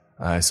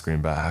 I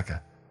scream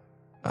back.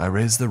 I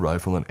raise the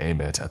rifle and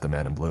aim it at the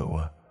man in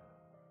blue.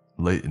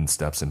 Layton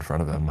steps in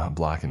front of him,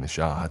 blocking the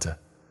shot.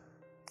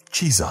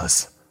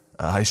 Jesus!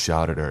 I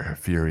shout at her,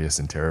 furious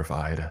and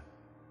terrified.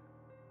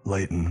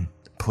 Layton,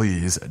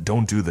 please,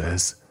 don't do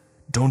this.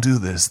 Don't do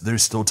this,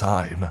 there's still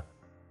time.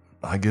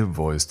 I give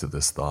voice to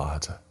this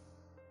thought.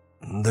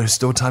 There's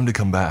still time to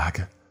come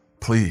back.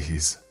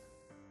 Please.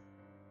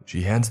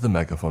 She hands the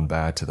megaphone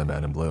back to the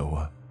man in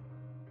blue.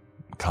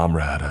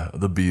 Comrade,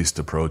 the beast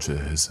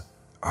approaches.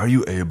 Are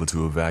you able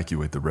to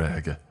evacuate the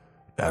rig?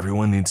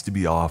 Everyone needs to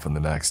be off in the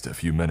next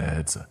few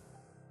minutes.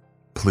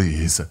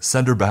 Please,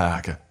 send her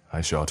back,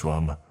 I shout to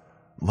him.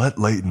 Let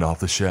Layton off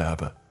the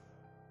ship.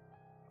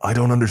 I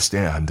don't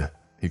understand,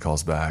 he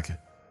calls back.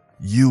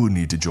 You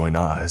need to join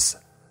us.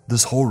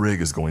 This whole rig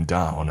is going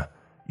down.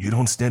 You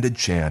don't stand a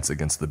chance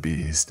against the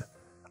beast.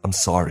 I'm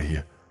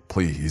sorry.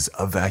 Please,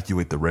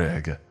 evacuate the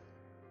rig.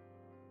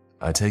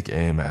 I take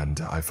aim and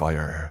I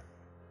fire.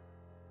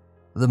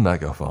 The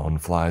megaphone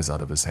flies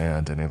out of his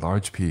hand and a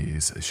large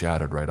piece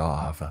shattered right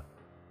off.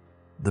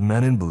 The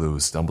man in blue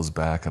stumbles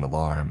back in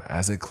alarm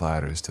as it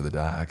clatters to the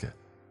deck.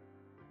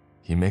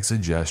 He makes a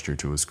gesture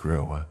to his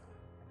crew,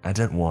 and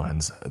at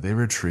once they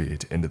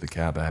retreat into the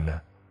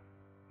cabin.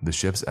 The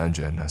ship's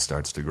engine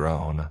starts to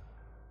groan.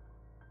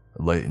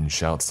 Layton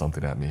shouts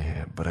something at me,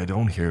 but I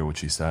don't hear what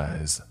she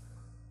says.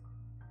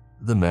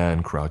 The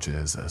man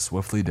crouches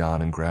swiftly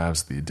down and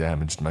grabs the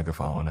damaged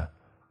megaphone,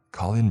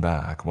 calling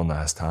back one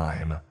last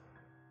time.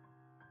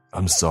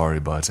 I'm sorry,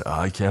 but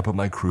I can't put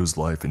my crew's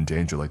life in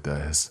danger like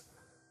this.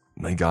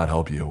 May God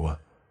help you.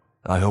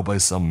 I hope by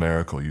some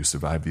miracle you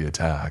survive the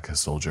attack,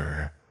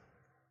 soldier.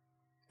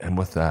 And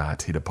with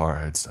that, he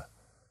departs.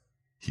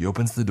 He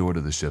opens the door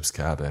to the ship's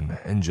cabin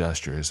and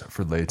gestures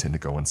for Layton to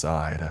go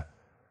inside.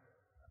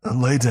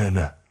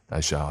 Layton, I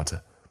shout,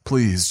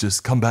 please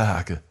just come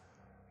back.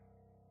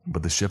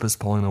 But the ship is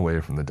pulling away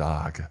from the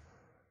dock,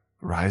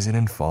 rising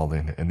and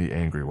falling in the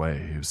angry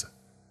waves.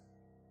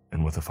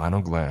 And with a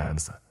final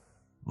glance,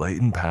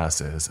 Layton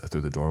passes through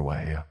the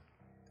doorway,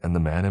 and the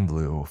man in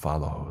blue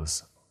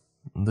follows.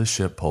 The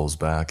ship pulls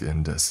back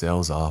and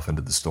sails off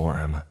into the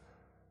storm.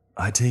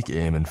 I take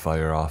aim and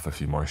fire off a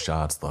few more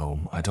shots, though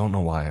I don't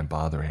know why I'm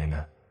bothering.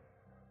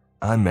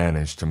 I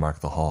manage to mark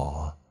the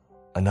hull,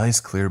 a nice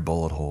clear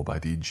bullet hole by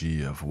the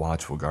G of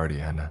Watchful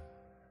Guardian,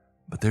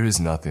 but there is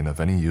nothing of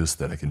any use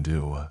that I can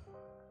do.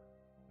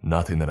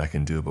 Nothing that I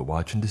can do but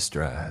watch in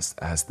distress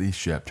as the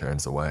ship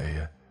turns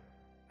away,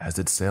 as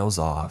it sails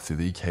off through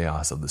the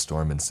chaos of the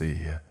storm and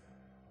sea,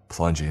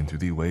 plunging through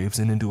the waves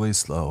and into a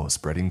slow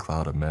spreading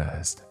cloud of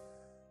mist,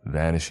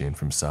 vanishing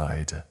from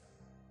sight.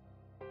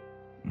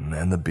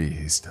 And the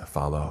beast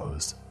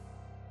follows.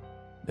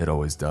 It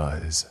always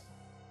does.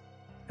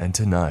 And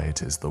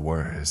tonight is the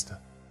worst.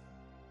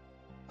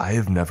 I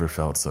have never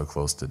felt so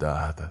close to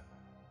death.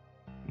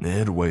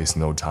 It wastes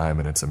no time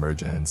in its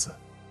emergence,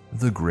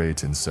 the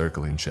great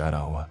encircling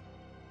shadow,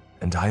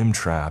 and I am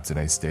trapped in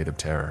a state of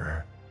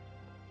terror.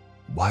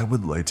 Why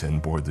would Layton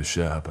board the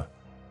ship?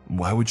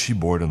 Why would she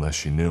board unless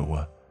she knew?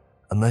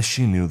 Unless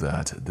she knew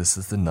that this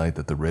is the night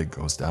that the rig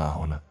goes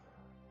down.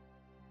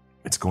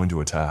 It's going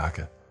to attack.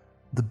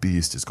 The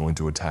beast is going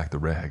to attack the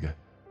rig.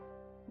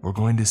 We're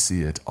going to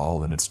see it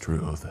all in its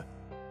truth,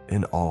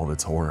 in all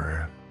its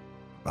horror.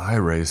 I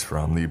race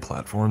from the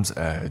platform's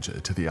edge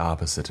to the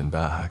opposite and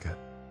back,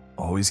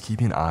 always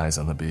keeping eyes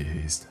on the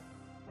beast.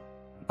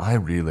 I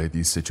relay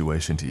the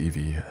situation to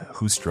Evie,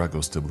 who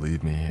struggles to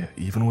believe me,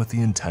 even with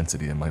the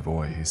intensity in my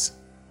voice.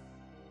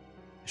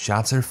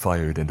 Shots are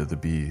fired into the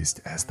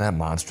beast as that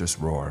monstrous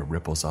roar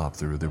ripples up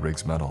through the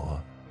rig's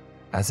metal,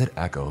 as it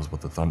echoes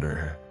with the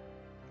thunder,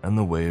 and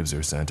the waves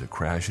are sent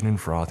crashing and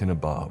frothing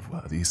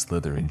above the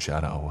slithering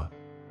shadow.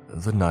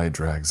 The night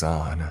drags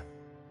on.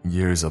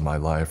 Years of my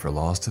life are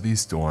lost to the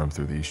storm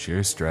through the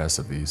sheer stress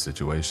of the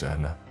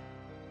situation.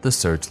 The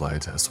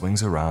searchlight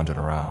swings around and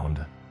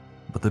around,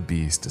 but the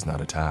beast is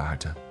not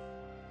attacked.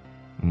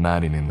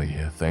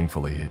 Maddeningly,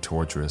 thankfully,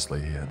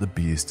 torturously, the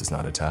beast does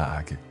not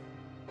attack.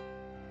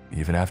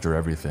 Even after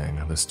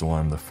everything, the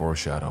storm, the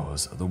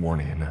foreshadows, the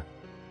warning,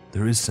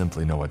 there is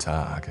simply no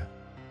attack.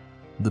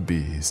 The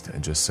beast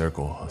just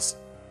circles,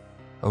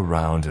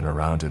 around and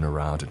around and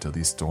around until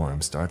the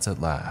storm starts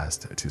at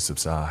last to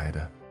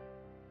subside.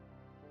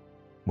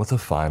 With a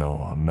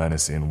final,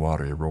 menacing,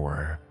 watery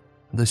roar,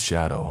 the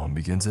shadow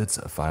begins its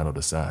final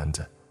descent,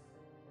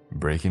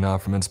 breaking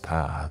off from its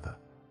path,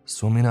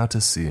 swimming out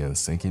to sea and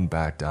sinking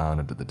back down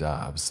into the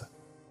depths,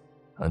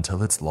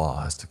 until it's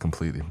lost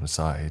completely from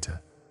sight.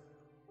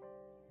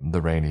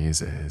 The rain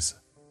eases,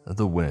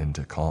 the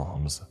wind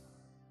calms,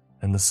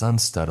 and the sun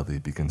steadily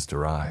begins to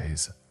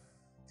rise,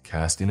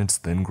 casting its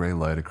thin gray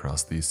light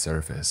across the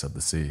surface of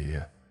the sea.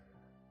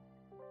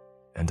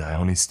 And I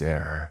only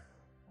stare,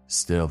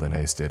 still in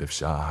a state of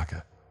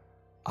shock,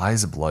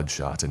 eyes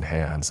bloodshot and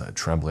hands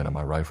trembling on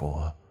my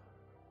rifle.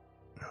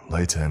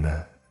 Layton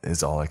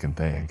is all I can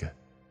think.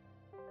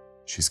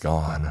 She's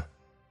gone.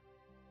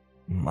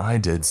 I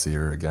did see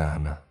her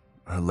again.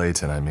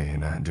 Layton, I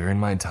mean, during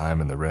my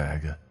time in the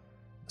rig.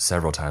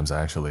 Several times,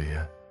 actually.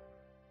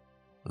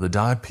 The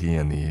Dot P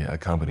and the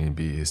accompanying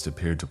beast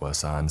appeared to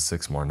us on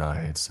 6 more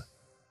nights.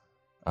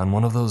 On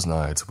one of those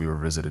nights, we were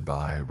visited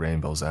by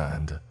Rainbow's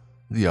End,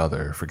 the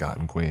other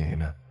Forgotten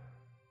Queen.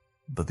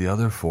 But the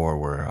other 4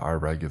 were our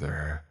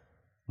regular,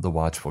 the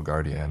Watchful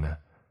Guardian.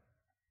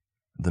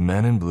 The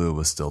man in blue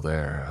was still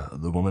there,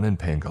 the woman in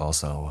pink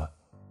also.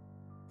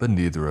 But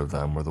neither of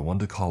them were the one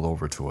to call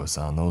over to us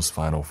on those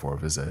final 4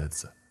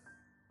 visits.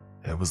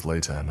 It was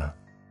Layton.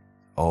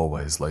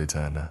 Always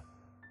Layton.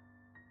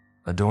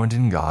 Adorned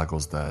in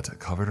goggles that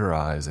covered her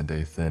eyes and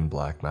a thin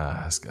black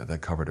mask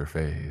that covered her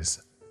face,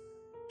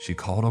 she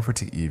called over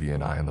to Evie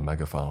and I on the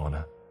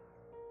megaphone.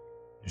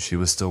 She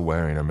was still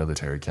wearing her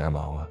military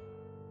camo,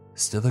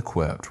 still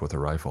equipped with a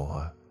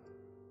rifle,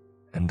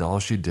 and all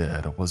she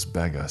did was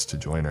beg us to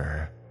join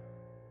her,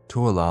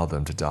 to allow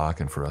them to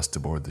dock and for us to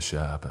board the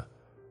ship,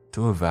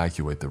 to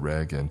evacuate the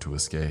rig and to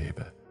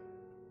escape.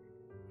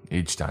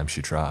 Each time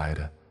she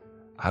tried,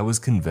 I was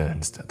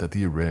convinced that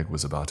the rig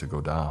was about to go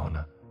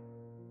down,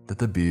 that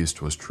the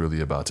beast was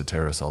truly about to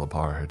tear us all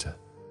apart.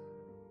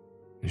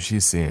 She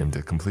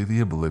seemed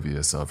completely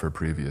oblivious of her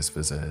previous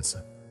visits,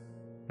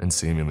 and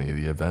seemingly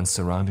the events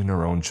surrounding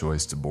her own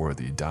choice to board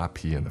the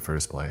 .P in the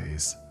first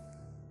place.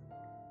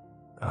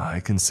 I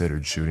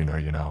considered shooting her,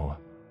 you know.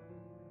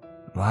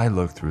 I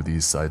looked through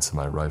these sights of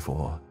my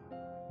rifle,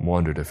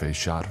 wondered if a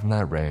shot from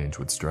that range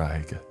would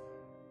strike,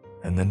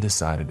 and then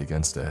decided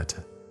against it.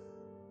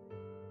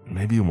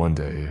 Maybe one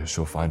day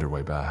she'll find her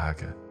way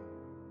back.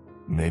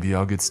 Maybe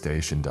I'll get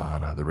stationed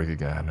on the rig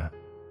again.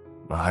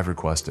 I've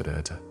requested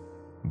it,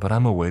 but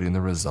I'm awaiting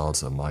the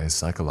results of my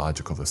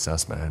psychological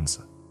assessments.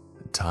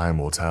 Time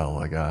will tell,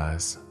 I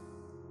guess.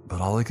 But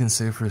all I can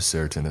say for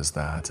certain is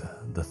that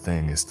the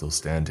thing is still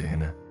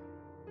standing.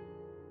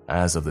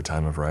 As of the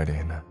time of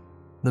writing,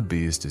 the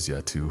beast is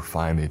yet to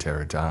finally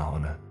tear it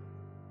down.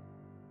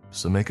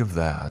 So make of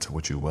that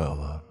what you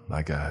will,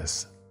 I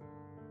guess.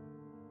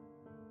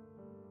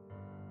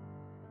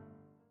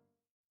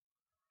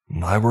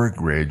 I work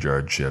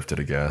graveyard shift at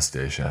a gas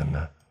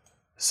station.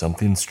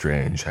 Something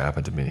strange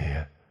happened to me.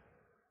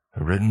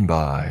 Written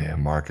by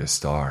Marcus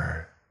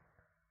Starr.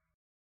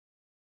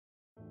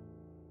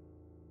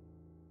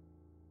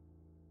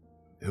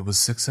 It was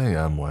 6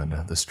 a.m.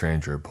 when the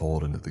stranger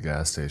pulled into the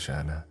gas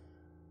station.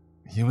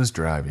 He was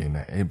driving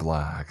a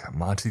black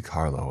Monte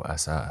Carlo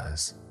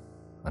SS.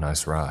 A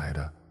nice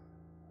ride,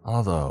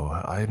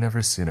 although I had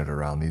never seen it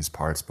around these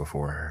parts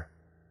before.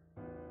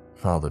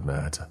 I'll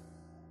admit,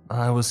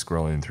 I was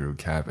scrolling through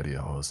cat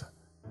videos,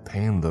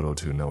 paying little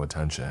to no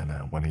attention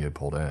when he had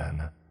pulled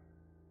in.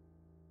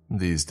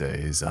 These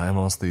days, I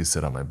mostly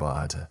sit on my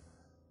butt,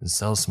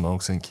 sell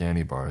smokes and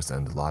candy bars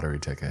and lottery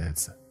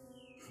tickets.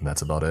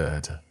 That's about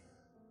it.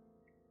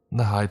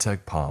 The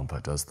high-tech pump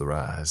does the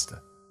rest.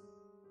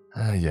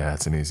 Yeah,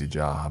 it's an easy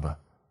job,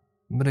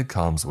 but it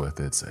comes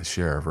with its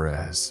share of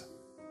risks,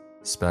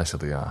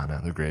 especially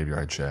on the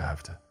graveyard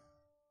shift.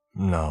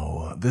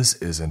 No, this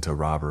isn't a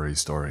robbery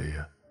story,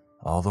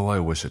 although I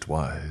wish it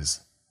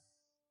was.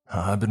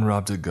 I've been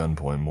robbed at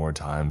gunpoint more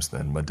times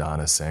than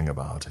Madonna sang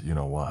about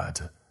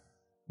you-know-what,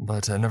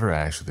 but I've never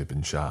actually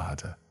been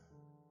shot.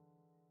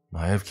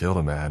 I have killed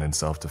a man in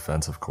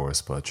self-defense, of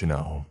course, but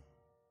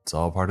it's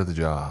all part of the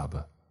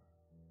job.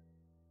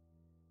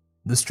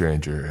 The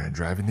stranger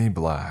driving the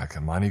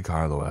black Monte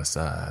Carlo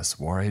SS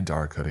wore a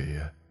dark hoodie.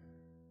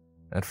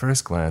 At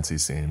first glance, he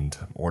seemed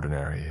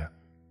ordinary.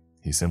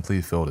 He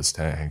simply filled his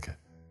tank,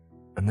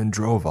 and then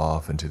drove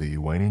off into the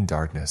waning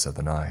darkness of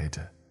the night.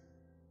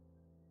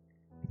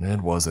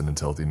 It wasn't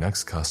until the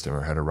next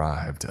customer had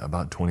arrived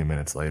about 20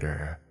 minutes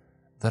later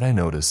that I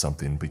noticed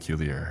something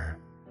peculiar.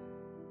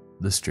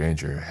 The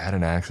stranger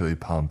hadn't actually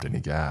pumped any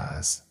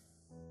gas.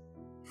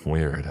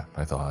 Weird,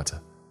 I thought,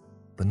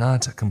 but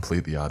not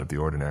completely out of the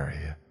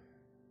ordinary.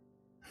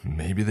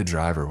 Maybe the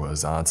driver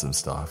was on some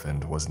stuff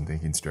and wasn't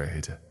thinking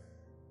straight.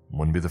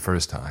 Wouldn't be the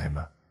first time.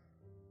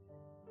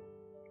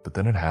 But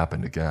then it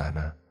happened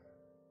again.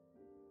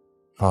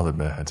 I'll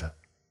admit,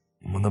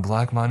 when the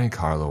black Monte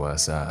Carlo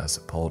SS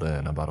pulled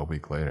in about a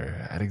week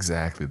later at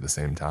exactly the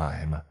same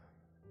time,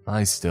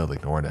 I still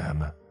ignored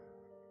him.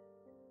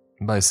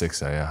 By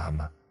 6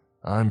 a.m.,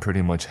 I'm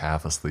pretty much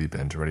half asleep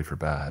and ready for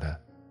bed.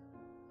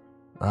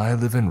 I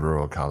live in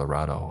rural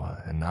Colorado,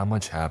 and not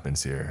much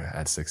happens here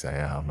at 6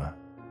 a.m.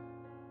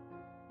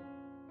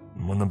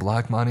 When the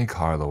black Monte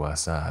Carlo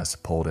SS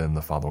pulled in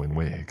the following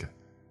week,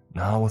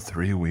 now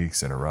 3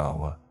 weeks in a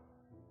row,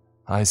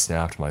 I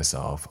snapped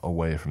myself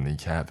away from the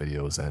cat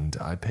videos and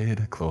I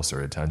paid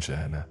closer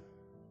attention.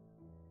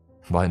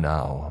 By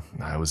now,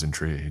 I was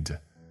intrigued.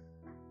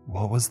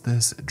 What was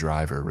this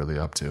driver really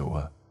up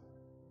to?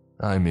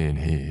 I mean,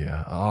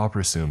 I'll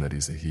presume that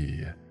he's a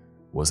he,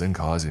 wasn't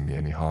causing me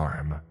any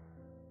harm,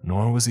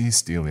 nor was he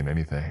stealing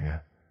anything.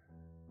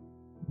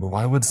 But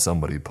why would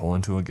somebody pull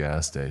into a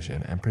gas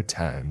station and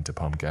pretend to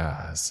pump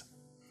gas?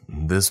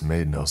 This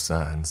made no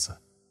sense.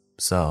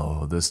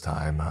 So, this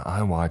time,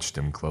 I watched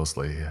him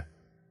closely.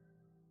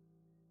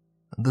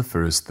 The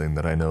first thing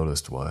that I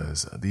noticed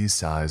was the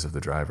size of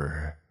the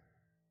driver.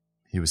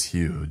 He was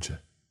huge.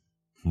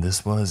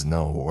 This was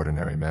no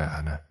ordinary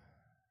man.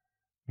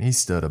 He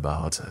stood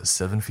about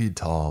 7 feet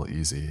tall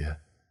easy,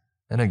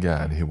 and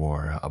again he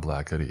wore a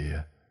black hoodie.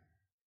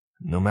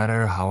 No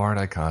matter how hard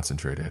I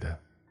concentrated,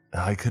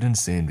 I couldn't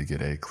seem to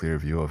get a clear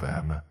view of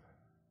him.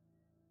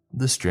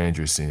 The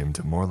stranger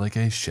seemed more like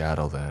a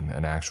shadow than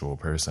an actual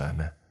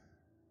person.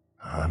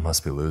 I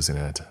must be losing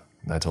it,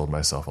 I told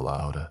myself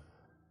aloud.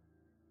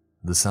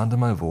 The sound of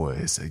my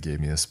voice gave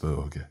me a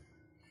spook.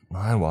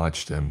 I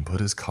watched him put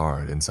his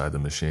card inside the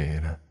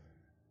machine.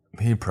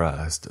 He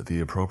pressed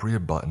the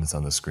appropriate buttons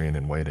on the screen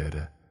and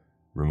waited,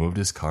 removed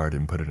his card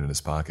and put it in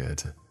his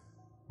pocket,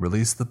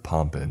 released the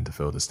pump and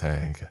filled his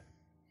tank.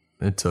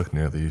 It took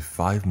nearly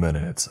 5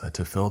 minutes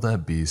to fill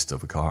that beast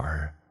of a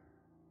car.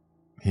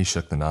 He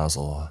shook the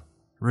nozzle,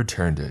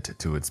 returned it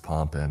to its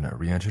pump, and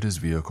re-entered his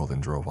vehicle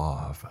and drove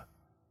off.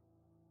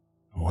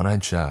 When I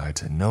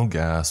checked, no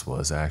gas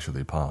was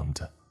actually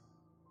pumped.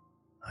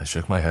 I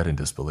shook my head in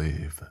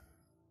disbelief.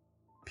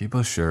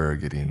 People sure are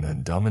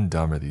getting dumb and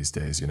dumber these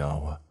days, you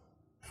know.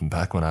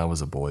 Back when I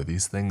was a boy,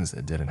 these things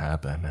didn't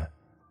happen.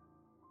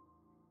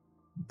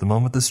 The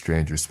moment the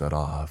stranger sped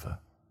off,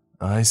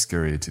 I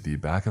scurried to the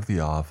back of the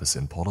office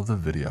and pulled up the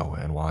video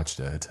and watched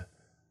it.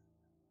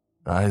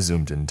 I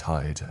zoomed in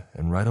tight,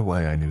 and right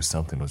away I knew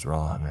something was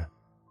wrong.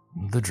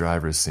 The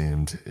driver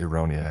seemed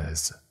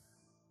erroneous.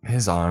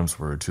 His arms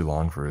were too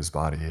long for his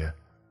body,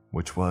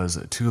 which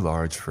was too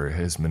large for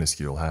his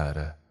minuscule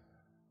head.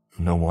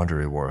 No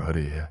wonder he wore a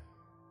hoodie.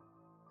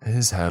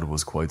 His head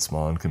was quite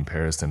small in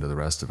comparison to the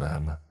rest of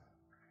him.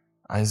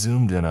 I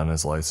zoomed in on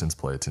his license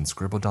plate and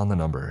scribbled down the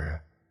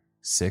number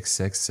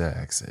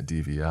 666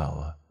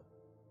 DVL.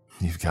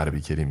 You've got to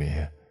be kidding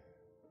me.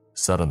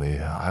 Suddenly,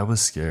 I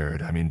was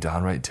scared,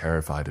 downright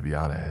terrified to be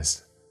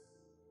honest.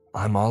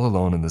 I'm all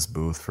alone in this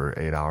booth for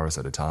 8 hours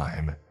at a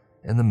time,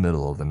 in the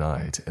middle of the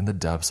night, in the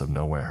depths of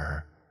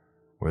nowhere,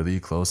 where the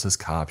closest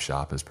cop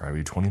shop is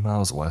probably 20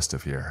 miles west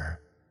of here.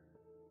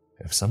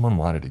 If someone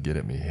wanted to get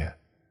at me,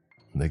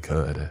 they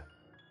could.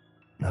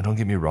 Now don't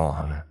get me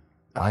wrong,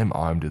 I'm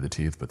armed to the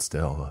teeth, but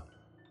still,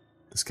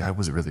 this guy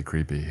was really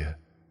creepy.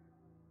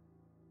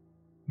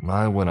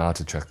 I went out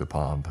to check the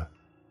pump,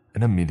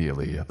 and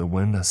immediately the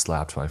wind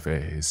slapped my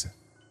face,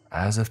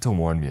 as if to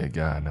warn me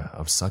again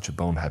of such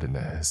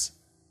boneheadedness.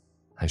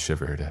 I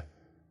shivered.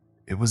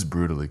 It was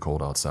brutally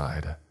cold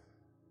outside.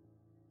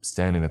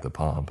 Standing at the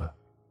pump,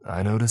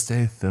 I noticed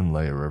a thin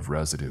layer of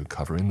residue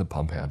covering the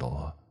pump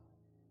handle.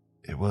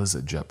 It was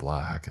jet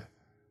black.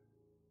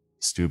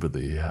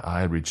 Stupidly,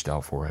 I reached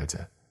out for it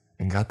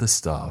and got the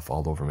stuff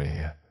all over me.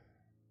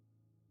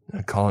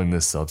 Calling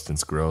this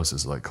substance gross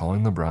is like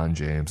calling LeBron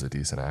James a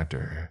decent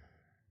actor.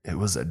 It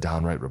was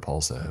downright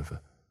repulsive.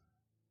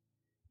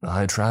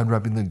 I tried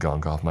rubbing the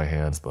gunk off my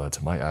hands,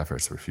 but my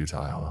efforts were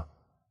futile.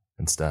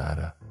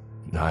 Instead,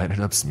 I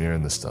ended up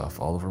smearing the stuff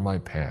all over my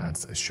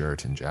pants,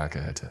 shirt, and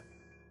jacket.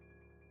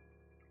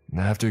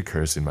 After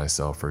cursing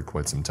myself for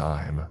quite some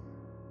time,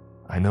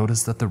 I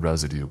noticed that the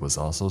residue was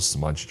also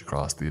smudged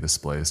across the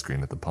display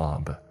screen at the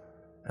pump,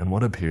 and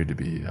what appeared to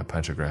be a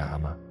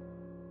pentagram.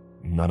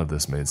 None of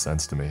this made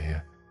sense to me.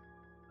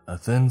 A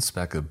thin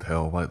speck of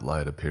pale white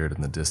light appeared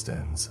in the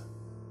distance.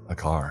 A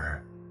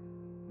car.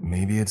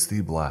 Maybe it's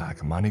the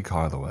black Monte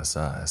Carlo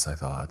SS, I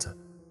thought.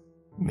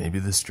 Maybe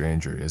the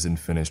stranger isn't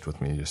finished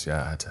with me just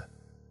yet.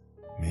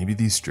 Maybe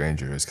the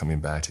stranger is coming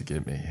back to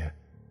get me.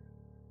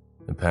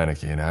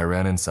 Panicking, I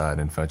ran inside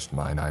and fetched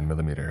my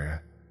 9mm.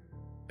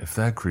 If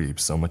that creep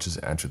so much as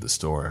entered the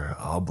store,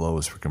 I'll blow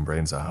his freaking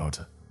brains out.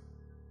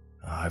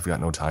 I've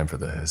got no time for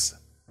this.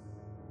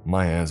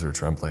 My hands were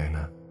trembling.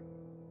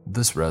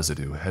 This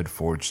residue had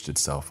forged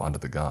itself onto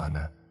the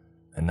gun,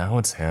 and now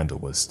its handle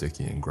was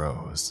sticky and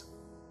gross.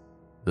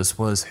 This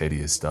was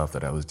hideous stuff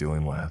that I was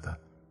dealing with.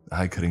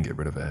 I couldn't get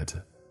rid of it.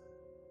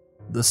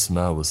 The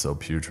smell was so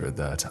putrid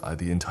that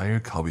the entire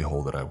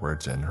cubbyhole that I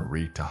worked in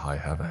reeked to high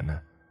heaven.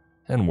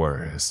 And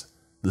worse,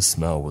 the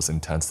smell was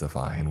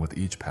intensifying with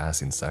each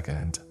passing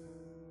second.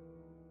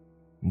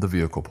 The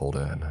vehicle pulled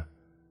in.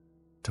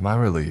 To my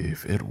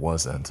relief, it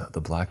wasn't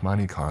the black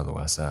Monte Carlo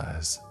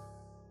SS.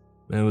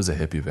 It was a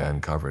hippie van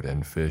covered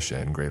in fish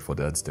and Grateful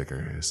Dead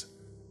stickers.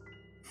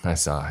 I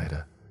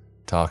sighed.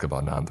 Talk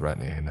about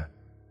non-threatening.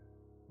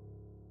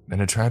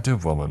 An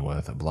attractive woman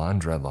with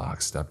blonde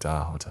dreadlocks stepped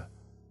out.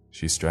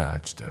 She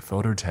stretched,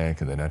 filled her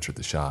tank, and then entered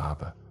the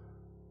shop.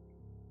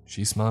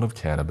 She smelled of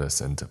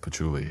cannabis and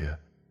patchouli,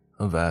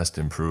 a vast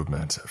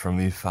improvement from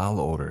the foul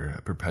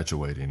odor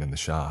perpetuating in the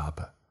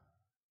shop.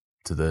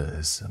 To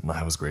this,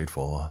 I was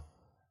grateful.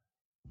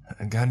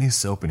 "Got any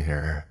soap in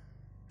here?"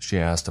 she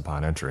asked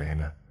upon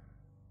entering.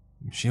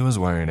 She was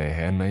wearing a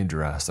handmade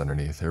dress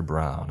underneath her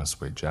brown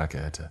suede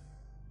jacket.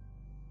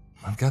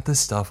 "I've got this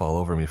stuff all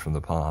over me from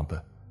the pump.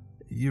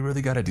 You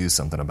really gotta do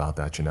something about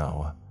that, you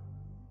know."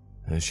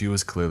 She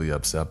was clearly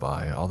upset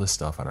by all the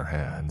stuff on her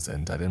hands,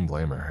 and I didn't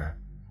blame her.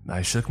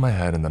 I shook my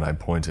head and then I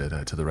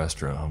pointed to the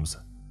restrooms,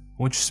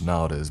 which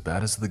smelled as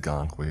bad as the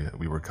gunk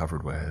we were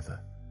covered with.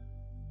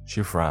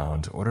 She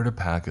frowned, ordered a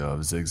pack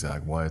of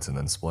zigzag whites, and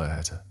then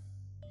split.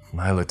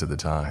 I looked at the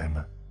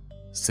time.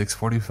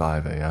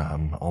 6:45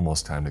 a.m.,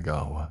 almost time to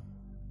go.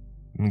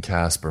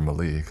 Casper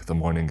Malik, the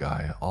morning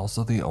guy,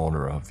 also the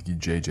owner of the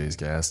JJ's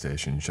gas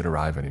station, should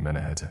arrive any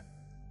minute.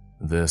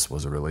 This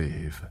was a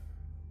relief.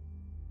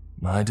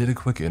 I did a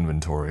quick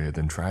inventory,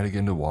 then tried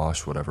again to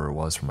wash whatever it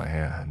was from my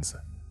hands.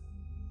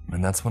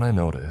 And that's when I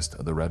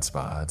noticed the red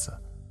spots.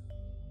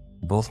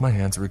 Both my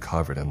hands were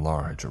covered in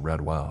large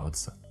red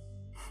welts.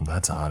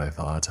 That's odd, I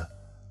thought.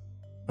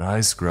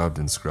 I scrubbed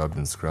and scrubbed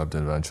and scrubbed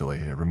and eventually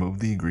removed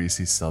the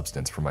greasy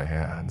substance from my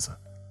hands.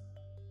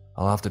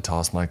 I'll have to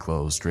toss my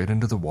clothes straight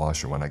into the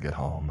washer when I get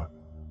home.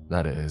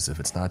 That is, if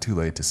it's not too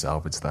late to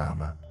salvage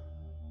them.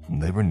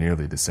 They were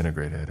nearly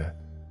disintegrated.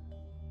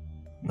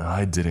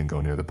 I didn't go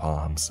near the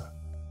palms.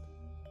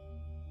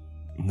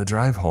 The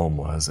drive home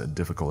was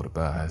difficult at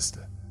best.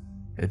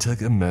 It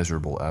took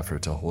immeasurable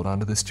effort to hold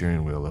onto the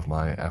steering wheel of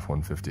my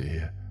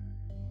F-150.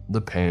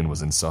 The pain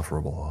was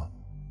insufferable.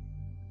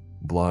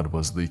 Blood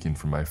was leaking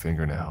from my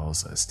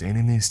fingernails,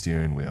 staining the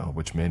steering wheel,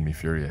 which made me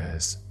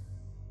furious.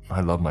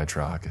 I love my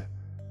truck.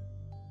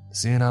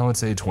 Seeing how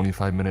it's a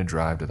 25-minute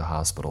drive to the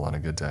hospital on a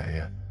good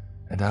day,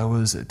 and I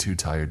was too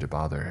tired to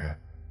bother,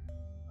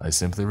 I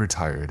simply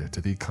retired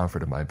to the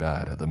comfort of my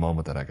bed at the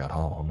moment that I got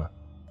home.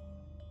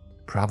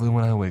 Probably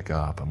when I wake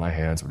up, my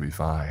hands would be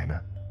fine,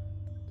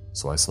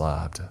 so I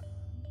slept.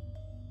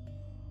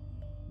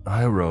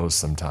 I arose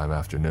sometime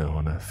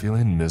afternoon,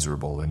 feeling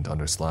miserable and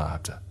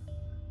underslept.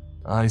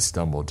 I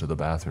stumbled to the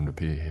bathroom to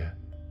pee.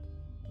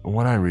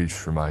 When I reached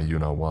for my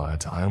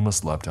you-know-what, I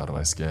almost leapt out of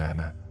my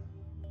skin.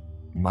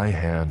 My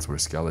hands were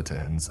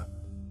skeletons.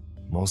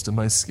 Most of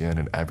my skin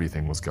and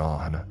everything was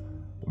gone,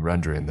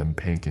 rendering them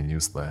pink and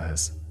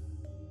useless.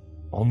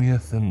 Only a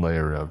thin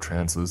layer of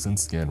translucent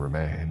skin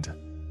remained.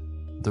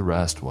 The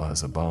rest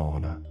was a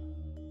bone.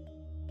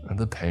 And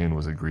the pain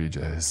was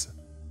egregious.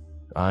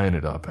 I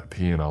ended up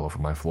peeing all over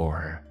my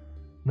floor.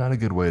 Not a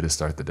good way to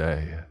start the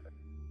day.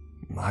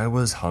 I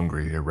was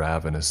hungry,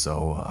 ravenous,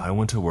 so I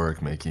went to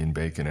work making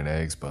bacon and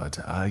eggs, but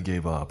I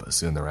gave up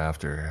soon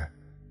thereafter.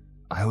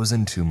 I was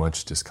in too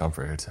much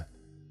discomfort.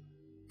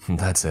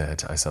 That's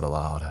it, I said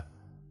aloud.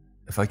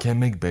 If I can't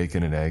make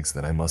bacon and eggs,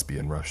 then I must be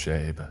in rough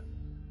shape.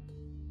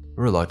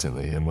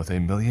 Reluctantly, and with a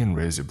million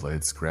razor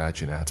blades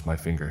scratching at my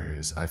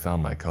fingers, I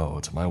found my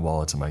coat, my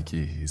wallet, and my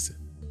keys.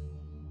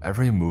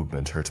 Every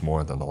movement hurt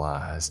more than the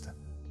last.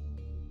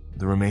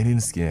 The remaining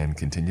skin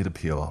continued to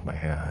peel off my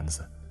hands,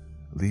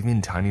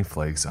 leaving tiny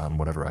flakes on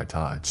whatever I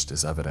touched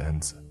as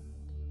evidence.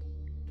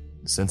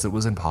 Since it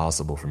was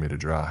impossible for me to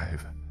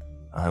drive,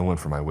 I went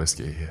for my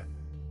whiskey.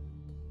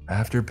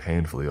 After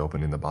painfully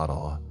opening the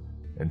bottle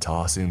and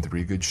tossing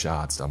 3 good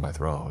shots down my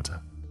throat,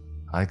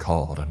 I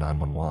called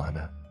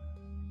 911.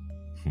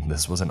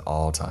 This was an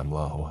all-time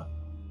low.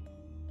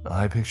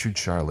 I pictured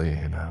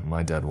Charlene,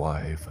 my dead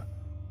wife,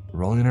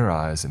 rolling her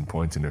eyes and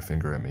pointing her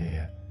finger at me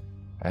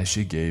as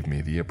she gave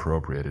me the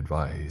appropriate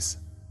advice.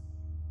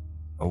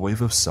 A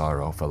wave of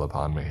sorrow fell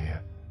upon me.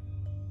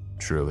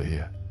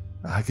 Truly,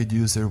 I could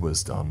use their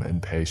wisdom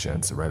and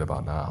patience right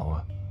about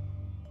now.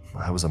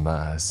 I was a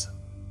mess.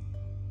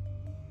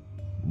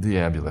 The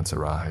ambulance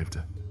arrived.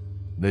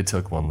 They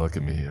took one look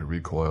at me,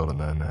 recoiled, and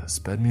then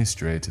sped me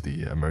straight to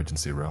the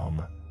emergency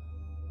room,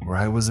 where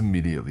I was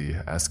immediately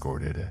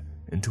escorted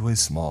into a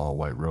small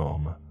white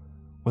room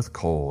with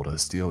cold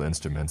steel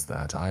instruments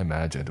that I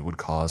imagined would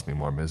cause me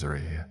more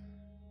misery.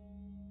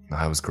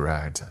 I was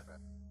correct.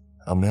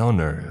 A male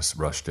nurse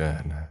rushed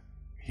in.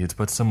 He had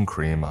put some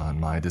cream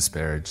on my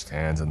disparaged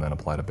hands and then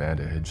applied a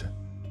bandage.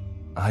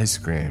 I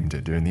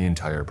screamed during the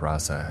entire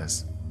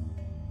process.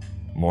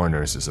 More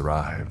nurses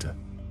arrived.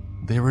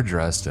 They were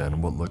dressed in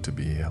what looked to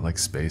be like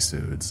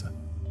spacesuits.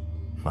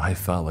 I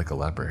felt like a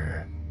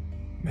leper.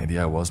 Maybe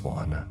I was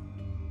one.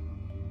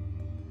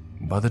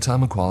 By the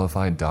time a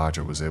qualified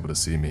doctor was able to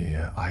see me,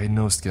 I had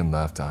no skin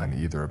left on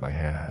either of my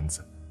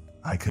hands.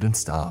 I couldn't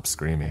stop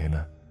screaming.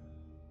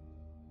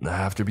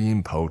 After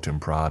being poked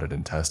and prodded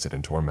and tested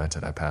and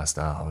tormented, I passed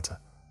out.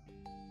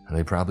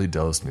 They probably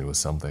dosed me with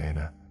something.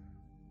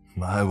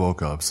 I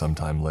woke up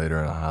sometime later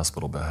in a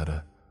hospital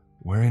bed,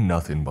 wearing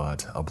nothing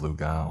but a blue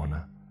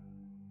gown.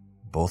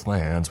 Both my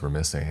hands were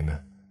missing.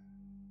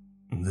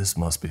 This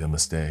must be a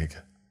mistake,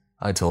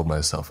 I told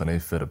myself in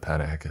a fit of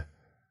panic.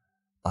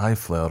 I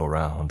flailed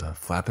around,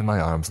 flapping my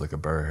arms like a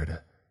bird,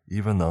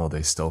 even though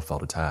they still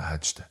felt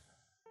attached.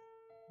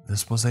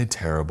 This was a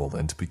terrible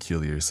and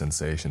peculiar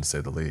sensation, to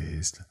say the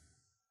least.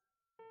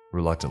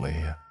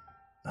 Reluctantly,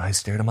 I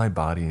stared at my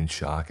body in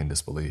shock and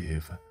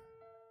disbelief.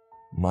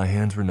 My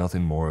hands were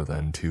nothing more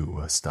than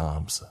 2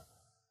 stumps.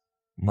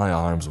 My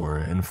arms were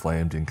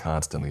inflamed and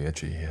constantly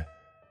itchy,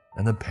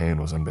 and the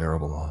pain was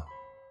unbearable.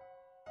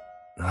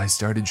 I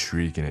started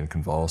shrieking and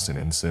convulsing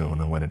and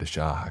soon went into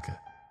shock.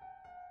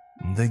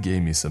 They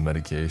gave me some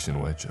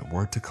medication which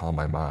worked to calm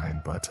my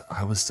mind, but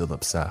I was still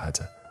upset,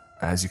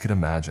 as you could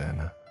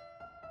imagine.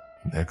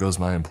 There goes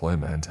my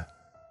employment,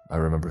 I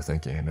remember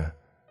thinking.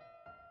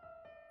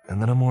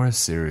 And then a more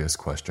serious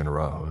question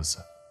arose.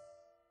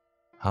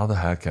 How the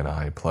heck can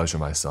I pleasure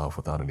myself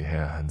without any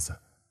hands?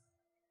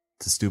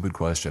 It's a stupid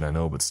question, I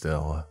know, but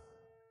still.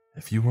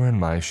 If you were in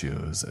my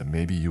shoes,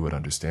 maybe you would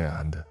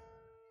understand.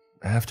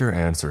 After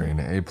answering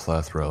a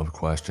plethora of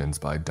questions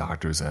by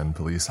doctors and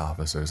police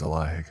officers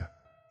alike,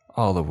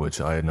 all of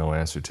which I had no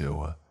answer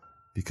to,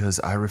 because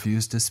I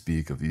refused to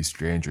speak of the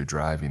stranger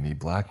driving the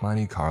Black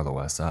Monte Carlo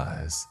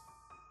SS,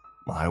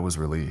 I was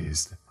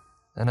released,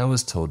 and I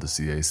was told to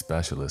see a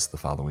specialist the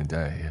following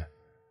day.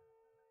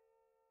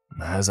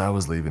 As I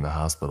was leaving the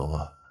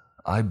hospital,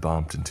 I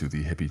bumped into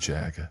the hippie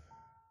chick.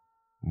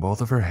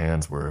 Both of her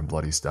hands were in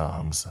bloody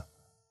stumps.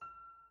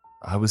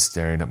 I was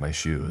staring at my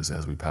shoes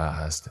as we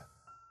passed.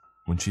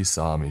 When she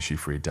saw me, she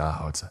freaked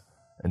out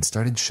and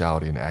started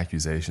shouting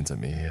accusations at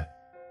me.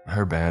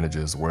 Her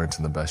bandages weren't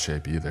in the best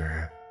shape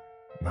either.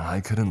 I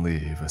couldn't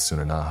leave soon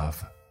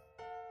enough.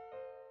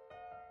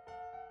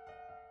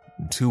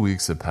 2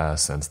 weeks had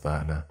passed since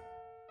then.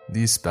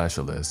 These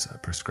specialists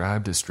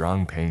prescribed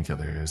strong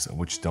painkillers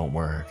which don't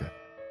work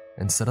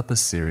and set up a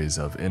series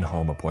of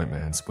in-home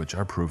appointments which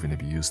are proving to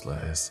be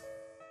useless.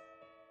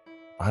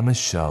 I'm a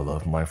shell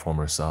of my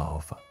former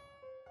self.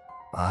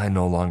 I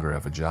no longer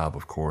have a job,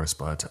 of course,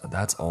 but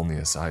that's only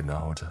a side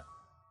note.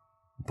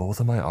 Both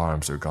of my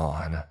arms are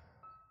gone.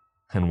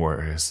 And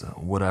worse,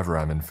 whatever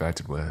I'm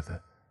infected with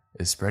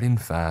is spreading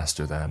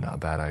faster than a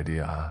bad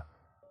idea.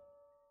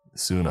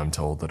 Soon I'm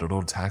told that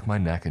it'll attack my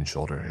neck and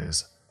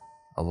shoulders,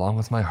 along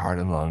with my heart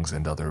and lungs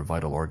and other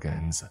vital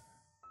organs,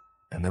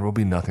 and there will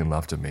be nothing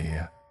left of me.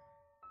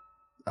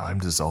 I'm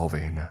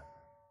dissolving.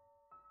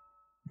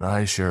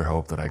 I sure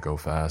hope that I go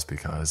fast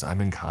because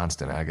I'm in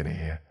constant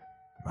agony.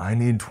 I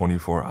need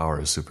 24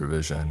 hours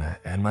supervision,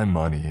 and my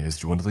money is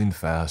dwindling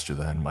faster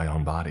than my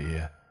own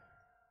body.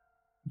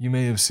 You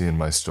may have seen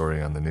my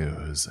story on the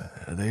news.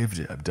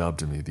 They've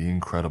dubbed me the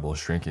Incredible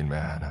Shrinking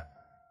Man.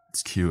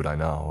 It's cute, I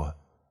know.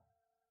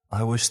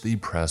 I wish the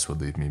press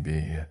would leave me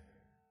be.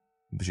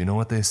 But you know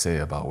what they say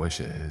about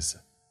wishes.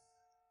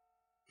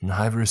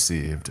 I've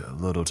received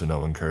little to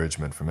no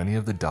encouragement from any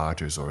of the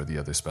doctors or the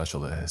other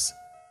specialists,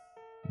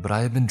 but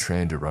I have been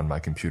trained to run my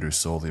computer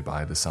solely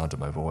by the sound of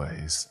my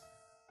voice.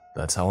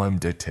 That's how I'm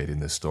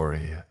dictating this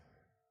story.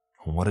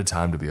 What a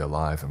time to be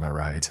alive, am I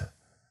right?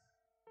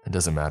 It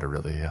doesn't matter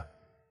really,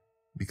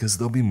 because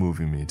they'll be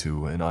moving me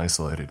to an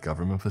isolated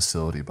government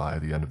facility by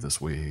the end of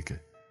this week.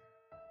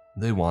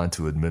 They want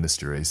to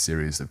administer a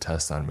series of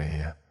tests on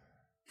me.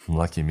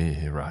 Lucky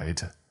me,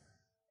 right?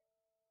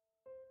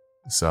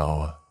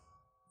 So,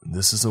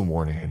 this is a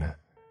warning.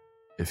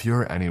 If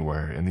you're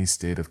anywhere in the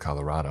state of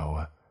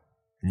Colorado,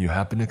 and you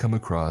happen to come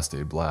across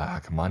a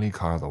black Monte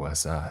Carlo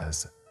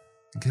SS,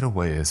 get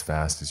away as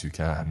fast as you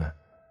can.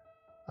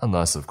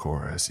 Unless, of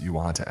course, you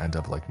want to end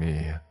up like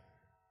me,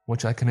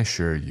 which I can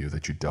assure you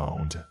that you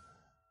don't.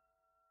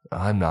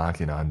 I'm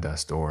knocking on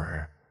death's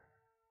door.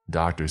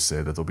 Doctors say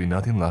that there'll be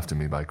nothing left of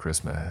me by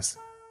Christmas,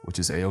 which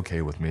is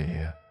a-okay with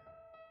me.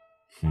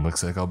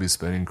 Looks like I'll be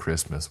spending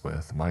Christmas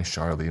with my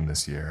Charlene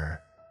this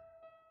year.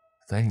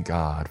 Thank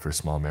God for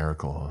small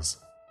miracles.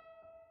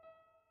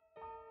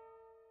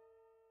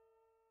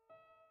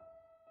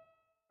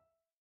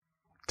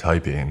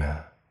 Typing.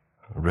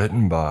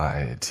 Written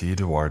by T.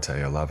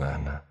 Duarte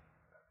 11.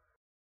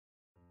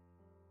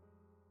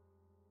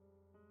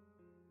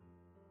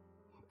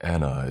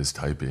 Anna is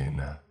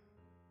typing.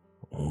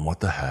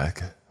 What the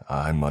heck?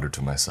 I muttered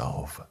to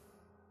myself.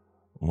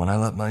 When I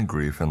let my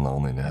grief and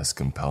loneliness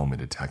compel me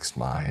to text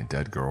my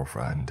dead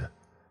girlfriend,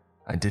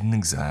 I didn't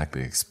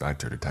exactly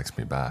expect her to text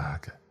me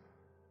back.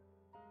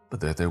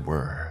 But there they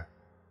were.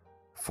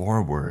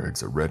 4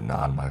 words written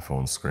on my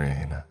phone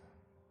screen,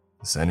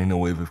 sending a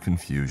wave of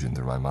confusion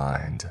through my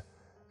mind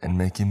and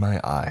making my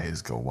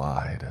eyes go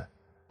wide.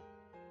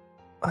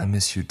 I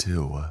miss you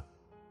too,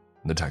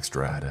 the text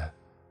read.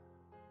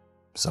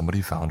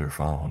 Somebody found her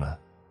phone.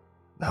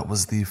 That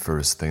was the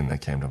first thing that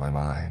came to my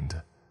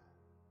mind.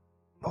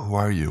 Who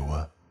are you?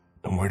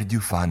 And where did you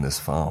find this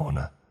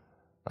phone?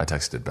 I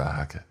texted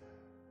back.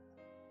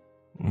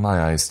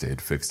 My eyes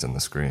stayed fixed on the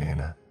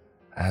screen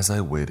as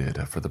I waited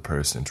for the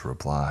person to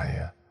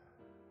reply.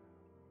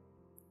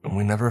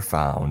 We never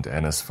found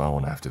Anna's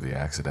phone after the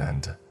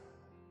accident.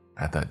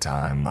 At that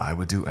time, I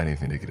would do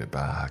anything to get it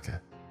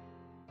back.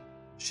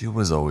 She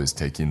was always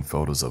taking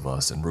photos of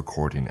us and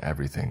recording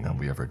everything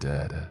we ever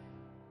did.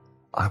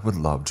 I would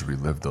love to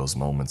relive those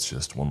moments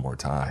just one more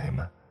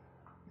time,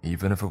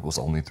 even if it was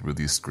only through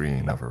the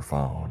screen of her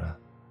phone.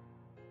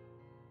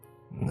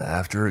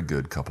 After a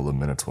good couple of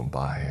minutes went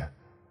by,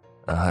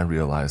 I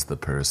realized the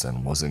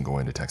person wasn't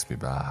going to text me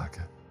back.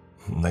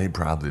 They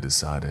probably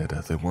decided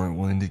they weren't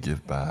willing to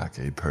give back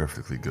a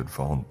perfectly good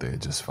phone they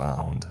had just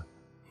found.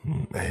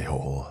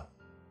 A-hole.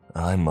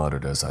 I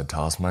muttered as I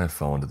tossed my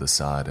phone to the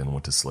side and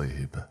went to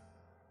sleep.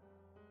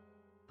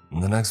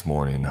 The next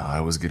morning,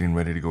 I was getting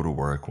ready to go to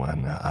work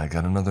when I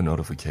got another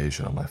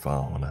notification on my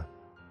phone.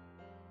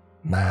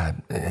 Matt,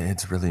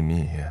 it's really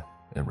me,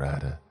 it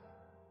read.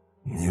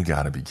 You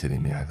gotta be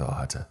kidding me, I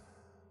thought.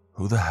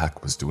 Who the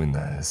heck was doing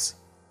this?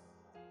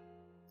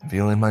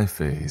 Feeling my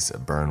face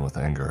burn with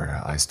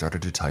anger, I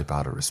started to type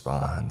out a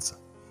response.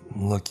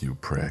 Look, you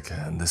prick,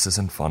 this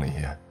isn't funny.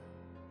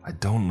 I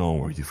don't know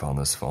where you found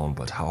this phone,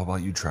 but how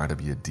about you try to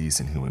be a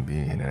decent human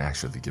being and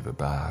actually give it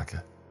back?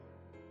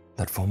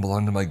 That phone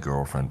belonged to my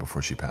girlfriend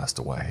before she passed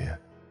away.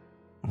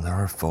 There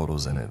are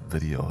photos in it,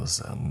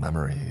 videos,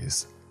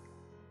 memories.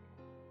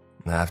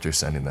 After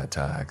sending that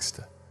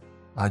text,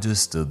 I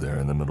just stood there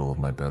in the middle of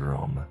my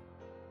bedroom,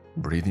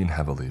 breathing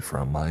heavily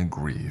from my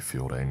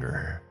grief-fueled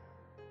anger,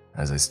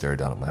 as I stared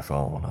down at my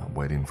phone,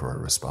 waiting for a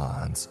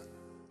response.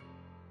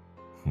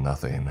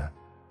 Nothing.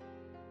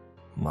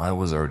 I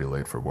was already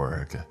late for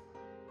work,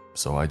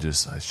 so I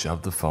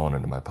shoved the phone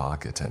into my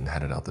pocket and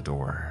headed out the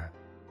door.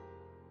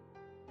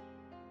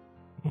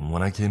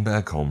 When I came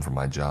back home from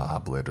my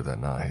job later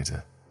that night,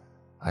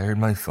 I heard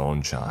my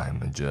phone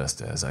chime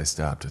just as I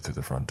stepped through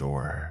the front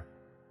door.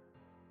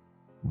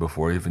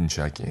 Before even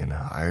checking,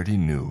 I already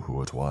knew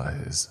who it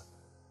was.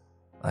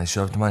 I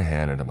shoved my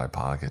hand into my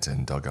pocket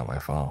and dug out my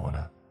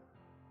phone,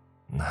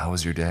 "How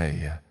was your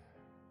day?"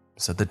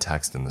 said the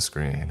text in the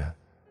screen.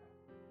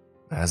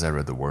 As I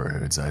read the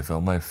words, I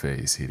felt my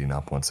face heating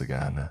up once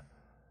again.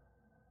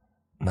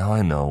 Now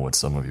I know what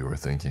some of you are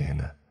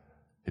thinking.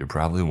 You're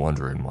probably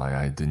wondering why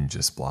I didn't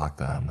just block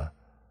them.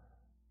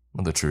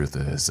 Well, the truth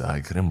is,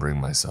 I couldn't bring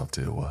myself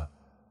to.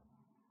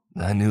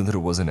 I knew that it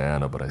wasn't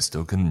Anna, but I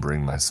still couldn't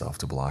bring myself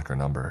to block her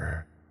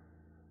number.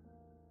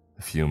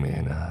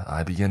 Fuming,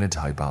 I began to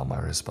type out my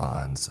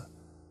response.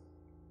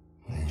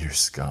 "You're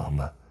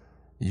scum.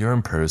 You're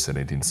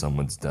impersonating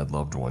someone's dead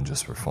loved one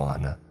just for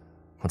fun.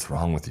 What's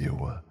wrong with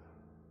you?"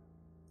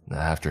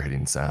 After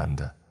hitting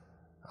send,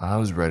 I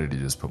was ready to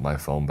just put my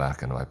phone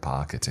back into my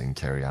pocket and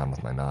carry on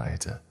with my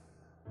night.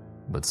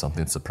 But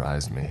something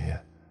surprised me.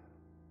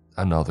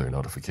 Another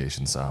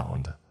notification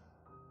sound.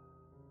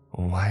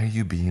 "Why are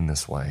you being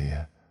this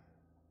way?"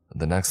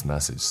 The next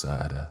message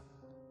said.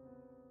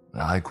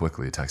 I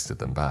quickly texted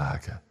them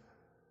back.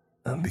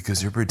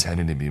 "Because you're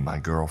pretending to be my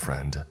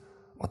girlfriend.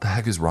 What the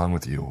heck is wrong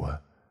with you?"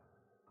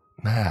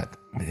 "Matt,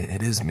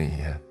 it is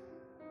me."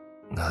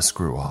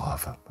 "Screw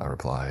off," I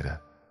replied.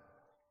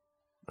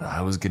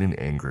 I was getting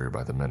angrier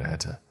by the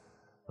minute.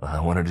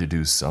 I wanted to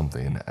do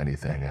something,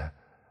 anything.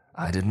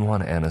 I didn't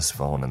want Anna's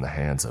phone in the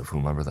hands of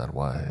whomever that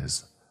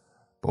was.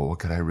 But what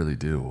could I really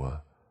do?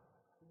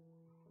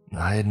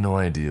 I had no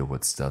idea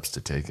what steps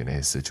to take in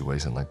a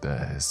situation like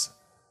this.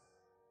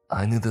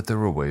 I knew that there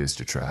were ways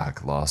to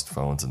track lost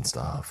phones and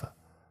stuff,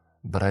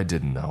 but I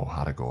didn't know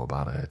how to go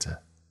about it.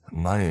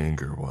 My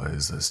anger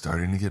was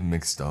starting to get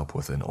mixed up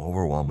with an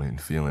overwhelming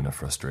feeling of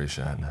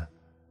frustration.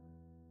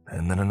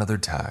 And then another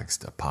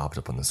text popped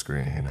up on the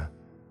screen.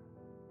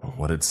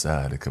 What it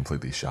said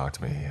completely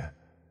shocked me.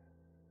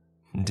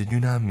 "Did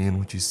you not mean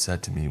what you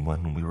said to me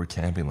when we were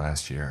camping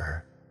last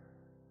year?"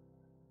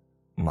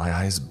 My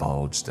eyes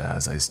bulged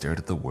as I stared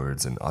at the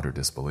words in utter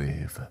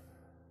disbelief.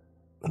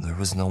 There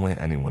was no way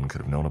anyone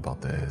could have known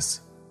about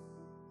this.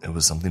 It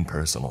was something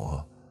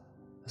personal,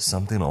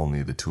 something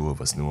only the two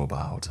of us knew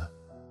about.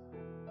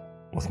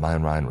 With my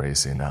mind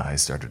racing, I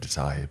started to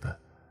type.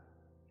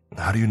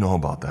 "How do you know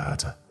about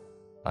that?"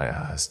 I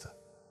asked.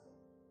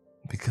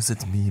 "Because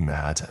it's me,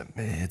 Matt.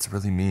 It's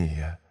really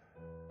me."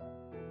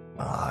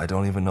 I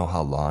don't even know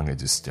how long I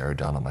just stared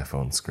down at my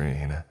phone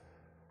screen.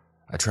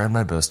 I tried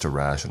my best to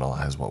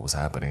rationalize what was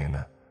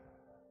happening,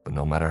 but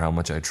no matter how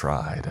much I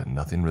tried,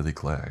 nothing really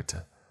clicked.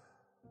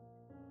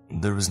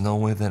 There was no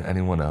way that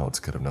anyone else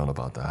could have known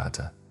about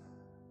that.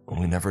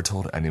 We never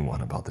told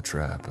anyone about the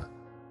trip.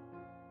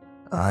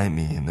 I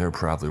mean, there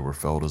probably were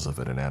photos of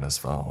it in Anna's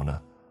phone,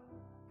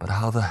 but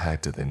how the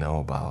heck did they know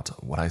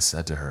about what I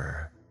said to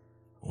her?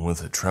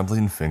 With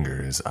trembling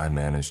fingers, I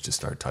managed to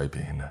start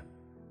typing.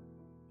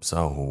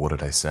 "So, what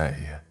did I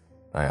say?"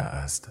 I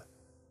asked.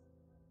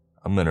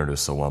 A minute or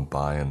so went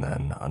by and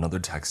then another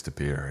text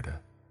appeared.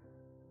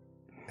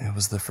 "It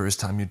was the first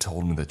time you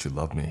told me that you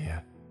loved me.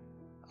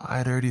 I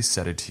had already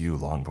said it to you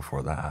long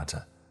before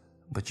that,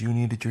 but you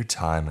needed your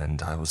time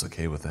and I was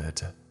okay with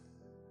it.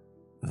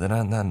 Then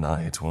on that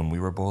night when we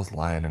were both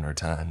lying in our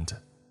tent,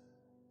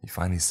 you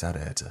finally said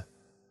it."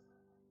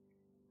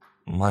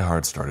 My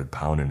heart started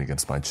pounding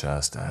against my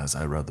chest as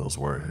I read those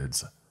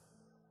words.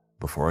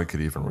 Before I could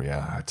even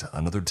react,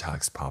 another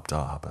text popped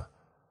up.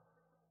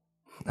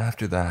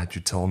 "After that,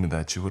 you told me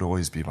that you would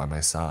always be by my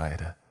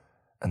side,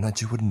 and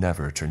that you would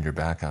never turn your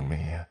back on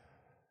me.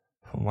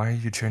 Why are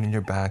you turning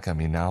your back on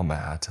me now,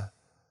 Matt?"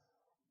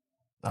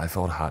 I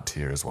felt hot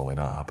tears welling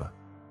up.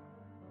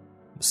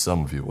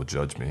 Some of you will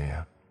judge me.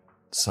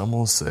 Some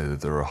will say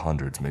that there are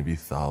hundreds, maybe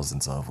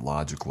thousands of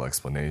logical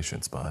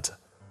explanations, but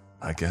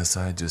I guess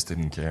I just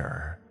didn't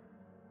care.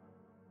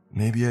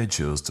 Maybe I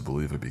chose to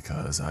believe it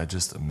because I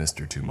just missed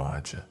her too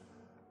much.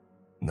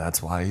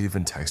 That's why I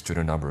even texted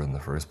her number in the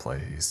first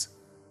place,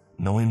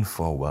 knowing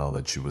full well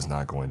that she was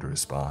not going to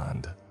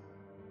respond.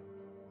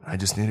 I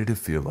just needed to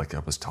feel like I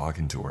was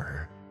talking to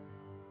her.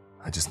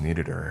 I just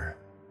needed her.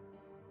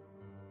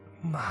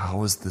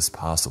 "How is this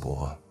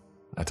possible?"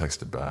 I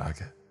texted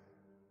back.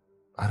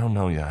 "I don't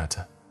know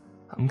yet.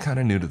 I'm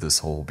kinda new to this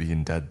whole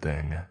being dead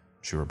thing,"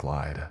 she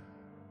replied.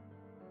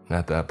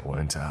 At that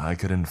point, I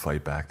couldn't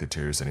fight back the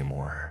tears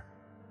anymore.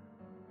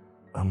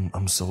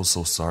 I'm so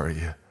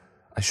sorry.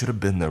 I should have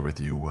been there with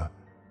you.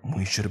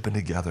 We should have been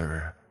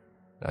together,"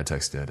 I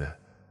texted,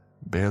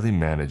 barely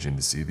managing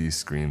to see these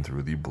scream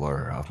through the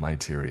blur of my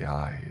teary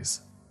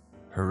eyes.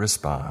 Her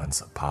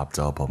response popped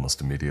up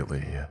almost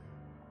immediately.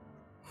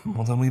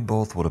 "Well, then we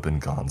both would have been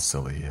gone,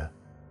 silly."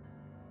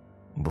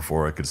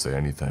 Before I could say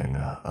anything,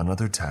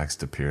 another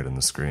text appeared on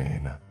the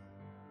screen.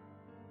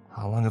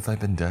 "How long have I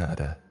been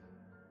dead?"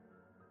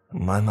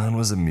 My mind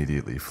was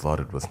immediately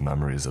flooded with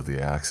memories of the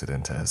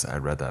accident as I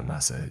read that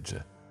message.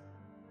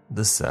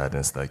 The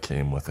sadness that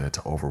came with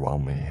it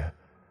overwhelmed me,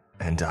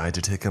 and I had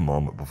to take a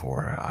moment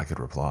before I could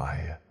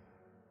reply.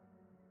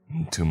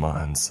 2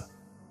 months.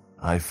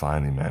 I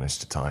finally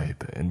managed to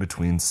type in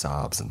between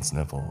sobs and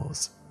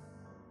sniffles.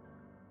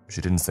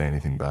 She didn't say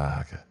anything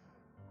back,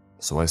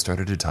 so I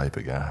started to type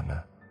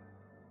again.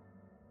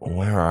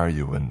 "Where are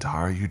you and how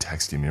are you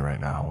texting me right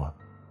now?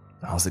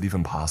 How's it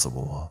even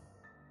possible?"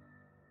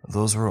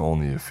 Those were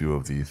only a few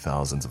of the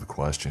thousands of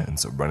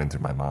questions running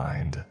through my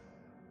mind.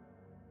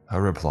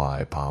 Her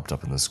reply popped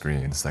up on the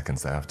screen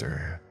seconds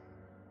after.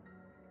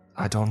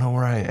 I don't know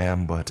where I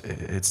am, but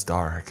it's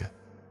dark.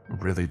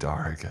 Really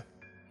dark.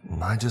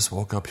 I just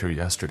woke up here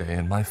yesterday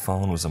and my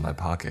phone was in my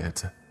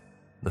pocket.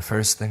 The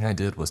first thing I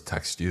did was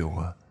text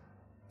you.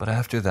 But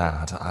after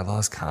that, I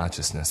lost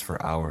consciousness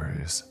for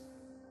hours.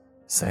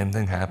 Same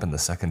thing happened the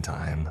second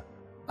time.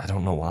 I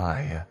don't know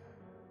why.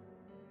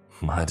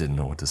 I didn't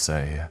know what to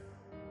say,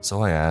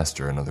 so I asked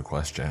her another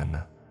question.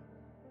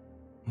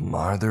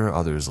 Are there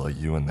others like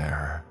you in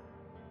there?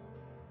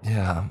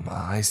 Yeah,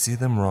 I see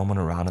them roaming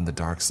around in the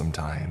dark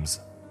sometimes.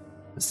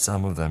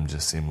 Some of them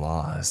just seem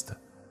lost,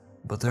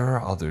 but there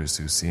are others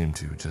who seem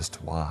to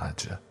just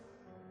watch.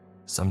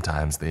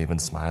 Sometimes they even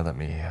smile at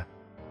me.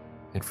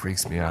 It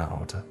freaks me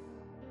out.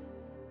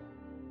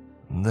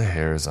 The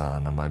hairs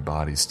on my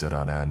body stood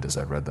on end as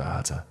I read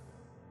that,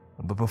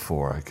 but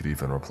before I could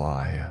even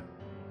reply,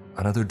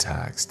 another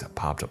text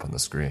popped up on the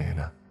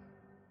screen.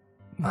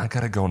 I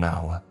gotta go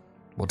now.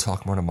 We'll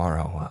talk more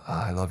tomorrow.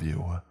 I love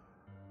you.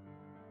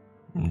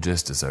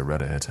 Just as I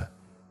read it,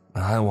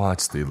 I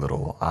watched the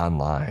little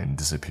online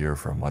disappear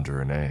from under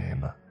her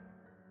name.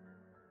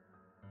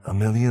 A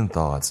million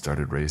thoughts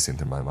started racing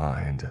through my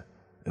mind,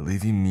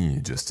 leaving me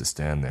just to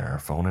stand there,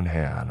 phone in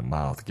hand,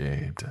 mouth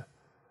gaped.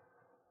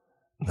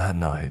 That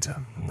night,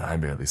 I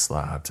barely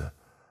slept.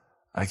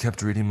 I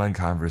kept reading my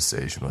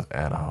conversation with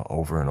Anna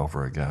over and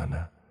over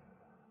again.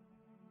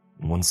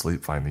 When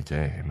sleep finally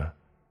came,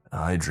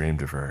 I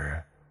dreamed of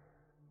her.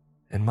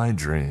 In my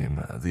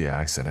dream, the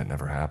accident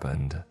never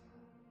happened.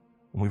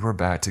 We were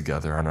back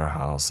together in our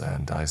house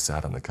and I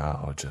sat on the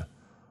couch,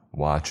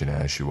 watching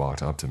as she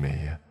walked up to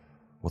me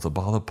with a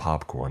ball of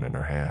popcorn in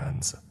her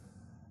hands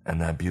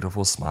and that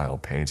beautiful smile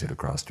painted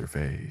across her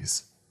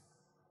face.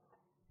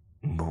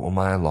 But when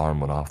my alarm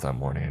went off that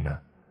morning,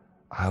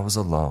 I was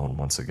alone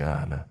once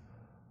again,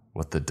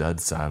 with the dead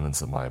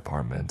silence of my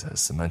apartment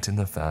cementing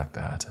the fact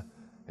that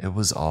it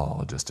was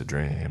all just a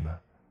dream.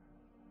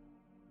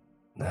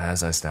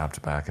 As I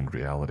snapped back into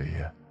reality,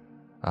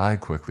 I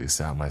quickly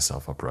sat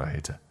myself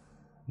upright,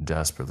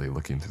 desperately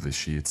looking through the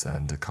sheets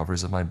and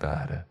covers of my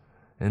bed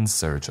in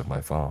search of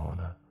my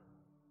phone.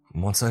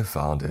 Once I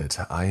found it,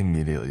 I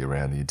immediately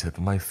ran the tip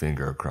of my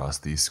finger across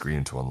the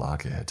screen to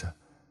unlock it,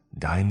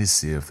 dying to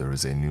see if there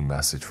was a new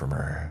message from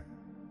her.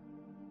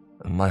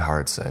 My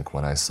heart sank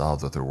when I saw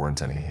that there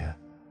weren't any.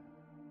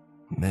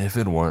 If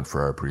it weren't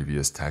for our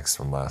previous text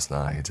from last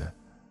night,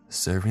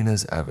 serving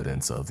as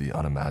evidence of the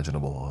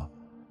unimaginable,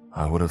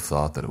 I would have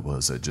thought that it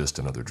was just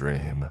another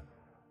dream,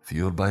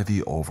 fueled by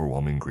the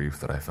overwhelming grief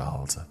that I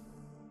felt.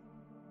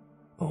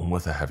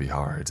 With a heavy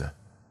heart,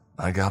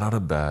 I got out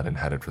of bed and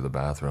headed for the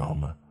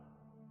bathroom.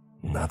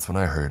 That's when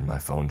I heard my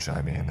phone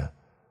chiming,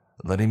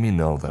 letting me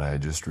know that I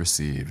had just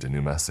received a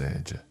new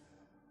message.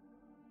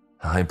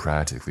 I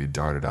practically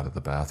darted out of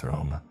the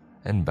bathroom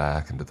and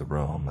back into the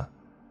room,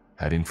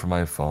 heading for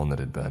my phone that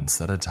had been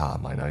set atop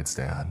my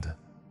nightstand.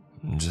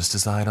 Just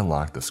as I had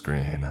unlocked the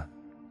screen,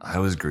 I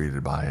was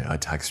greeted by a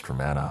text from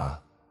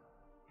Anna.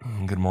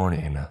 Good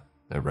morning,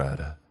 it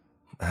read.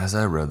 As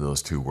I read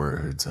those two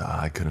words,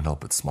 I couldn't help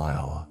but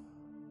smile.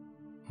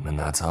 And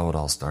that's how it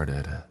all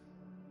started.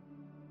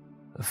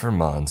 For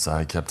months,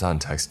 I kept on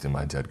texting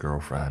my dead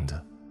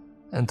girlfriend,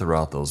 and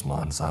throughout those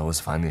months, I was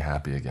finally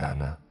happy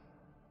again.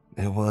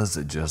 It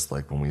was just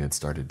like when we had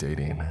started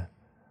dating.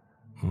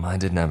 I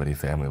didn't have any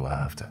family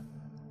left.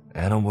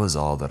 Anna was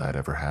all that I'd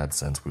ever had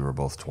since we were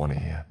both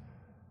 20.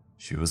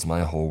 She was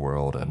my whole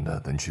world, and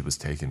then she was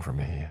taken from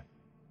me.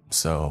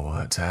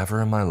 So, to have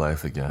her in my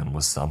life again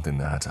was something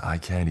that I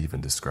can't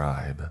even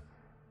describe.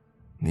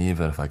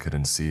 Even if I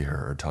couldn't see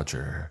her or touch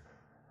her,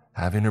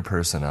 having her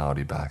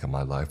personality back in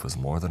my life was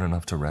more than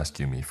enough to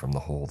rescue me from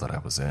the hole that I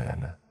was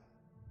in.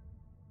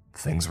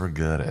 Things were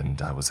good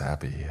and I was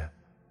happy.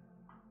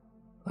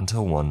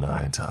 Until one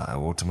night, I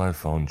woke to my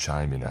phone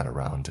chiming at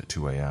around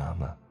 2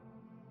 a.m.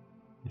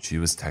 She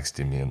was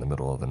texting me in the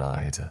middle of the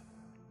night,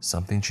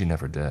 something she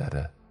never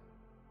did.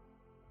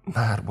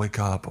 Matt, wake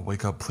up,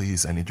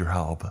 please, I need your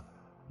help.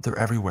 They're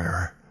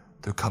everywhere.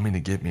 They're coming to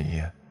get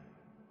me.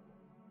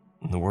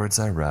 The words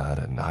I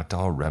read knocked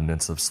all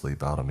remnants of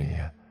sleep out of me,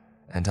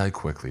 and I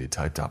quickly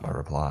typed out my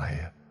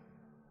reply.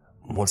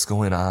 What's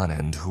going on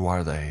and who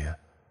are they?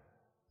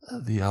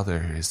 The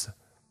others.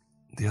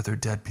 The other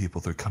dead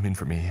people, they're coming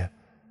for me,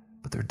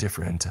 but they're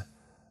different.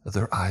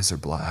 Their eyes are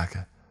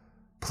black.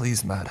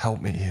 Please, Matt, help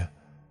me.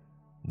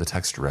 The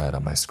text read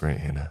on my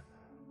screen.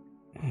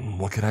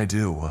 What can I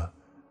do?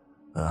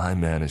 I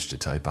managed to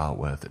type out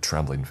with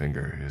trembling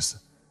fingers.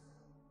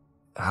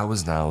 I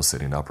was now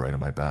sitting upright in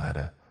my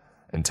bed,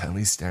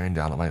 intently staring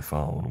down at my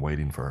phone,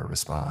 waiting for a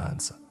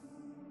response.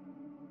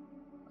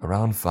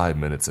 Around 5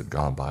 minutes had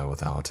gone by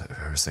without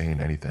her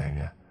saying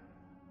anything.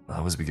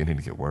 I was beginning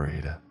to get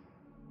worried,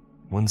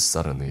 when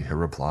suddenly her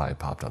reply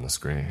popped on the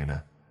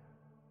screen.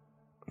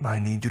 I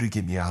need you to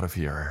get me out of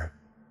here.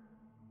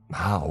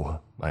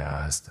 How? I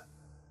asked.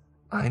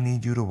 I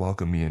need you to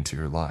welcome me into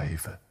your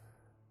life.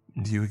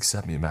 Do you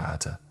accept me,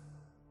 Matt?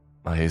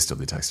 I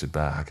hastily texted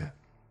back.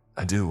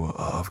 I do,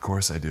 of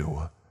course I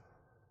do.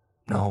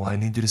 No, I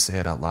need you to say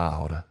it out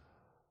loud.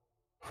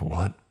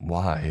 What?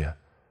 Why?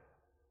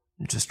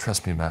 Just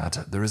trust me,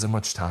 Matt. There isn't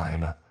much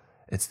time.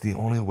 It's the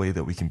only way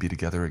that we can be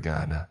together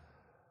again.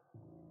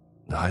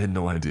 I had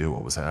no idea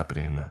what was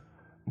happening,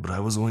 but I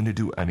was willing to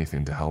do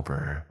anything to help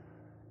her.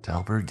 To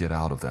help her get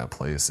out of that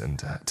place and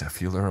to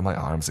feel her in my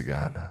arms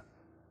again.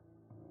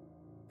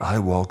 I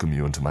welcome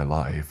you into my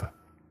life,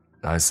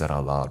 I said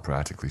out loud,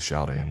 practically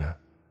shouting.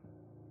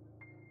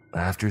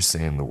 After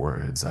saying the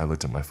words, I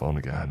looked at my phone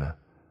again,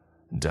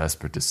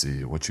 desperate to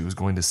see what she was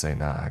going to say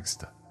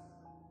next.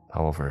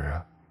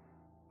 However,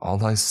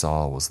 all I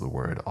saw was the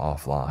word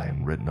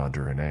offline written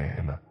under her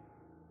name.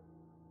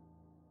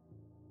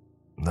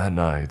 That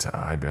night,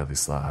 I barely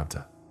slept.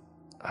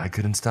 I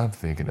couldn't stop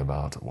thinking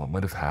about what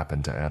might have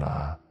happened to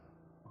Anna.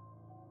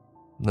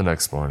 The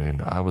next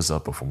morning, I was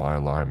up before my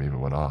alarm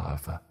even went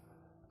off.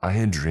 I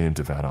had dreamed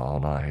of Anna all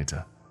night.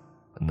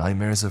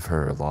 Nightmares of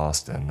her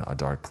lost in a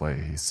dark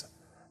place,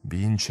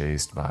 being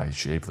chased by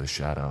shapeless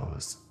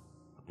shadows.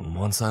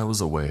 Once I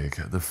was awake,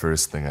 the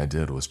first thing I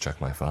did was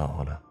check my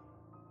phone.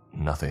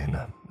 Nothing,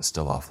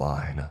 still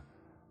offline.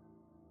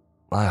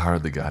 I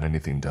hardly got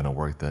anything done at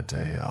work that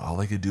day. All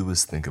I could do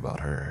was think about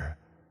her.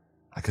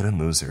 I couldn't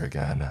lose her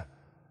again.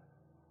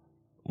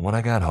 When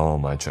I got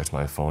home, I checked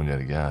my phone yet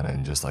again,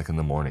 and just like in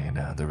the morning,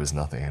 there was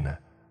nothing.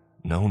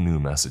 No new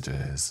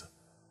messages.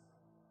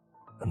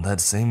 And that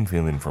same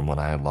feeling from when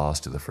I had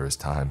lost her the first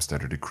time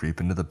started to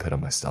creep into the pit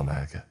of my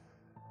stomach.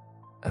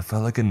 I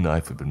felt like a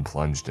knife had been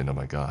plunged into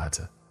my gut,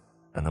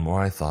 and the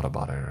more I thought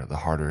about her, the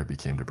harder it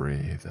became to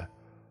breathe.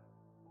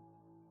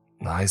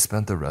 I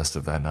spent the rest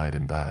of that night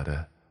in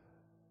bed.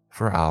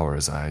 For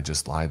hours, I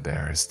just lied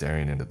there,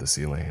 staring into the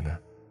ceiling.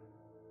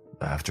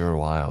 After a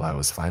while, I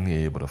was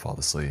finally able to fall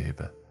asleep.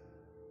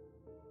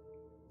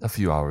 A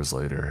few hours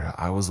later,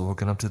 I was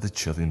woken up to the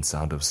chilling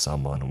sound of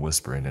someone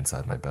whispering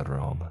inside my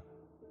bedroom.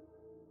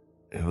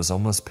 It was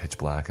almost pitch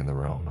black in the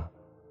room.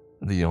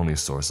 The only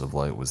source of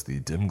light was the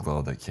dim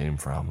glow that came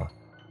from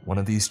one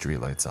of these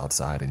streetlights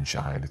outside and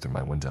shined through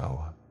my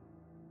window.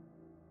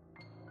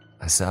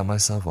 I sat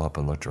myself up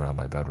and looked around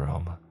my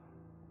bedroom,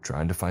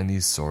 trying to find the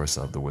source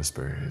of the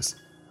whispers,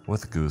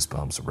 with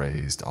goosebumps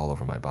raised all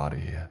over my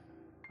body.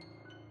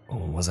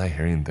 Was I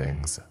hearing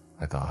things?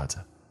 I thought.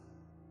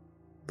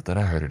 But then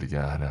I heard it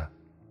again,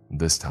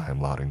 this time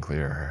loud and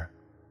clear.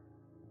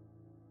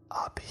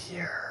 Up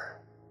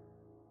here.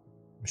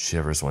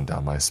 Shivers went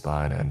down my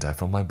spine and I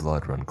felt my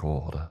blood run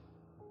cold.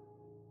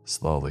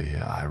 Slowly,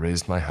 I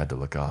raised my head to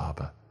look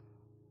up.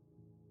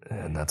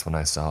 And that's when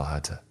I saw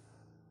it.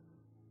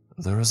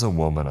 There was a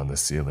woman on the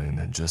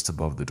ceiling just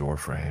above the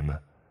doorframe.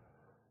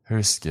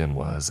 Her skin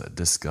was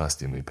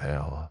disgustingly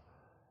pale,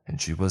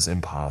 and she was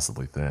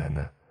impossibly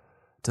thin,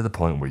 to the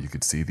point where you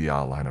could see the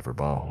outline of her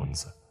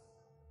bones.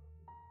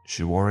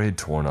 She wore a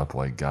torn-up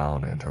white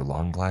gown and her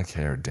long black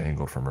hair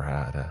dangled from her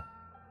head.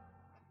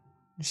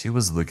 She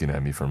was looking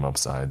at me from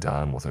upside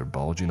down with her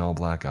bulging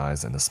all-black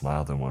eyes and a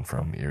smile that went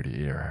from ear to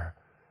ear,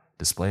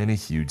 displaying a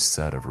huge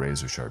set of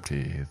razor-sharp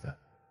teeth.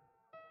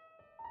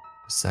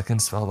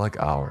 Seconds felt like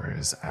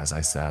hours as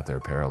I sat there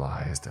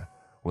paralyzed,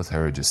 with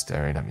her just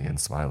staring at me and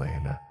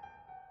smiling.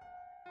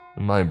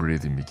 My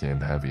breathing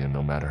became heavy, and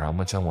no matter how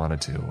much I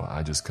wanted to,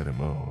 I just couldn't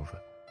move.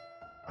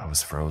 I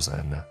was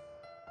frozen.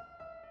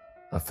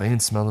 A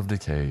faint smell of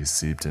decay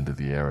seeped into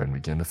the air and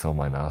began to fill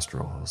my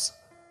nostrils.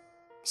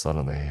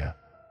 Suddenly,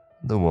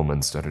 the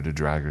woman started to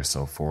drag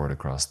herself forward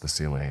across the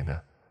ceiling,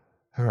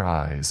 her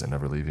eyes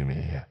never leaving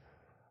me,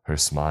 her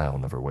smile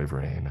never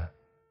wavering.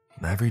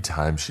 Every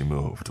time she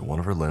moved one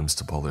of her limbs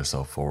to pull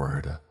herself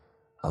forward,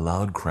 a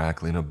loud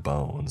crackling of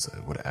bones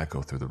would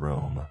echo through the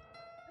room,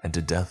 and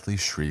a deathly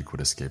shriek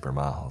would escape her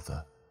mouth.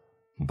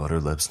 But her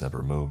lips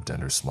never moved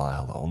and her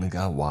smile only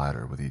got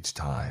wider with each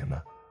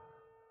time.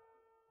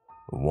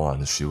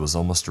 Once she was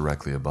almost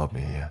directly above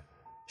me.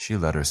 She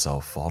let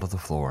herself fall to the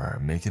floor,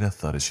 making a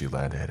thud as she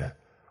landed,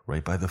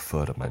 right by the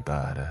foot of my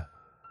bed.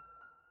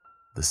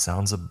 The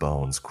sounds of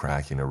bones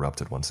cracking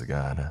erupted once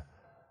again,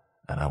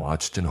 and I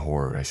watched in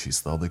horror as she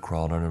slowly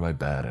crawled under my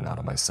bed and out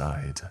of my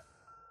sight.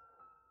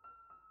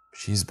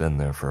 She's been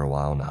there for a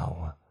while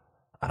now.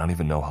 I don't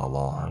even know how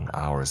long,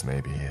 hours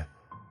maybe.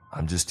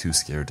 I'm just too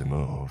scared to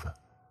move.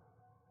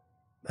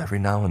 Every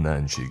now and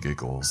then she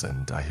giggles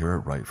and I hear it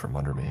right from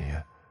under me.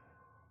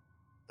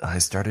 I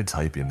started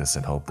typing this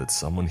in hope that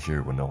someone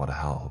here would know how to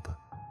help.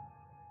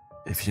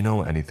 If you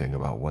know anything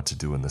about what to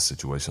do in a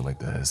situation like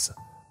this,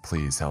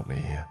 please help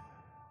me.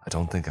 I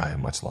don't think I have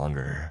much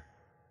longer.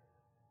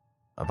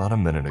 About a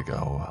minute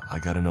ago, I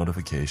got a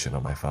notification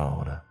on my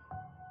phone.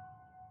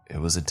 It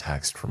was a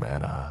text from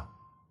Anna.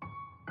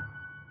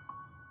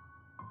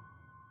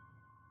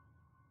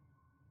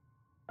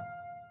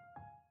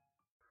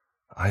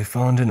 I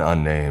found an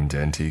unnamed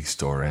antique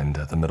store in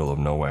the middle of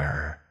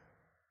nowhere.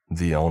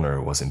 The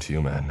owner wasn't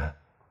human.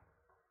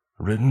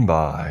 Written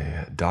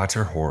by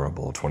Dr.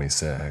 Horrible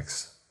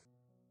 26.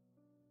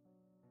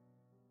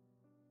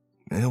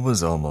 It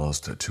was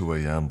almost 2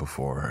 a.m.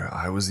 before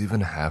I was even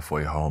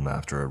halfway home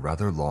after a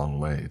rather long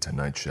late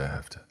night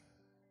shift.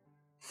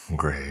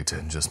 Great,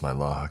 and just my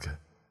luck.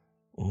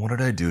 What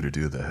did I do to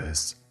do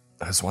this?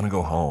 I just want to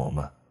go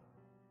home.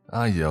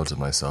 I yelled to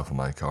myself in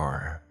my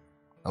car,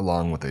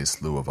 along with a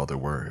slew of other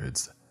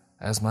words,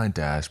 as my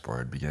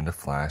dashboard began to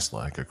flash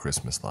like a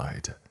Christmas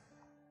light,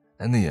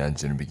 and the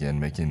engine began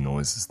making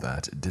noises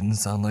that didn't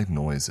sound like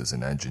noises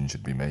an engine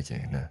should be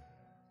making.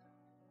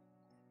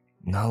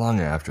 Not long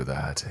after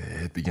that,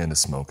 it began to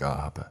smoke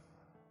up,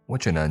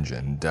 which an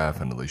engine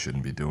definitely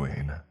shouldn't be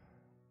doing.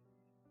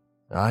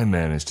 I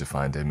managed to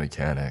find a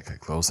mechanic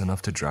close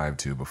enough to drive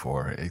to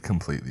before it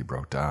completely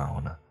broke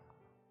down.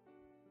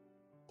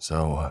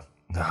 So,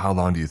 how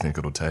long do you think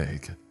it'll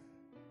take?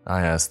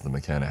 I asked the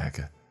mechanic,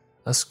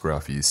 a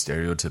scruffy,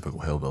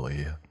 stereotypical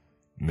hillbilly,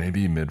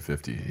 maybe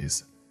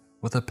mid-50s,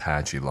 with a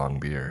patchy long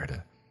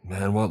beard,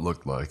 and what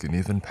looked like an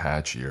even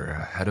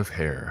patchier head of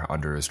hair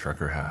under his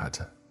trucker hat.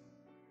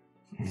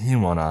 He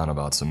went on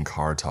about some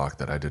car talk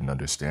that I didn't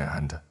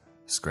understand,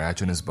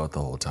 scratching his butt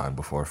the whole time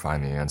before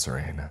finally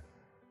answering.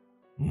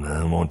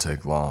 It won't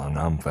take long,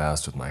 I'm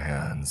fast with my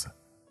hands.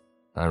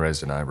 I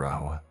raised an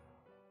eyebrow.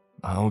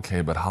 Okay,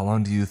 but how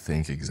long do you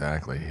think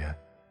exactly?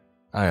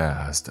 I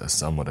asked,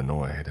 somewhat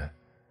annoyed.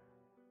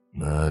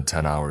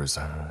 10 hours,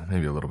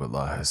 maybe a little bit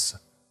less,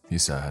 he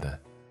said,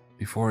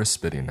 before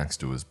spitting next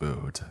to his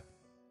boot.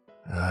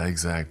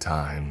 Exact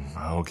time,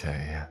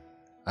 okay,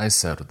 I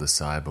said with a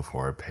sigh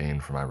before paying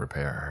for my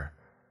repair.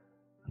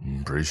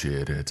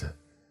 Appreciate it.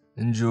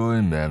 Enjoy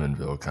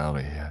Mammonville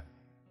County,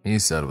 he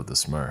said with a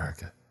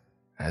smirk,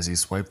 as he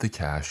swiped the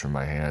cash from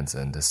my hands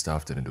and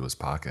stuffed it into his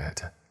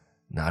pocket,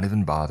 not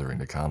even bothering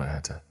to count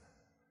it.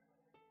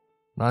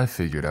 I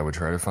figured I would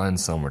try to find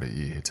somewhere to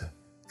eat,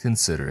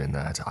 considering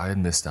that I had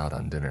missed out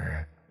on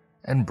dinner,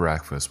 and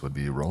breakfast would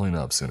be rolling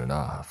up soon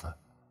enough.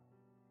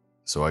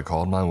 So I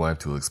called my wife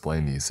to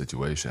explain the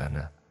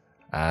situation,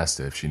 asked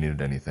if she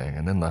needed anything,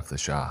 and then left the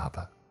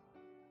shop.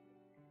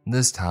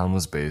 This town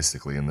was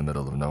basically in the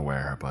middle of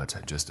nowhere,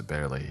 but just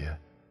barely.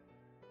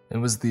 It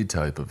was the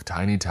type of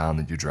tiny town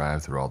that you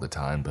drive through all the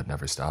time but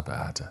never stop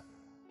at.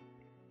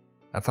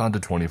 I found a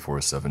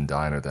 24/7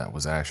 diner that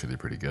was actually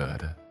pretty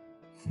good.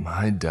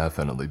 I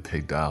definitely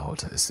pigged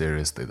out,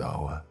 seriously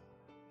though.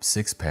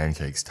 6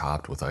 pancakes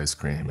topped with ice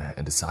cream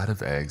and a side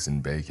of eggs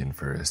and bacon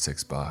for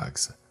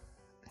 $6.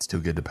 It's too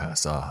good to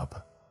pass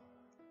up.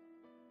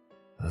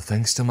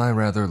 Thanks to my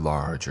rather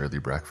large early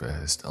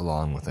breakfast,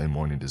 along with a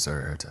morning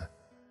dessert,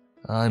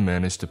 I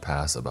managed to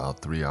pass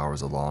about 3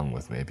 hours along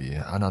with maybe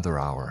another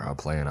hour of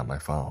playing on my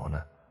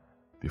phone,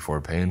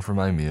 before paying for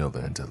my meal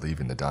and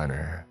leaving the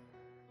diner.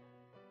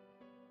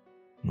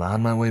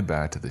 On my way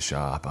back to the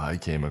shop, I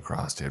came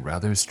across a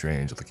rather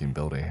strange-looking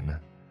building.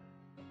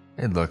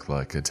 It looked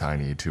like a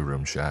tiny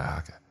 2-room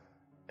shack,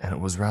 and it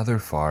was rather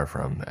far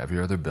from every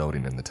other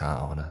building in the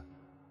town.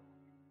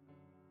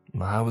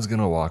 I was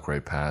gonna walk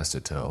right past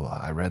it till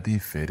I read the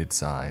faded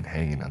sign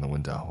hanging on the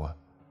window.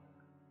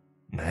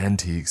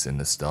 Antiques and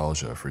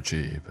nostalgia for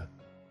cheap.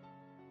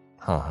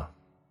 Huh,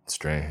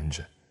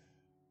 strange.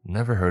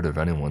 Never heard of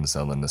anyone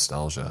selling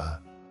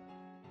nostalgia.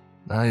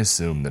 I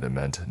assumed that it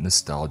meant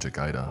nostalgic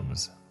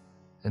items,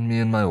 and me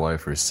and my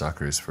wife are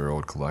suckers for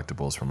old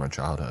collectibles from our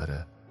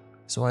childhood,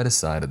 so I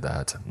decided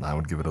that I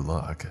would give it a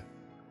look.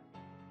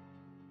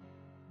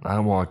 I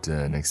walked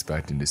in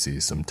expecting to see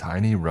some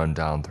tiny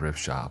rundown thrift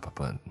shop,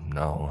 but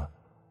no.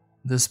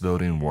 This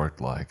building worked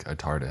like a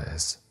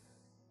TARDIS,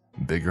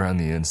 bigger on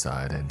the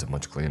inside and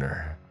much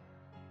cleaner.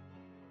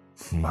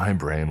 My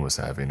brain was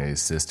having a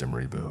system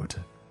reboot,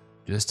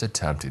 just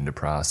attempting to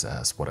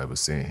process what I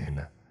was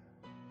seeing.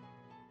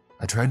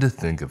 I tried to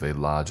think of a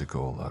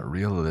logical,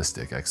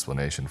 realistic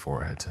explanation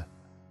for it,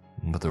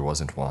 but there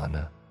wasn't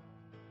one.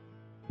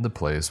 The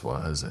place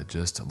was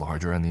just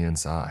larger on the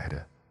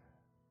inside.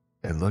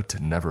 It looked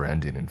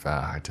never-ending, in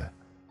fact.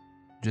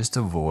 Just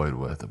a void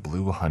with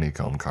blue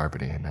honeycomb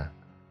carpeting,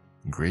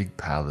 Greek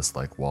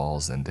palace-like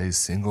walls, and a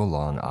single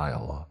long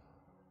aisle,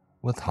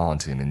 with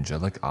haunting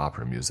angelic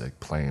opera music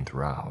playing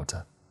throughout.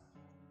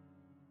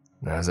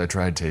 As I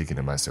tried taking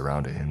in my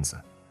surroundings,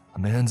 a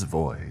man's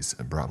voice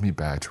brought me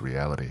back to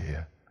reality.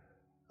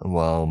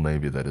 Well,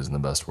 maybe that isn't the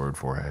best word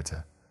for it.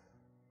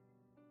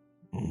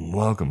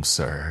 Welcome,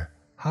 sir.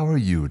 How are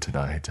you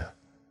tonight?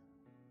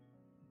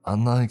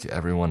 Unlike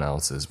everyone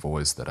else's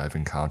voice that I've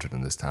encountered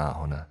in this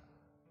town,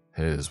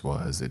 his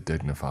was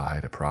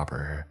dignified,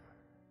 proper.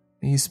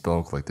 He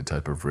spoke like the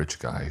type of rich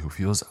guy who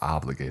feels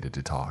obligated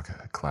to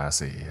talk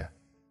classy.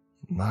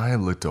 I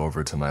looked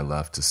over to my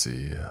left to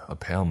see a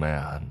pale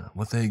man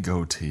with a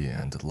goatee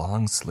and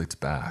long slicked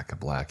back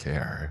black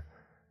hair,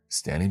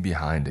 standing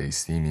behind a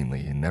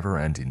seemingly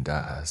never-ending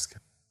desk,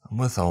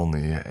 with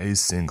only a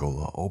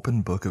single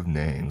open book of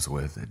names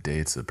with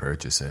dates of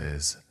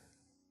purchases,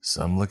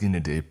 some looking to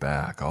date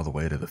back all the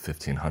way to the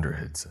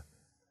 1500s.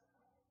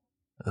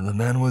 The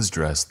man was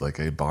dressed like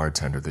a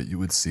bartender that you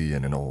would see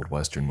in an old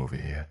Western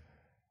movie,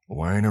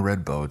 wearing a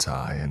red bow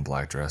tie and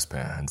black dress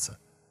pants,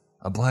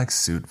 a black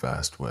suit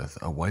vest with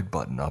a white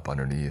button up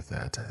underneath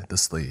it, the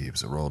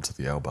sleeves rolled to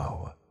the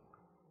elbow.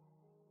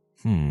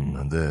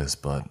 This,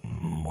 but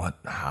what,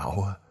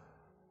 how?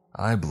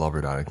 I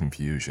blubbered out of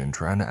confusion,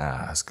 trying to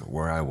ask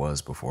where I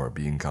was before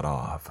being cut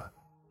off.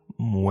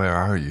 Where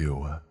are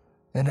you?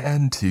 An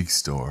antique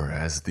store,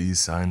 as the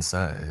sign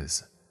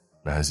says.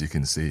 As you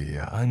can see,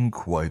 I'm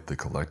quite the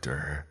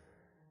collector.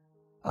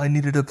 I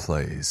needed a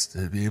place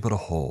to be able to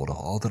hold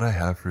all that I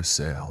have for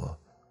sale,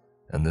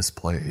 and this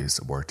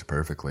place worked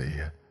perfectly.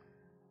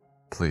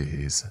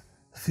 Please,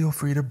 feel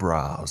free to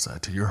browse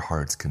to your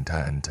heart's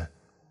content,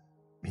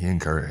 he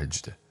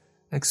encouraged,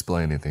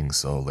 explaining things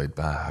so laid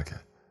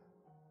back.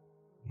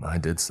 I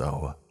did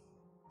so,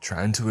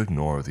 trying to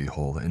ignore the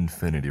whole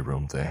infinity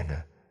room thing,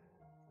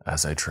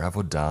 as I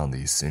traveled down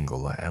the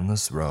single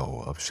endless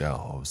row of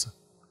shelves.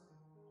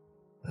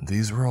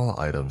 These were all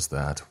items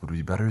that would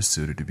be better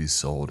suited to be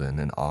sold in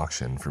an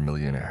auction for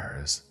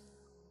millionaires.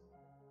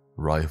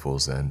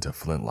 Rifles and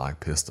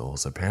flintlock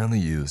pistols apparently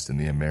used in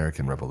the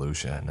American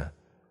Revolution,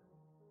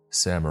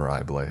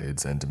 samurai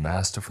blades and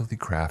masterfully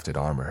crafted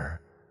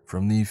armor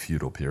from the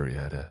feudal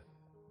period,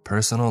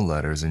 personal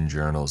letters and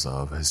journals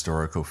of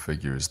historical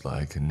figures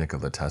like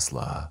Nikola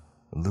Tesla,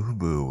 Lu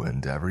Bu,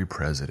 and every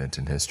president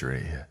in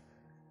history,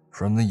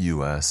 from the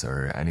US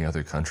or any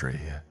other country.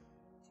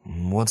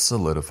 What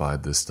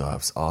solidified this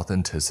stuff's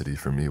authenticity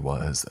for me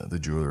was the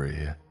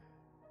jewelry.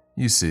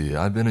 You see,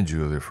 I've been a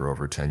jeweler for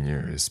over 10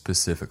 years,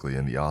 specifically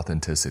in the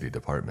authenticity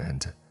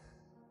department,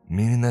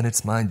 meaning that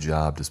it's my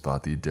job to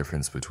spot the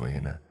difference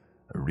between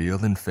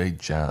real and fake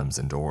gems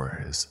and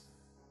ores.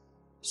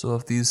 So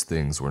if these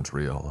things weren't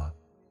real,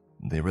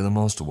 they were the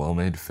most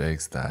well-made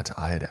fakes that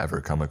I had ever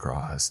come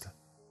across.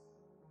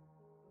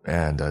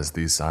 And as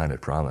the sign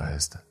had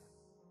promised,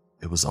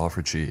 it was all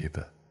for cheap.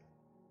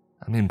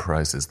 I mean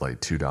prices like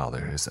 $2,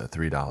 $3,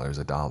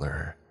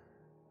 $1.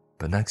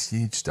 But next to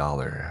each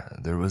dollar,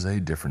 there was a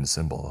different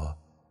symbol,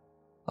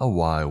 a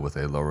Y with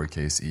a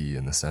lowercase e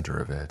in the center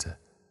of it.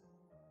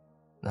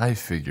 I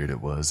figured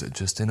it was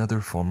just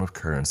another form of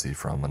currency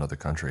from another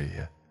country,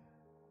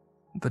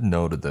 but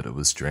noted that it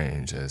was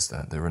strange as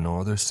that there were no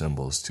other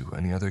symbols to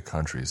any other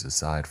countries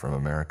aside from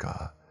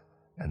America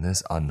and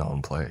this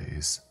unknown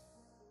place.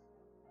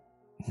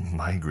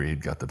 My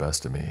greed got the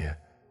best of me,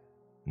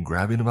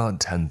 grabbing about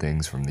 10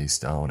 things from the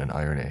Stone and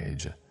Iron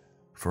Age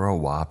for a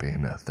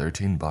whopping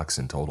 $13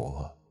 in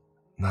total.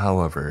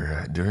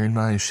 However, during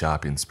my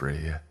shopping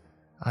spree,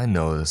 I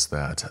noticed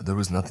that there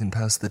was nothing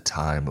past the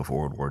time of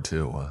World War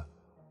II,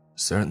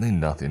 certainly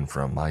nothing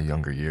from my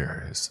younger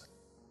years.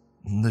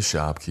 The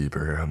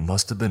shopkeeper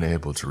must have been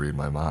able to read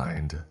my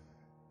mind,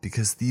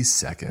 because the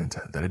second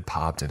that it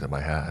popped into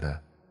my head,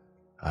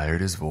 I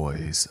heard his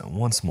voice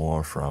once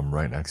more from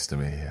right next to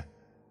me.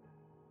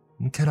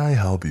 "Can I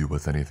help you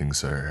with anything,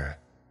 sir?"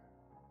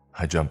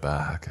 I jumped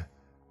back,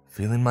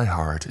 feeling my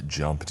heart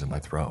jump into my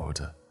throat.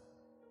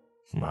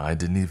 I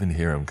didn't even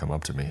hear him come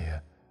up to me.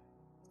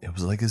 It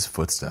was like his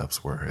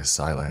footsteps were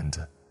silent.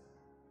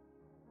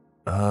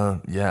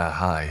 Yeah,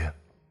 hi.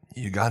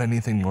 You got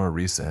anything more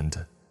recent?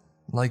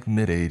 Like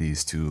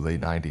mid-80s to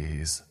late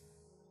 90s.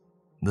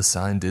 The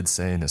sign did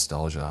say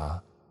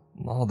nostalgia.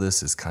 All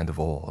this is kind of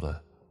old,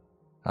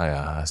 I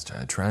asked,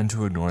 trying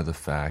to ignore the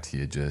fact he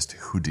had just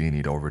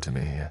Houdini'd over to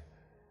me.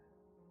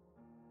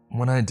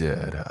 When I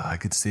did, I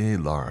could see a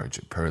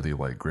large, pearly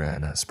white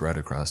grin spread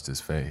across his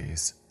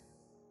face,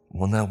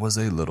 one that was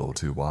a little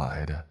too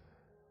wide.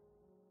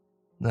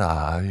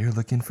 "Ah, you're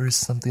looking for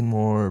something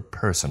more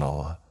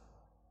personal.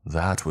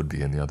 That would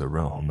be in the other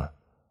room.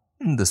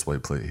 This way,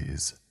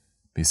 please,"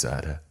 he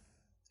said,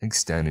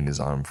 extending his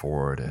arm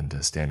forward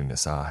and standing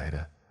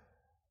aside.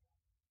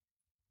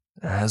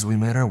 As we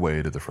made our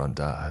way to the front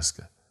desk,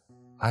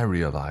 I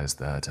realized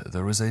that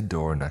there was a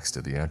door next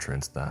to the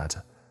entrance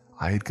that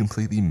I had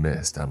completely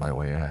missed on my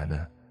way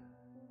in.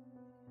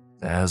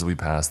 As we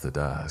passed the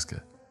desk,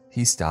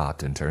 he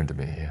stopped and turned to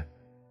me.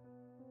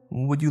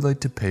 "Would you like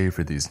to pay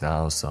for these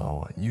now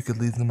so you could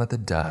leave them at the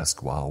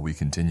desk while we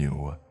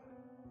continue?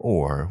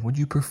 Or would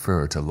you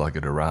prefer to lug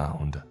it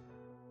around?"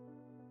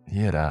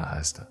 he had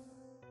asked,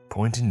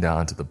 pointing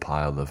down to the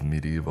pile of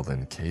medieval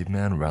and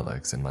caveman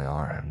relics in my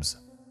arms.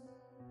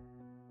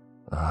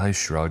 I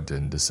shrugged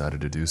and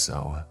decided to do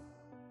so,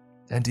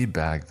 and he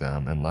bagged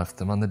them and left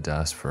them on the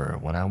desk for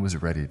when I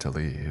was ready to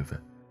leave,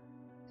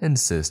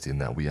 insisting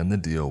that we end the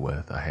deal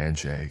with a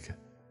handshake,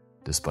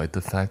 despite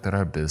the fact that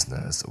our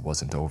business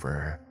wasn't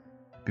over,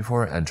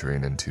 before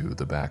entering into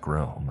the back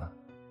room.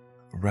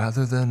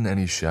 Rather than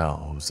any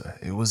shelves,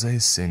 it was a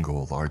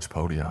single large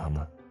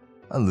podium,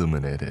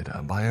 illuminated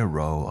by a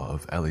row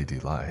of LED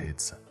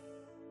lights.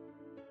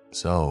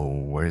 "So,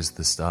 where's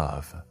the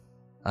stuff?"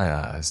 I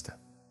asked,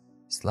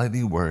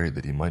 slightly worried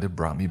that he might have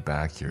brought me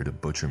back here to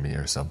butcher me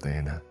or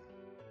something.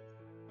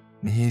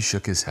 He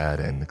shook his head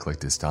and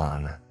clicked his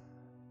tongue.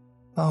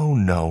 "Oh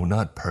no,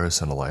 not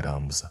personal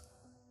items.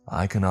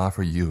 I can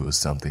offer you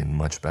something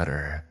much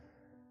better,"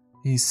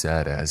 he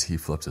said as he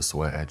flipped a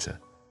switch,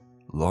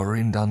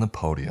 lowering down the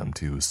podium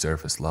to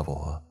surface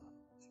level.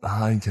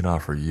 I can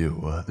offer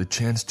you the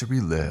chance to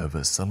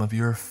relive some of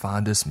your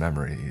fondest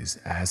memories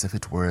as if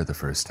it were the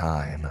first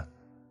time.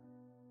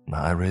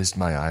 I raised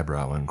my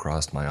eyebrow and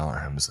crossed my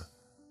arms.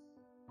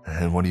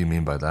 And what do you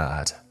mean by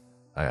that?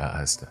 I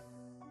asked.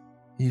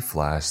 He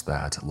flashed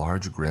that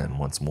large grin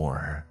once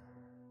more.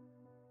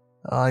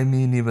 I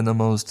mean, even the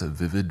most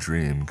vivid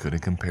dream couldn't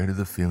compare to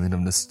the feeling of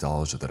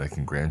nostalgia that I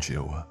can grant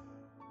you.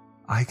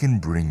 I can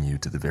bring you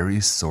to the very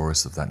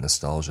source of that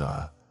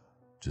nostalgia.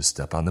 Just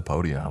step on the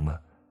podium,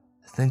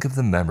 think of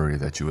the memory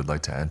that you would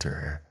like to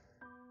enter,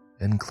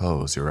 and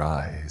close your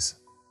eyes,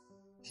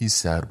 he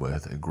said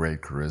with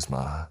great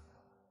charisma.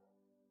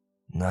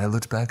 I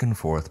looked back and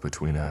forth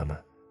between him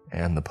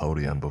and the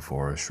podium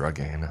before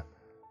shrugging.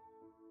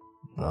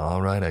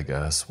 All right, I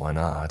guess, why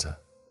not?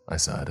 I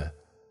said.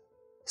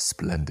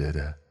 Splendid.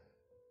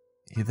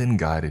 He then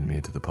guided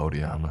me to the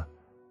podium,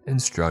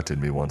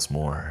 instructed me once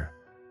more,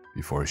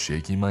 before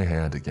shaking my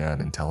hand again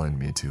and telling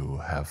me to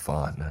have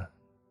fun.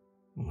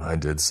 I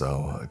did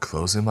so,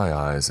 closing my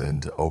eyes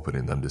and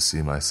opening them to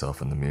see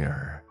myself in the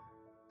mirror.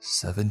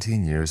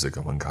 17 years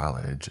ago in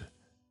college.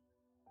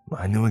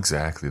 I knew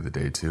exactly the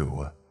day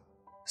too,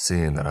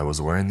 seeing that I was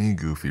wearing the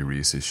goofy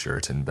Reese's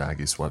shirt and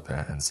baggy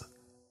sweatpants,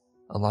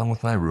 along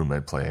with my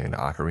roommate playing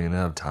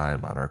Ocarina of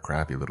Time on our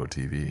crappy little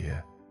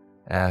TV,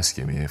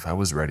 asking me if I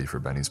was ready for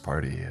Benny's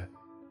party,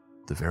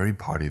 the very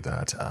party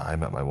that I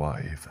met my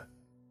wife.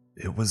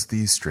 It was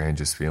the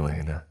strangest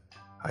feeling.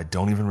 I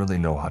don't even really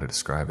know how to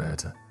describe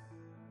it.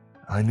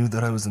 I knew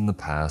that I was in the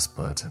past,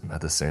 but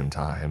at the same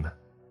time,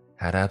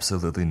 had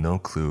absolutely no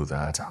clue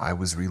that I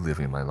was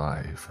reliving my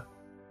life.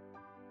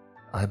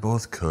 I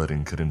both could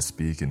and couldn't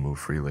speak and move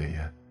freely,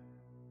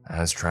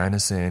 as trying to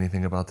say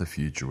anything about the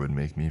future would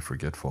make me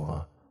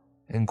forgetful,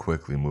 and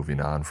quickly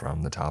moving on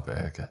from the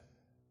topic.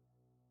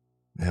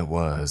 It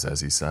was,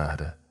 as he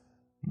said,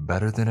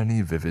 better than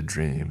any vivid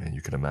dream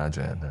you could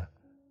imagine.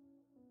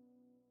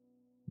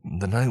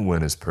 The night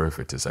went as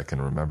perfect as I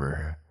can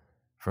remember,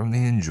 from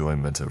the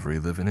enjoyment of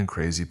reliving a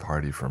crazy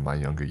party from my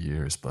younger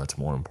years, but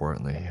more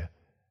importantly,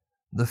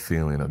 the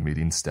feeling of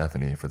meeting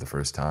Stephanie for the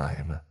first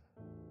time.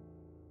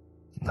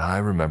 I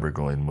remember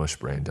going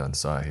mush-brained on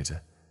sight,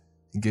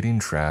 getting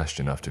trashed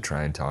enough to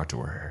try and talk to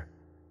her,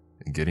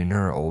 getting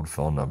her old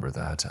phone number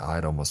that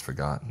I'd almost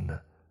forgotten,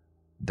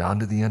 down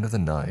to the end of the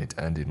night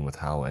ending with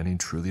how any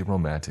truly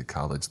romantic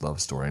college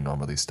love story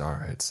normally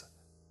starts.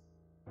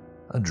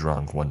 A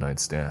drunk one-night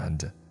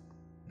stand,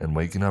 and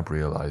waking up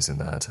realizing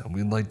that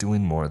we like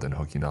doing more than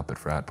hooking up at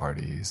frat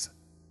parties.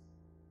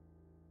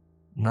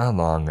 Not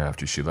long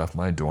after she left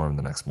my dorm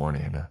the next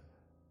morning,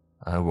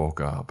 I woke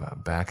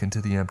up back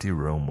into the empty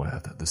room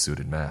with the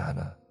suited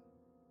man.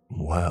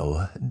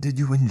 Well, did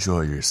you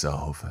enjoy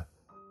yourself?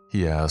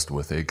 He asked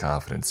with a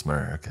confident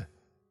smirk.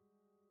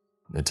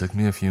 It took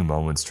me a few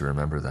moments to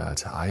remember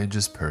that I had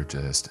just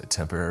purchased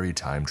temporary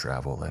time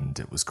travel and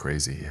it was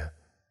crazy.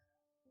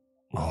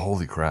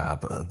 Holy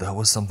crap, that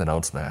was something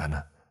else,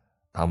 man.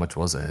 How much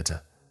was it?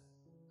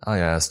 I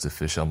asked to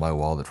fish out my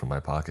wallet from my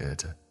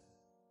pocket.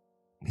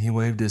 He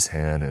waved his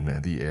hand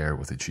in the air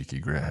with a cheeky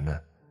grin.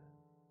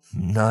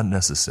 Not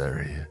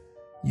necessary.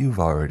 You've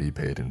already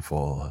paid in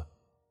full,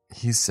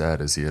 he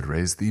said as he had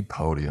raised the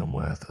podium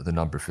with the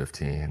number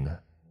 15,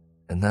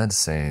 and that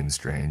same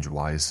strange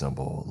Y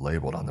symbol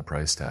labeled on the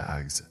price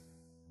tags.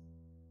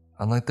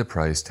 Unlike the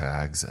price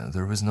tags,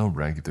 there was no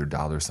regular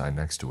dollar sign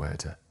next to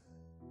it.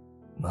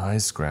 I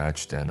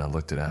scratched and I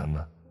looked at him.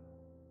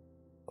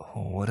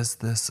 What does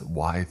this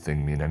Y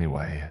thing mean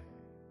anyway?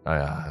 I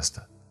asked,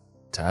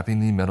 tapping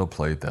the metal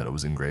plate that it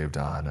was engraved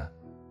on.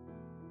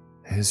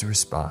 His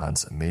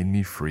response made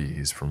me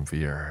freeze from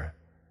fear.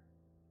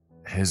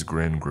 His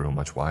grin grew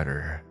much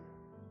wider.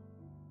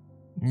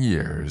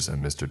 Years,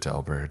 Mr.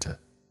 Talbert,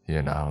 he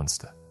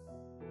announced.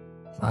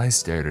 I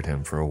stared at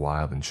him for a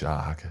while in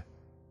shock.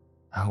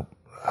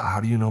 How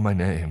do you know my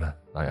name?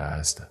 I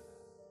asked.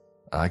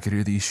 I could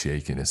hear the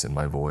shakiness in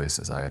my voice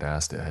as I had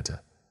asked it.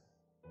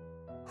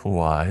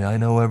 Why, I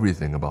know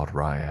everything about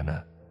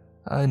Ryan.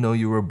 I know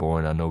you were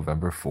born on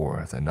November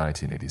 4th in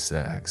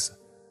 1986.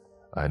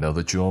 I know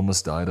that you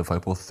almost died of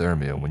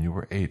hypothermia when you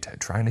were 8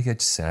 trying to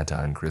catch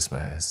Santa on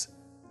Christmas.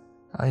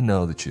 I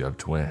know that you have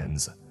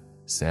twins,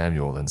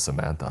 Samuel and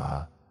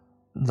Samantha.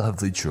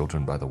 Lovely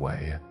children, by the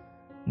way.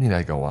 Need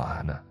I go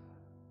on?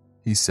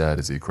 He said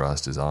as he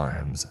crossed his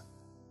arms.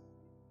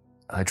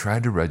 I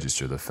tried to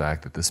register the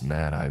fact that this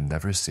man I've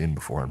never seen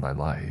before in my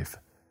life.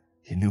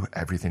 He knew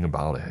everything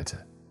about it.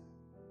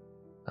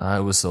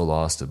 I was so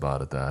lost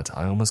about it that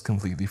I almost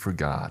completely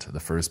forgot the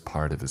first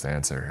part of his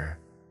answer.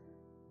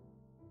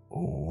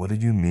 What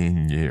did you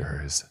mean,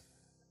 years?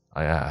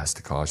 I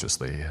asked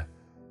cautiously.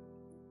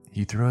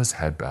 He threw his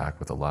head back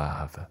with a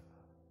laugh.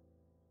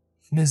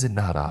 Is it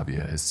not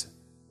obvious?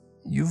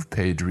 You've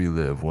paid to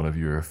relive one of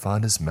your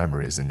fondest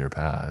memories in your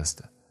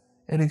past,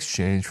 in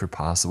exchange for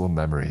possible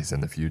memories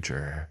in the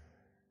future,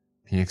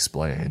 he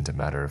explained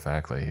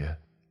matter-of-factly.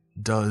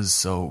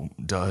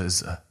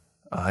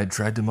 I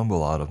tried to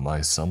mumble out of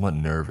my somewhat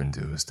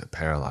nerve-induced,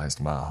 paralyzed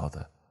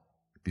mouth,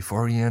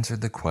 before he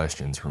answered the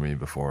questions for me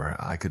before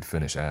I could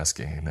finish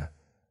asking.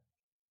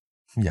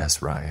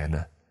 Yes,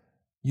 Ryan,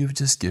 you've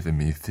just given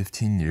me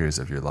 15 years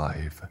of your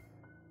life.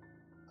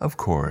 Of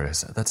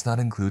course, that's not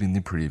including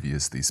the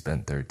previously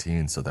spent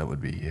 13, so that would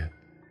be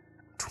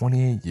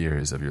 28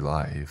 years of your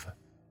life,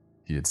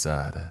 he had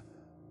said,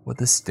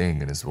 with a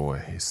sting in his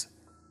voice,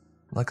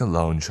 like a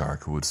loan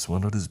shark who had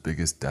swindled his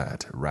biggest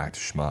debt, racked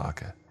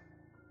schmuck.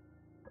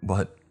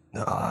 But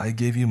I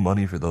gave you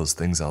money for those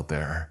things out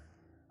there,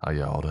 I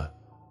yelled,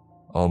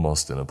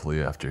 almost in a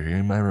plea after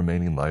hearing my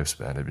remaining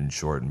lifespan had been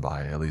shortened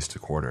by at least a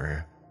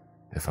quarter,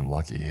 if I'm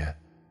lucky.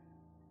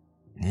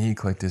 He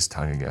clicked his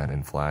tongue again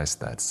and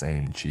flashed that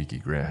same cheeky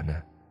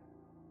grin.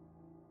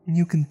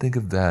 You can think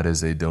of that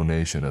as a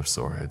donation of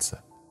sorts.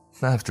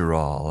 After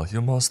all,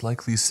 you'll most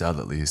likely sell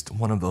at least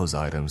one of those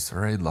items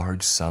for a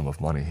large sum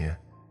of money.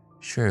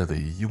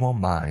 Surely you won't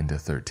mind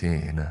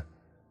 13.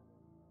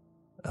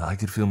 I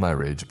could feel my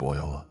rage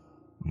boil,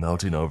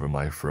 melting over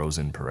my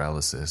frozen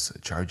paralysis,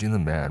 charging the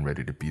man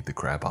ready to beat the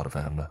crap out of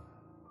him.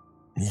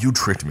 You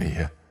tricked me,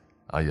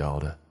 I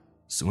yelled,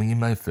 swinging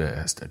my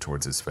fist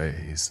towards his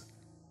face,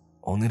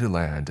 only to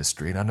land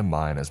straight onto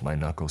mine as my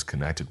knuckles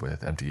connected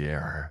with empty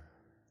air.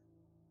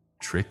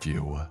 Tricked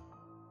you?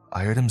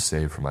 I heard him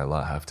say from my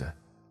left.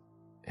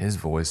 His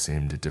voice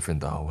seemed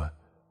different though.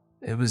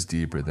 It was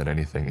deeper than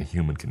anything a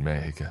human can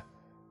make.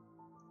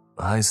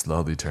 I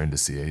slowly turned to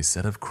see a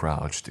set of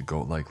crouched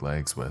goat-like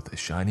legs with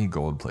shiny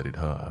gold-plated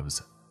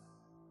hooves.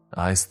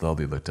 I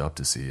slowly looked up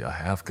to see a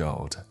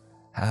half-goat,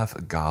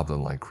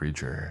 half-goblin-like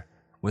creature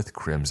with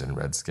crimson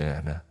red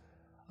skin,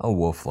 a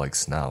wolf-like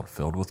snout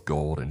filled with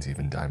gold and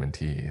even diamond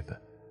teeth,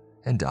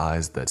 and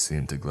eyes that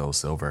seemed to glow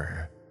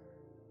silver.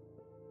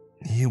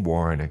 He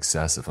wore an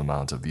excessive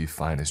amount of the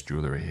finest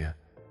jewelry,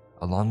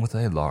 along with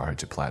a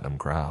large platinum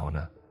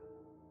crown.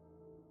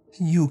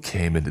 You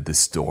came into the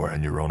store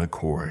on your own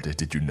accord,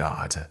 did you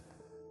not?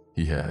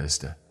 He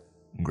hissed,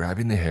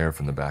 grabbing the hair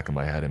from the back of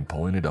my head and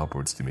pulling it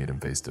upwards to meet him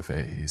face to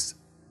face,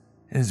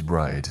 his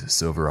bright,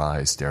 silver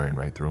eyes staring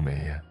right through me.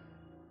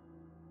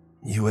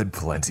 You had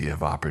plenty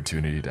of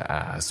opportunity to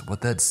ask what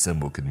that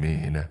symbol could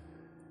mean.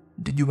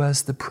 Did you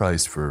ask the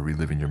price for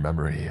reliving your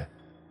memory?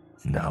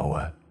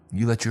 No,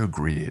 you let your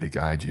greed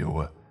guide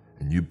you,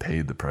 and you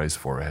paid the price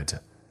for it.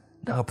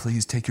 Now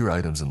please take your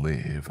items and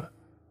leave.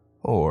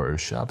 Or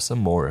shop some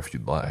more if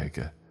you'd like,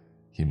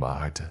 he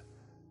mocked.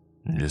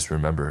 Just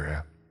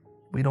remember,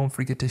 we don't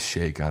forget to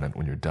shake on it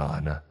when you're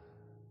done.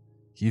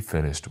 He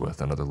finished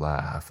with another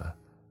laugh,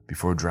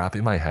 before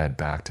dropping my head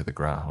back to the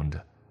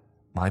ground.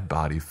 My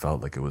body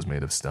felt like it was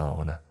made of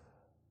stone,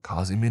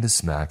 causing me to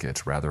smack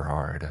it rather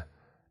hard,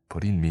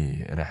 putting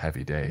me in a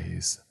heavy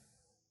daze.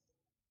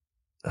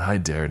 I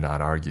dared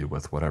not argue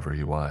with whatever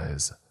he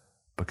was,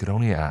 but could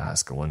only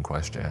ask one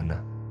question.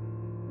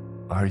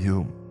 Are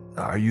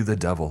you the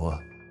devil?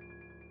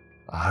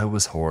 I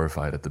was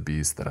horrified at the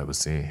beast that I was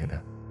seeing.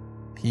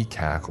 He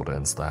cackled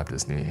and slapped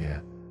his knee.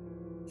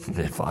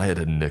 If I had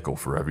a nickel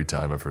for every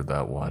time I've heard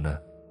that one,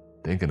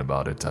 thinking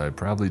about it, I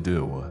probably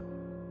do.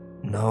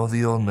 No,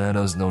 the old man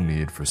has no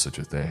need for such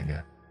a thing.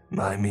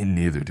 I mean,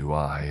 neither do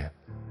I.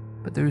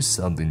 But there's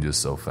something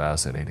just so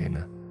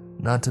fascinating,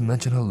 not to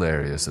mention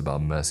hilarious,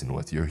 about messing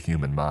with your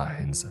human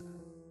minds.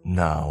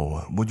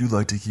 Now, would you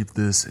like to keep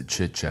this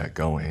chit-chat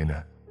going?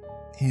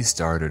 He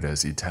started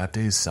as he tapped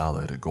a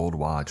solid gold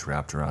watch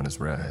wrapped around his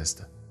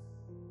wrist.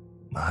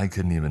 I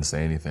couldn't even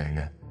say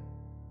anything,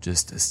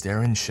 just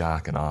stare in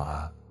shock and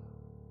awe.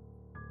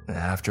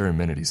 After a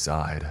minute he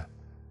sighed.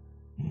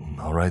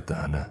 All right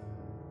then,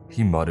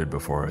 he muttered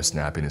before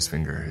snapping his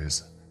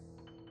fingers.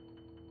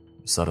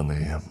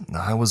 Suddenly,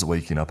 I was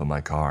waking up in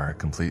my car,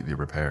 completely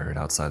repaired,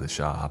 outside the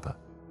shop,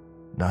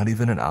 not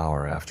even an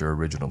hour after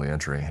originally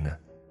entering.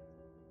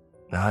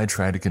 I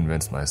tried to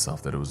convince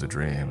myself that it was a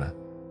dream,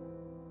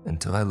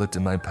 until I looked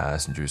in my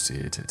passenger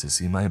seat to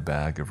see my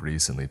bag of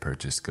recently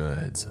purchased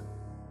goods.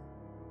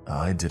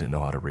 I didn't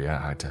know how to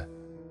react,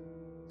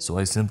 so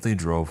I simply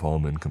drove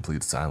home in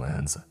complete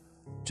silence,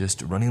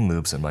 just running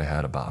loops in my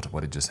head about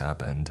what had just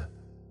happened.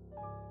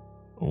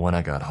 When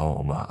I got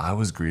home, I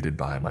was greeted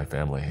by my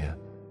family.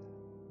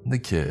 The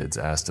kids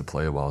asked to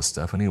play while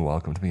Stephanie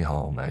welcomed me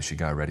home as she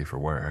got ready for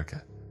work.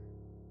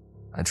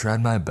 I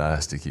tried my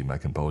best to keep my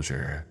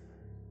composure,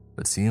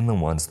 but seeing the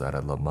ones that I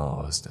loved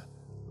most,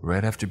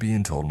 right after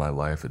being told my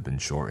life had been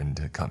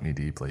shortened, cut me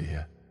deeply.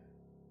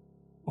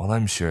 Well,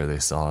 I'm sure they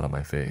saw it on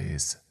my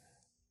face,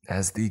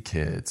 as the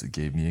kids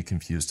gave me a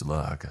confused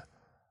look,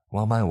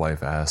 while my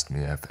wife asked me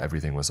if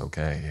everything was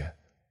okay.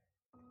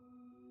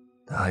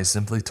 I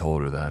simply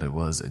told her that it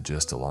was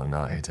just a long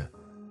night,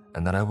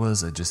 and that I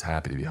was just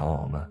happy to be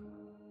home.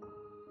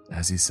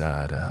 As he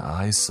said,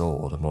 I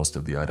sold most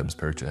of the items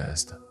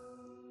purchased,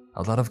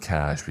 a lot of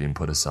cash being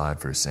put aside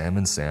for Sam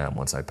and Sam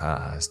once I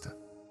passed.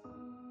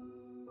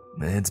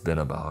 It's been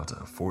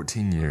about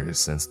 14 years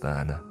since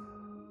then,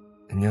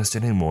 and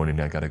yesterday morning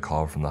I got a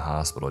call from the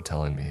hospital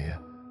telling me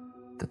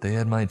that they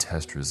had my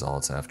test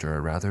results after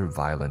a rather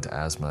violent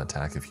asthma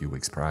attack a few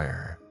weeks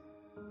prior.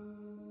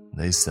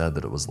 They said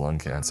that it was lung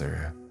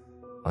cancer,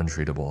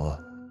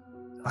 untreatable,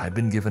 I've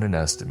been given an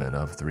estimate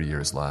of 3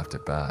 years left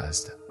at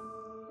best.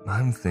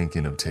 I'm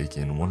thinking of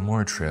taking one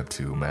more trip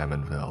to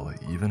Mammonville,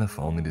 even if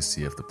only to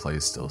see if the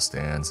place still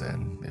stands,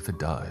 and if it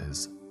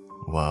does,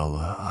 well,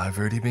 I've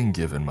already been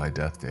given my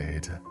death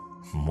date.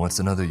 What's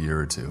another year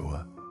or two?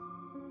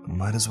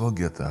 Might as well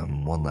get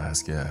them one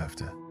last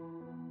gift.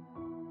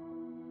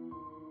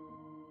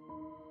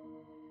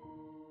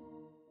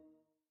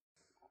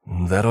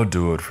 That'll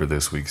do it for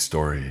this week's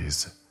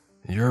stories.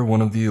 You're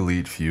one of the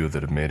elite few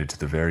that have made it to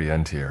the very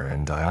end here,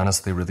 and I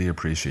honestly really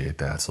appreciate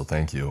that, so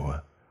thank you.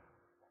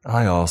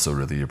 I also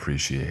really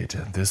appreciate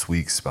this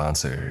week's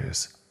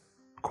sponsors,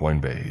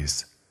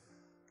 Coinbase.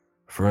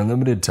 For a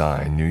limited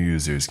time, new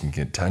users can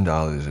get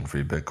 $10 in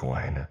free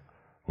Bitcoin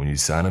when you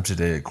sign up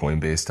today at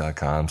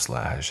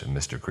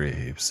coinbase.com/Mr.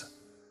 Creeps.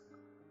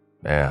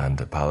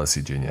 And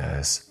Policy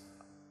Genius.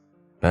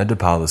 Head to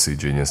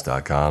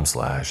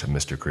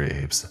policygenius.com/Mr.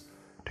 Creeps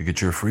to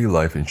get your free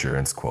life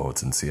insurance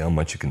quotes and see how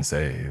much you can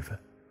save.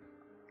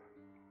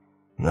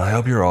 I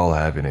hope you're all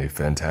having a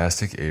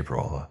fantastic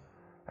April,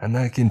 and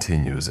that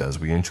continues as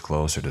we inch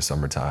closer to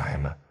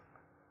summertime.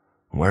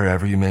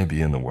 Wherever you may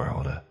be in the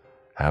world,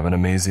 have an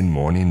amazing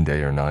morning,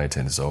 day, or night,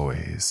 and as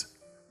always,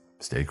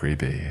 stay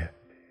creepy.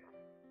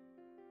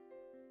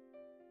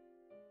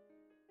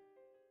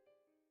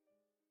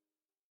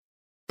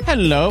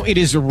 Hello, it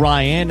is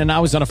Ryan, and I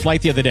was on a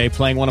flight the other day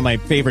playing one of my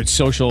favorite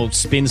social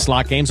spin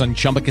slot games on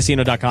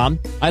ChumbaCasino.com.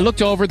 I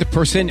looked over at the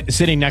person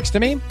sitting next to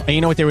me, and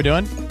you know what they were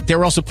doing? They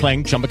were also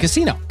playing Chumba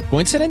Casino.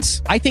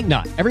 Coincidence? I think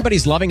not.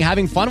 Everybody's loving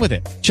having fun with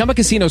it. Chumba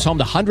Casino is home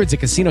to hundreds of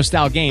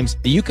casino-style games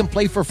that you can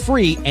play for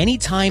free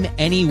anytime,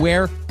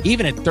 anywhere,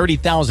 even at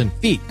 30,000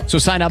 feet. So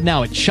sign up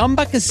now at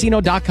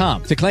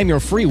ChumbaCasino.com to claim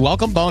your free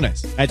welcome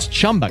bonus. That's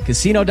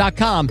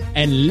ChumbaCasino.com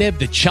and live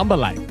the Chumba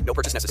life. No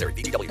purchase necessary.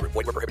 VGW Group.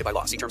 Void where prohibited by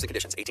law. See terms and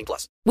conditions.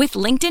 18+. With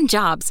LinkedIn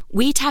Jobs,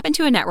 we tap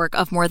into a network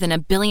of more than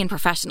 1 billion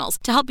professionals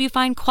to help you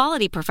find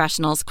quality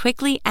professionals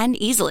quickly and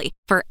easily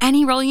for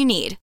any role you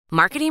need.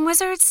 Marketing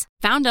wizards?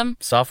 Found them.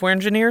 Software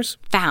engineers?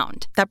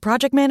 Found. That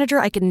project manager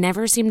I could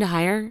never seem to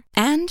hire?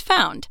 And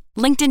found.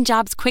 LinkedIn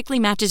Jobs quickly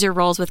matches your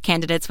roles with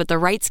candidates with the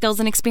right skills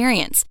and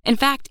experience. In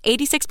fact,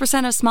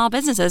 86% of small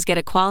businesses get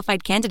a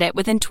qualified candidate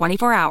within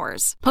 24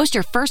 hours. Post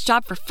your first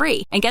job for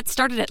free and get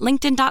started at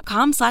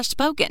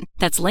linkedin.com/spoken.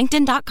 That's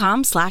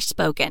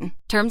linkedin.com/spoken.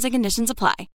 Terms and conditions apply.